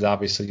besides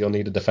obviously you'll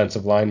need a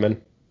defensive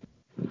lineman?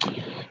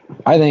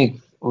 I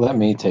think. Let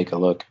me take a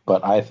look,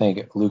 but I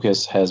think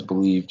Lucas has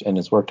believed and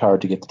has worked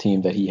hard to get the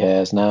team that he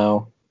has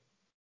now.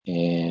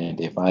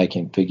 And if I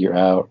can figure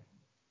out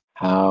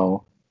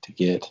how to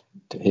get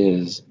to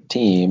his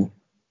team,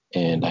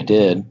 and I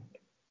did,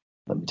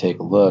 let me take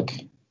a look.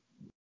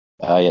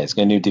 Yeah, it's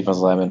got a new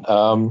defensive lineman.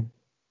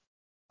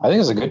 I think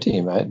it's a good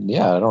team. I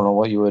don't know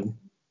what you would.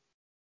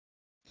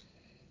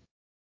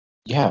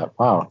 Yeah,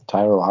 wow.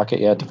 Tyler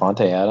Lockett,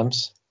 Devontae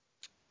Adams.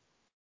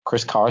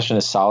 Chris Carson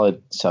is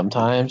solid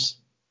sometimes.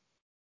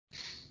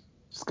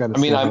 Just got to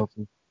stay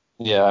healthy.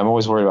 I'm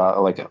always worried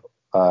about like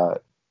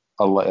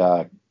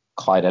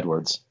Clyde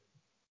Edwards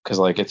because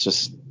like it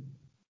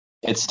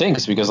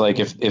stinks because like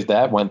if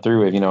that went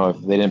through,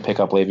 if they didn't pick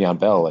up Le'Veon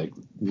Bell, like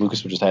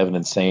Lucas would just have an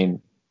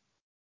insane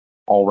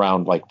all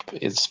round like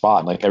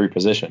spot in like every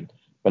position.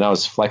 But now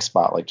his flex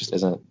spot like just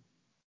isn't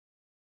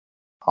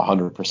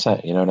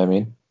 100%. You know what I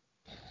mean?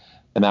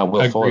 And now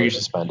Will Fuller is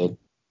suspended.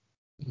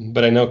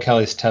 But I know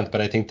Kelly's 10th, but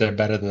I think they're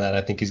better than that.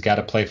 I think he's got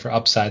to play for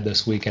upside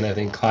this week, and I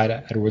think Clyde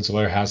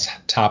Edwards-Helaire has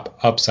top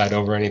upside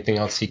over anything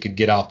else he could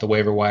get off the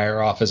waiver wire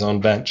or off his own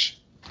bench.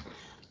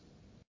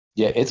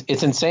 Yeah,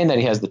 it's insane that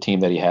he has the team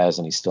that he has,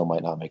 and he still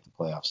might not make the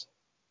playoffs.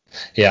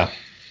 Yeah.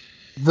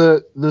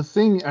 The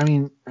thing, I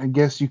mean, I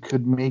guess you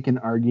could make an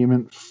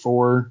argument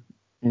for,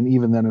 and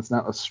even then it's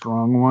not a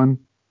strong one,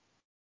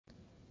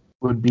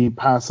 would be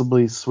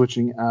possibly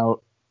switching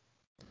out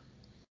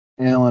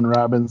Allen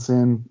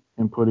Robinson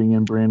and putting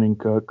in Brandon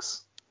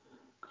Cooks.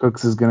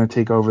 Cooks is going to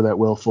take over that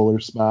Will Fuller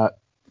spot,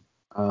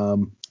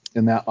 and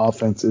that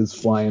offense is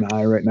flying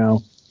high right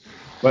now.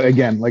 But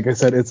again, like I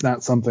said, it's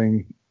not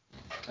something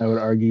I would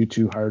argue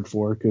too hard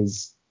for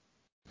because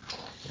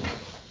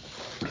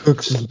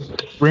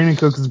Brandon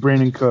Cooks is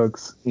Brandon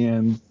Cooks,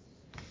 and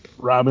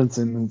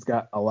Robinson has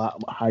got a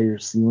lot higher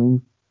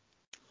ceiling,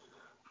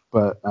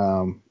 but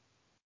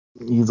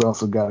he's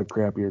also got a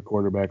crappier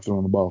quarterback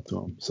throwing the ball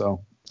to him.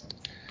 So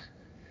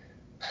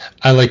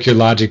I like your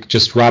logic.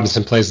 Just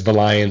Robinson plays the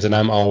Lions, and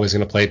I'm always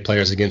going to play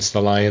players against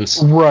the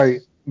Lions. Right.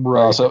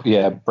 Also,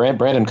 yeah,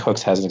 Brandon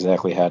Cooks hasn't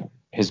exactly had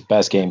his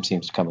best game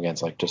seems to come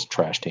against like just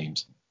trash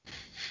teams.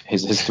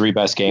 His three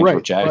best games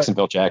were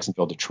Jacksonville,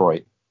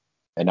 Detroit,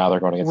 and now they're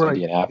going against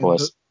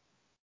Indianapolis.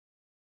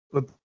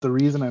 But the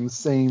reason I'm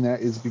saying that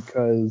is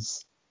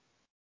because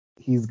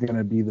he's going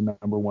to be the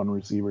number one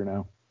receiver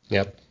now.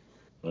 Yep.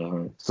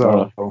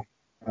 So,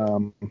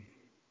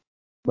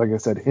 like I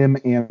said, him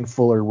and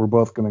Fuller we're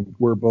both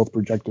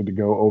projected to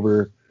go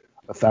over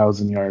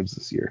 1,000 yards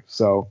this year.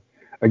 So,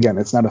 again,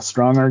 it's not a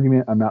strong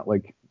argument. I'm not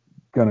like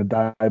going to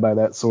die by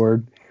that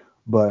sword,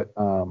 but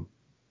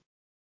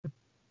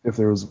if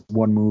there was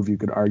one move you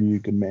could argue you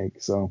could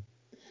make. So,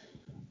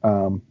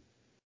 but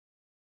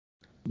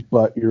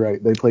you're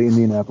right. They play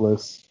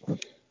Indianapolis,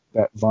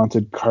 that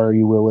vaunted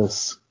Kari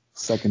Willis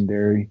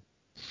secondary.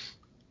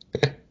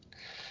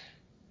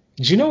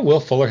 Did you know Will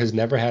Fuller has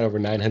never had over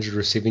 900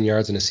 receiving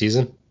yards in a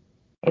season?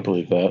 I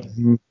believe that.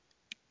 Mm-hmm.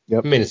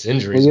 Yep. I mean, it's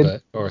injuries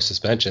or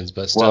suspensions,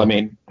 but still. Well, I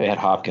mean, they had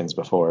Hopkins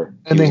before.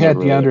 And they had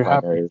DeAndre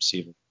Hopkins.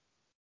 Receiver.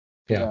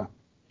 Yeah.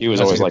 He was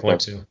always like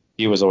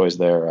he was always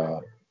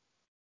their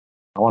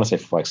I want to say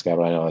flex guy,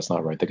 but I know that's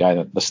not right. The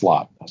guy the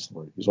slot, that's the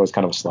word. He was always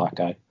kind of a slot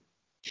guy.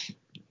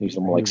 He's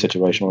more like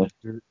situationally.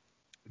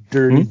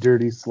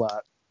 Dirty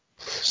slot.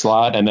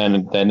 Slot, and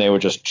then they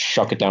would just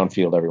shuck it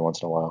downfield every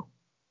once in a while.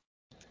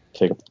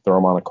 Throw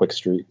him on a quick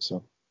streak.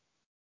 So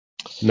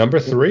number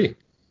 3.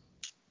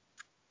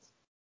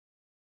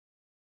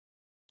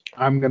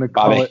 I'm gonna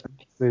call it.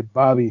 Say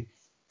Bobby.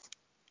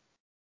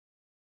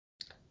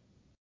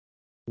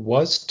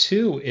 Was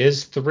 2,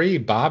 is 3,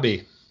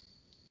 Bobby.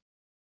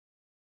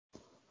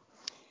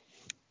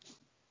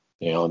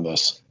 On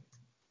this.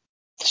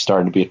 It's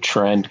starting to be a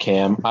trend,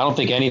 Cam. I don't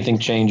think anything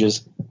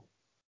changes.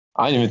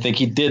 I don't even think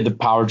he did the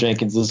Power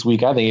Jenkins this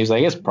week. I think he was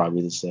like, it's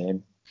probably the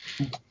same.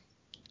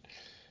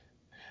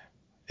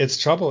 It's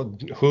trouble.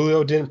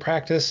 Julio didn't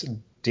practice.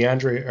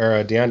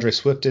 DeAndre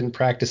Swift didn't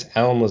practice.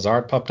 Allen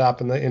Lazard popped up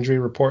in the injury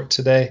report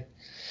today.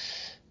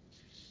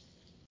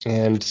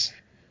 And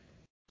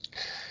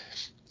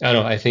I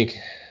don't know. I think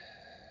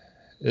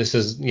this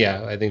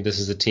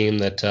is a team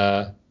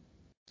that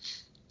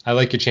I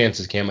like your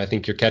chances, Cam. I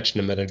think you're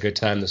catching them at a good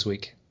time this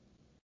week.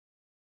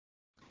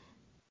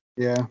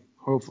 Yeah,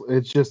 hopefully.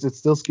 It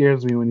still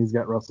scares me when he's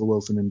got Russell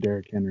Wilson and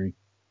Derrick Henry.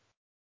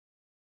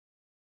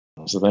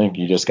 That's the thing.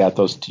 You just got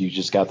those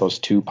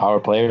two power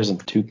players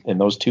in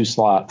those two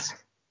slots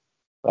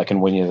that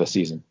can win you the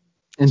season.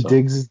 And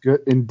Diggs is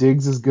good. And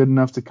Diggs is good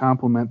enough to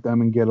complement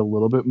them and get a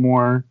little bit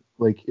more.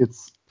 Like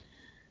it's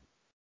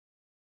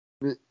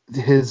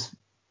his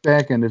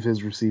back end of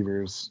his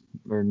receivers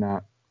are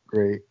not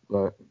great,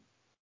 but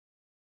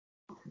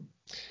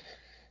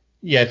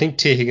yeah, I think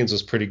T. Higgins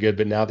was pretty good,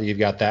 but now that you've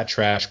got that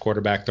trash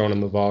quarterback throwing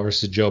him the ball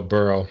versus Joe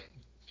Burrow,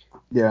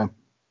 yeah,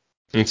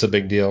 it's a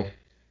big deal.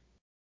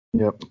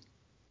 Yep.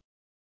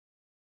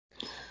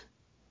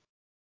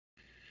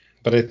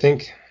 But I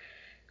think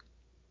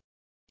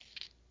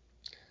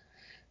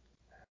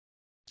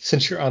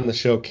since you're on the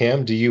show,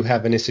 Cam, do you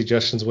have any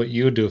suggestions what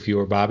you would do if you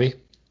were Bobby?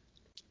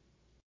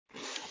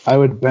 I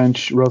would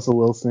bench Russell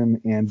Wilson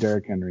and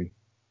Derrick Henry.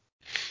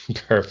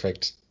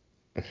 Perfect.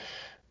 I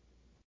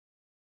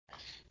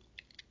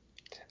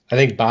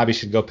think Bobby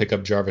should go pick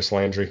up Jarvis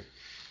Landry.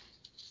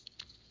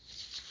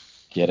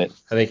 Get it?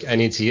 I think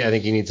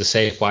he needs a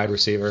safe wide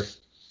receiver.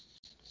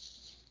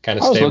 Kind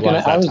of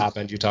stabilize that top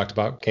end you talked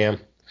about, Cam.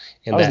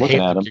 And that hate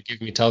look you're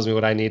giving me tells me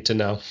what I need to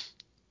know.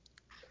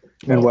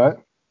 And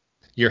what?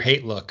 Your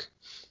hate look.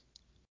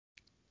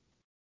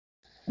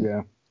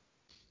 Yeah.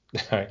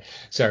 All right.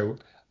 Sorry.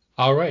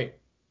 All right.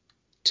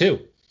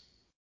 2.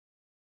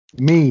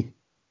 Me.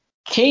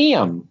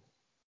 Cam.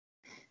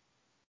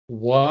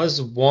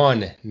 Was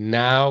 1,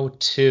 now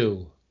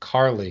 2.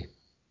 Carly.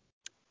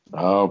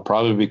 Oh,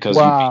 probably because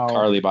you beat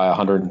Carly by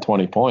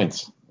 120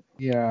 points.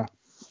 Yeah.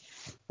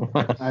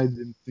 I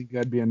didn't think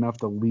that'd be enough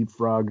to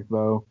leapfrog,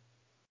 though.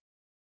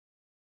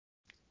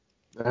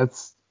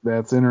 That's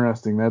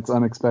interesting. That's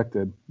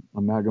unexpected.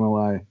 I'm not gonna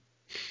lie.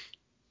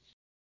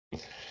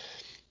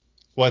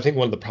 Well, I think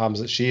one of the problems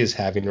that she is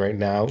having right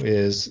now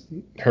is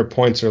her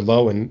points are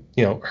low, and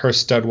her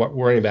stud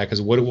running back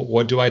is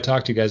what do I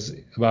talk to you guys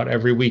about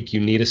every week? You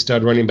need a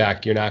stud running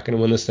back. You're not going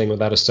to win this thing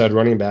without a stud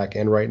running back.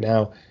 And right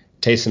now,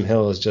 Taysom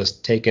Hill has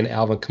just taken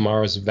Alvin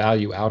Kamara's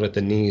value out at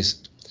the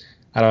knees.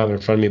 I don't have it in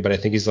front of me, but I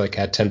think he's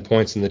had 10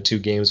 points in the 2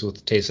 games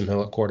with Taysom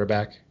Hill at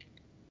quarterback.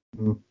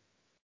 Mm-hmm.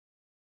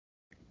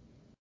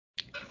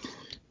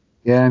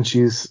 Yeah, and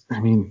she's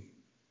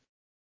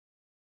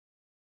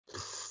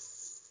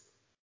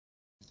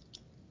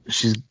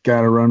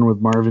got to run with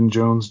Marvin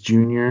Jones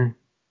Jr.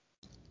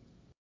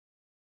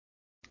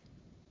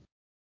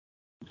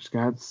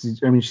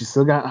 She's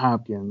still got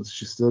Hopkins.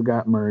 She's still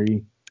got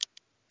Murray.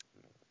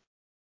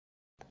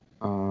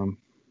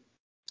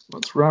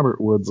 What's Robert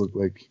Woods look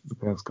like the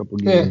past couple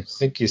games? I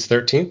think he's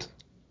 13th.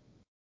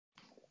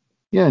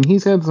 Yeah, and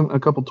he's had a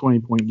couple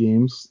 20-point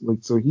games,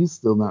 so he's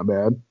still not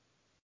bad.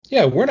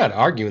 Yeah, we're not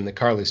arguing that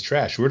Carly's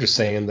trash. We're just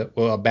saying that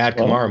a bad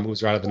Kamara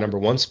moves her out of the number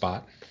 1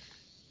 spot.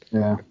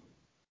 Yeah.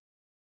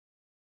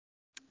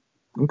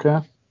 Okay.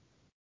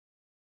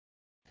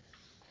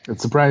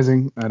 It's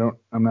surprising.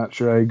 I'm not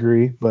sure I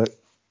agree, but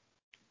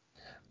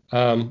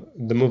the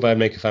move I'd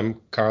make if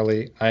I'm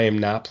Carly, I am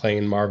not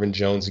playing Marvin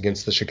Jones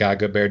against the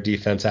Chicago Bear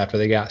defense after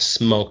they got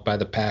smoked by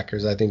the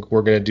Packers. I think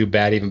we're going to do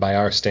bad even by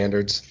our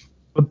standards.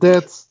 But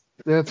that's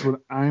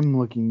what I'm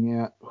looking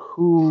at.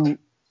 Who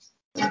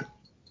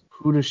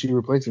does she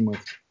replace him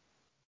with?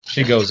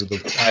 I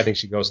think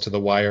she goes to the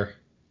wire.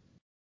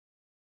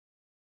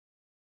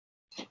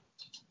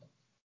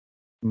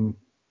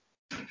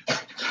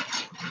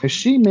 Has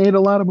she made a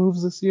lot of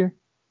moves this year?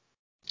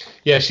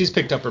 Yeah, she's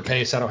picked up her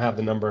pace. I don't have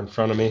the number in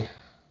front of me.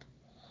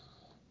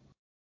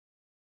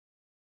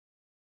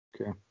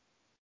 Okay.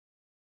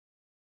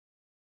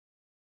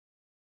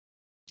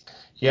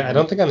 Yeah, I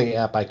don't think on the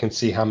app I can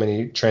see how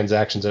many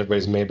transactions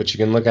everybody's made, but you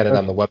can look at it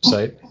on the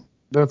website.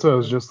 That's what I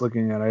was just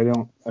looking at. I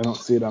don't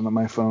see it on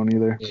my phone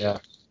either. Yeah.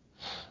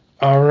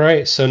 All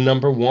right, so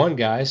number 1,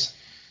 guys.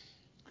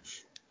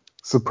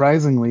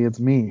 Surprisingly, it's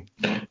me.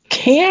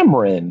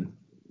 Cameron.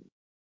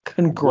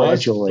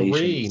 Congratulations.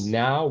 3,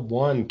 now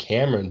 1.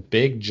 Cameron,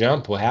 big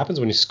jump. What happens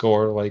when you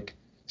score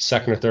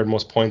second or third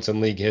most points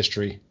in league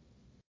history?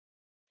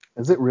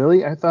 Is it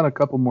really? I thought a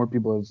couple more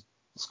people have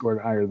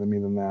scored higher than me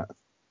than that.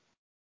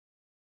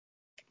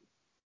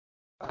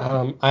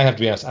 I have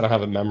to be honest, I don't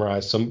have it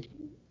memorized. So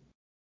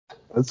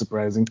that's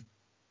surprising.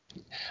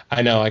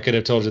 I know I could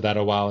have told you that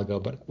a while ago,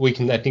 but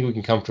I think we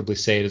can comfortably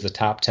say it is a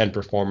top 10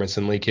 performance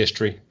in league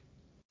history.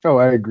 Oh,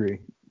 I agree.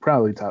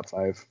 Probably top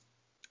 5.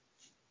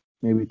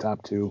 Maybe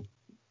top 2.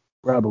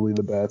 Probably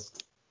the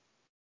best.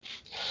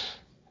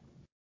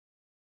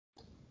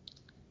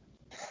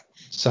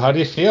 So how do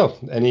you feel?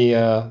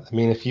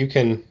 If you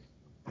can.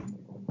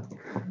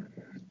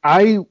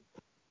 On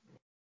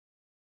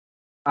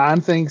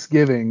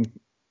Thanksgiving,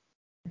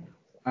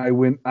 I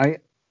went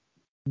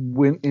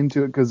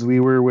into it because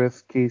we were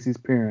with Casey's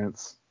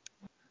parents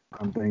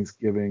on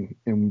Thanksgiving,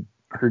 and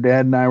her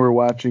dad and I were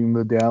watching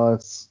the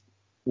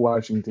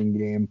Dallas-Washington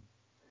game,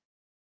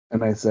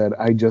 and I said,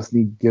 I just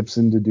need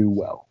Gibson to do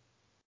well.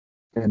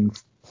 And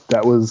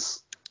that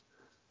was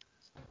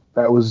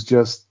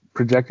just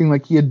projecting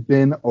like he had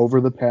been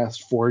over the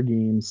past 4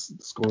 games,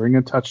 scoring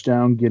a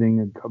touchdown,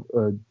 getting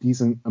a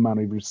decent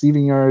amount of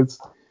receiving yards,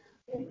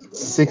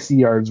 60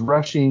 yards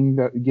rushing.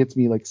 That gets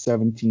me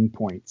 17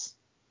 points.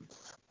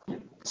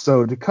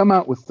 So to come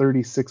out with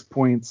 36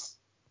 points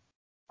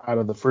out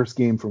of the first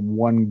game from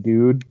one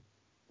dude,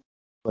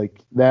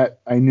 that,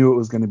 I knew it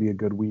was going to be a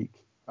good week.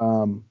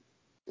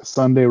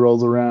 Sunday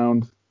rolls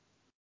around.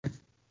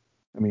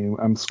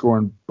 I'm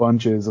scoring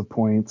bunches of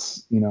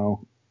points,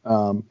 and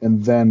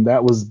then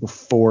that was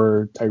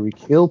before Tyreek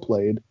Hill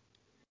played.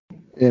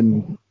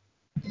 And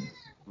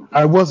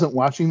I wasn't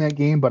watching that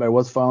game, but I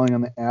was following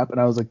on the app,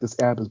 and I was like, this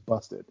app is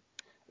busted.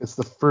 It's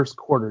the first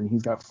quarter, and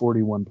he's got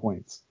 41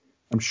 points.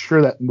 I'm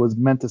sure that was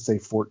meant to say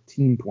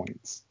 14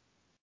 points.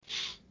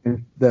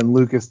 And then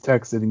Lucas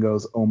texted and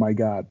goes, oh, my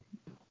God,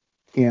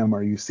 Cam,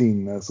 are you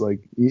seeing this? And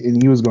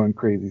he was going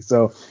crazy.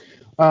 So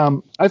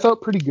I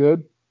felt pretty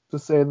good, to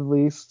say the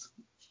least.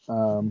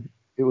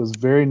 It was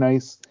very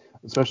nice,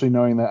 especially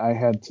knowing that I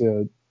had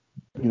to,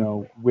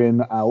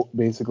 win out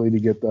basically to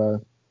get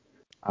the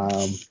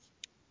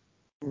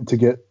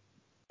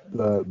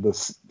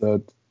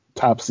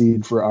top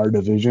seed for our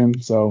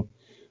division. So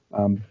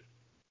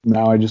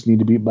now I just need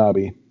to beat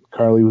Bobby.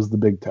 Carly was the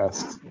big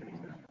test.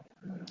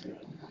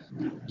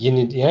 And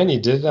you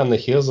did it on the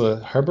heels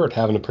of Herbert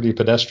having a pretty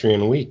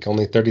pedestrian week,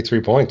 only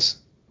 33 points.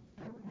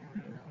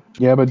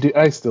 Yeah, but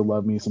I still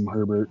love me some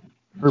Herbert.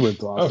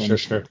 Herbert's awesome. Oh,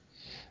 sure.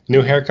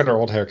 New haircut or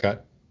old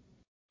haircut?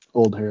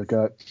 Old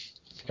haircut.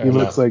 Fair he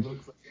enough.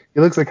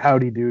 looks like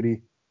Howdy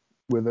Doody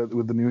with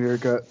the new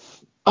haircut.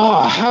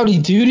 Oh, Howdy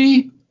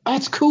Doody?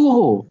 That's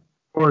cool.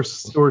 Or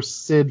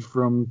Sid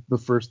from the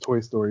first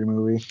Toy Story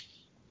movie.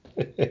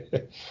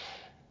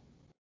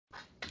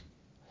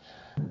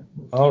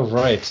 All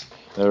right.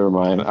 Never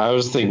mind. I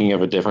was thinking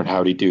of a different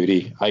Howdy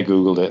Doody. I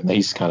Googled it, and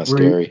he's kind of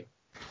Were you- scary.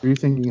 Were you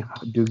thinking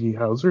Doogie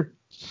Howser?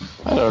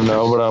 I don't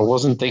know, but I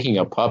wasn't thinking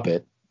a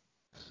puppet.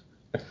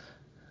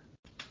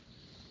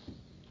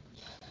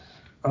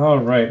 All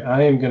right.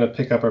 I am going to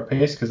pick up our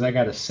pace because I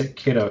got a sick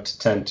kiddo to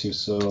tend to.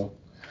 So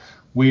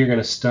we are going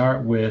to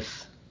start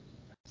with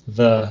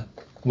the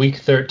Week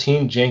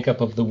 13 Jank-up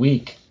of the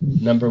week.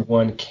 Number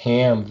 1,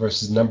 Cam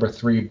versus number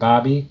 3,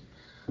 Bobby.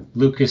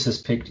 Lucas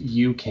has picked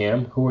you,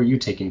 Cam. Who are you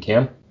taking,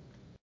 Cam?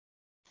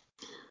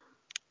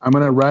 I'm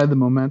going to ride the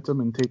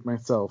momentum and take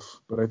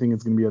myself, but I think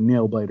it's going to be a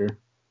nail biter,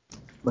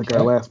 like our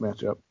Okay. last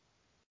matchup.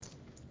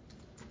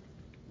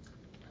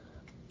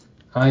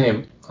 I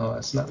am. Oh,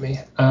 that's not me.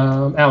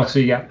 Alex, who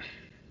you got?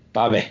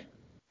 Bobby.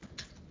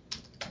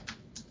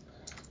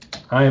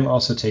 I am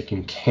also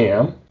taking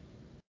Cam.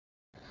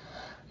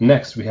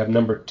 Next, we have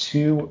number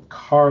 2,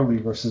 Carly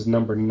versus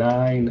number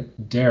 9,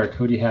 Derek.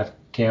 Who do you have,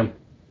 Cam?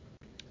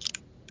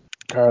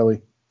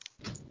 Carly.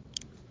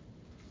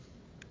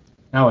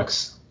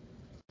 Alex.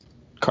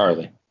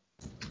 Carly.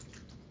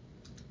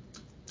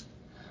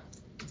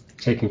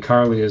 Taking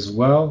Carly as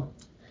well.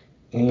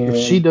 And If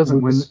she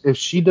doesn't win, Lucas- if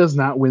she does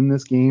not win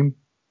this game,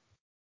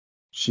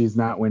 she's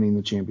not winning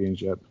the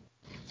championship.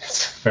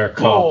 That's a fair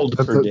call. Bold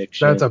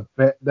prediction.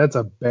 That's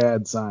a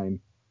bad sign.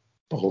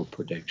 Bold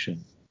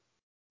prediction.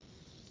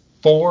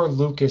 4,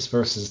 Lucas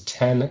versus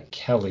 10,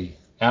 Kelly.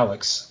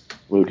 Alex.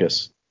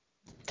 Lucas.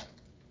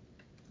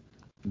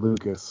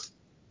 Lucas.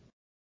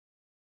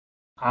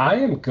 I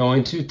am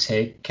going to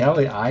take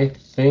Kelly. I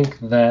think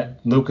that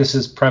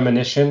Lucas's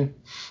premonition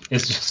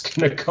is just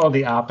going to go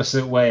the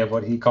opposite way of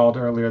what he called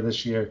earlier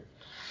this year.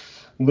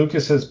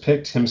 Lucas has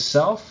picked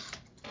himself.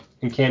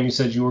 And Cam, you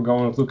said you were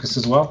going with Lucas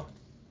as well?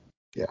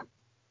 Yeah.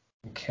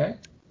 Okay.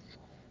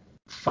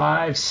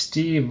 5,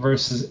 Steve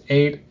versus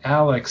 8,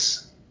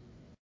 Alex.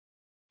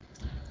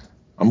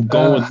 I'm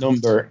going with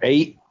number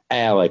 8,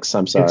 Alex.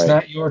 I'm sorry. It's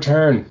not your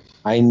turn.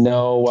 I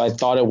know. I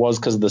thought it was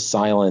because of the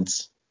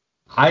silence.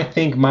 I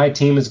think my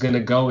team is going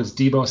to go as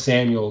Deebo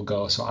Samuel will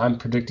go. So I'm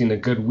predicting a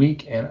good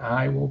week, and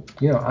I will,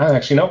 I'm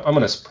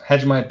going to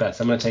hedge my bets.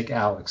 I'm going to take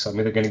Alex. So I'm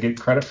either going to get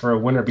credit for a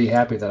win or be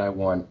happy that I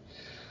won.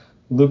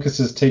 Lucas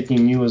is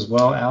taking you as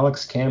well.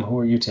 Alex, Cam, who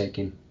are you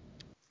taking?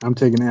 I'm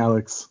taking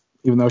Alex,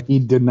 even though he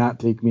did not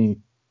take me.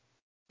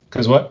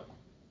 Because what?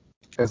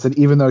 I said,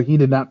 even though he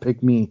did not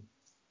pick me.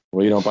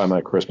 Well, you don't buy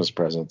my Christmas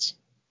presents.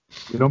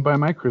 You don't buy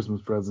my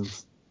Christmas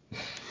presents.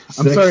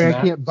 I'm 6, sorry, Matt.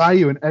 I can't buy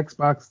you an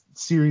Xbox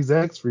Series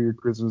X for your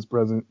Christmas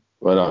present.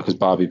 Well, no, because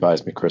Bobby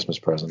buys me Christmas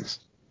presents.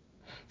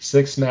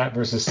 6, Matt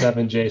versus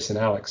 7, Jason.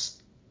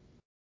 Alex.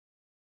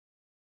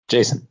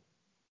 Jason.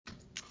 I'm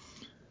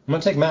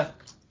going to take Matt.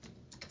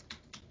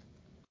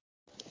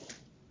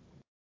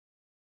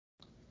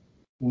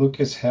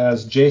 Lucas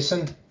has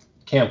Jason.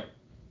 Cam.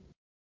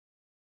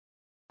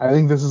 I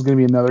think this is going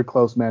to be another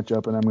close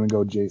matchup, and I'm going to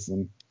go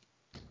Jason.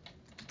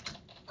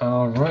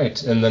 All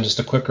right. And then just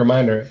a quick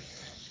reminder,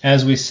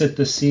 as we sit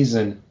this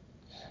season,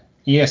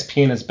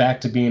 ESPN is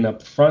back to being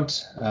up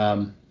front. It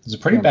was a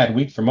pretty bad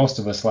week for most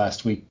of us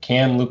last week.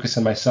 Cam, Lucas,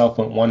 and myself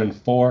went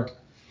 1-4.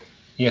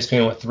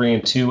 ESPN went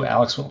 3-2.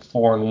 Alex went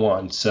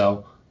 4-1.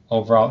 So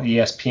overall,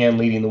 ESPN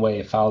leading the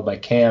way, followed by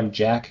Cam,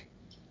 Jack,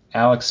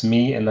 Alex,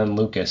 me, and then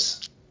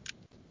Lucas.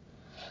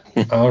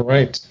 All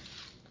right.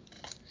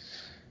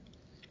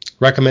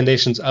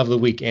 Recommendations of the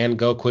week, and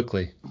go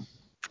quickly.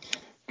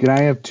 Can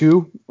I have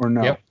 2 or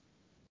no?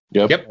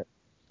 Yep.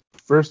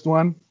 First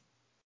one,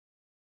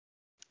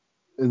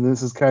 and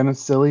this is kind of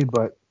silly,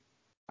 but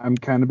I'm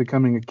kind of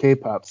becoming a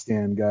K-pop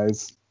stan,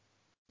 guys.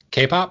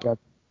 K-pop?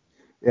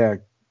 Yeah,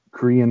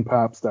 Korean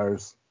pop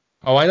stars.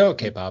 Oh, I know what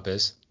K-pop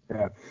is.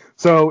 Yeah.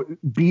 So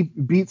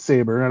Beat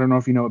Saber, I don't know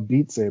if you know what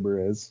Beat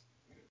Saber is,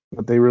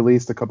 but they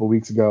released a couple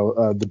weeks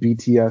ago the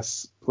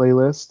BTS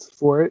playlist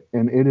for it,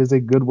 and it is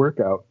a good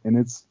workout, and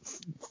it's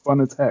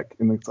fun as heck,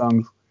 and the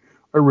songs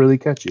are really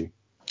catchy.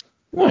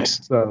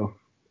 Nice. So,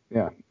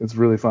 yeah, it's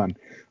really fun.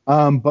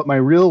 But my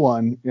real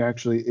one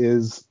actually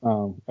is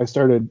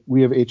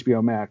we have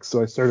HBO Max,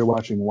 so I started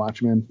watching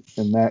Watchmen,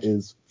 and that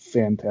is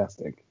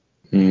fantastic.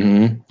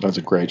 Mm-hmm. That's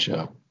a great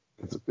show.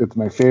 It's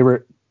my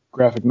favorite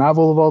graphic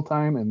novel of all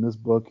time, and this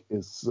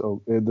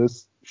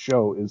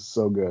show is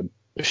so good.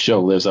 The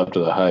show lives up to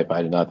the hype.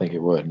 I did not think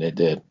it would, and it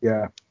did.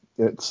 Yeah,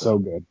 it's so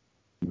good.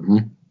 Mm-hmm.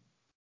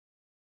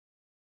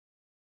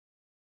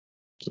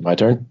 Is it my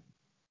turn?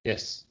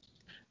 Yes.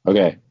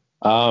 Okay.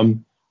 I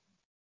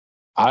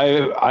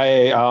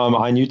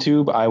on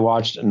YouTube I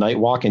watched Night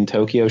Walk in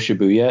Tokyo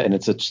Shibuya, and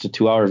it's just a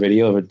 2-hour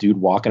video of a dude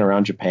walking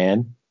around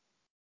Japan.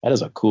 That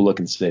is a cool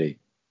looking city.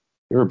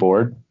 You ever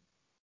bored?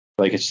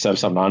 Like it's just have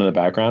something on in the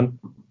background.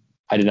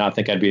 I did not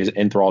think I'd be as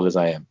enthralled as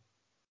I am.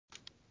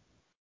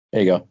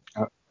 There you go.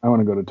 I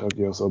want to go to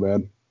Tokyo so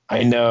bad.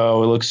 I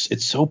know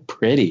it's so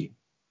pretty.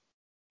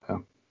 Yeah.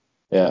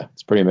 Yeah,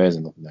 it's pretty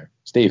amazing looking there.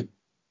 Steve.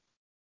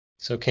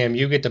 So Cam,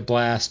 you get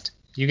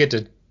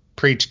to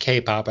preach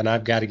K-pop, and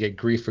I've got to get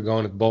grief for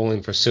going to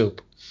bowling for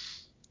soup.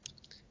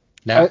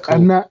 Cool.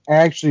 I'm not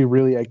actually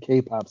really a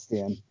K-pop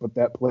stan, but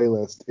that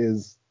playlist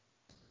is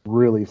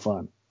really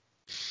fun.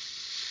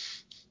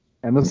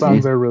 And the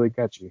songs are really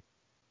catchy.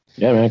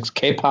 Yeah, man. 'Cause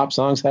K-pop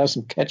songs have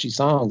some catchy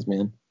songs,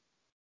 man.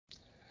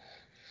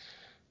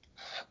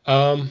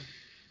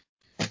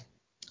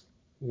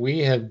 We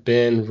have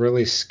been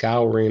really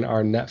scouring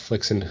our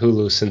Netflix and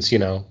Hulu since,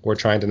 we're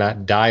trying to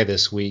not die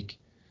this week.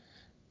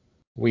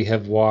 We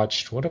have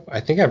watched,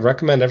 I think I've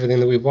recommended everything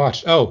that we've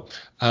watched.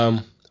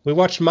 We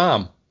watched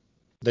Mom,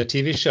 the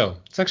TV show.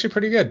 It's actually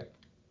pretty good.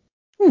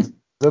 Is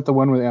that the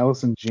one with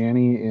Allison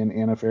Janney and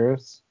Anna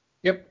Faris?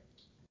 Yep.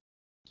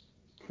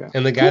 Okay.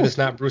 And the guy that's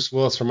not Bruce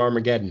Willis from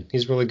Armageddon.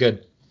 He's really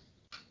good.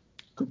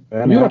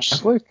 Ben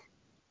Affleck?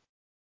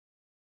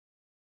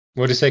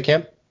 What'd you say,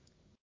 Cam?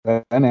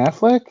 Ben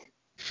Affleck?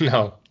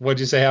 No. What'd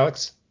you say,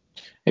 Alex?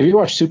 Have you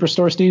watched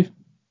Superstore, Steve?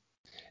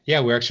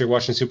 Yeah, we're actually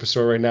watching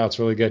Superstore right now. It's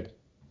really good.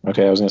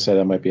 Okay, I was going to say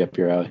that might be up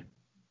your alley.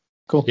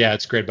 Cool. Yeah,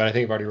 it's great, but I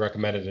think I've already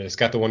recommended it. It's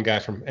got the one guy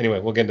from... Anyway,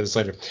 we'll get into this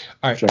later.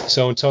 All right, Sure.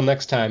 So until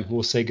next time,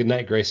 we'll say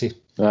goodnight, Gracie.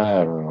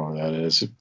 I don't know what that is.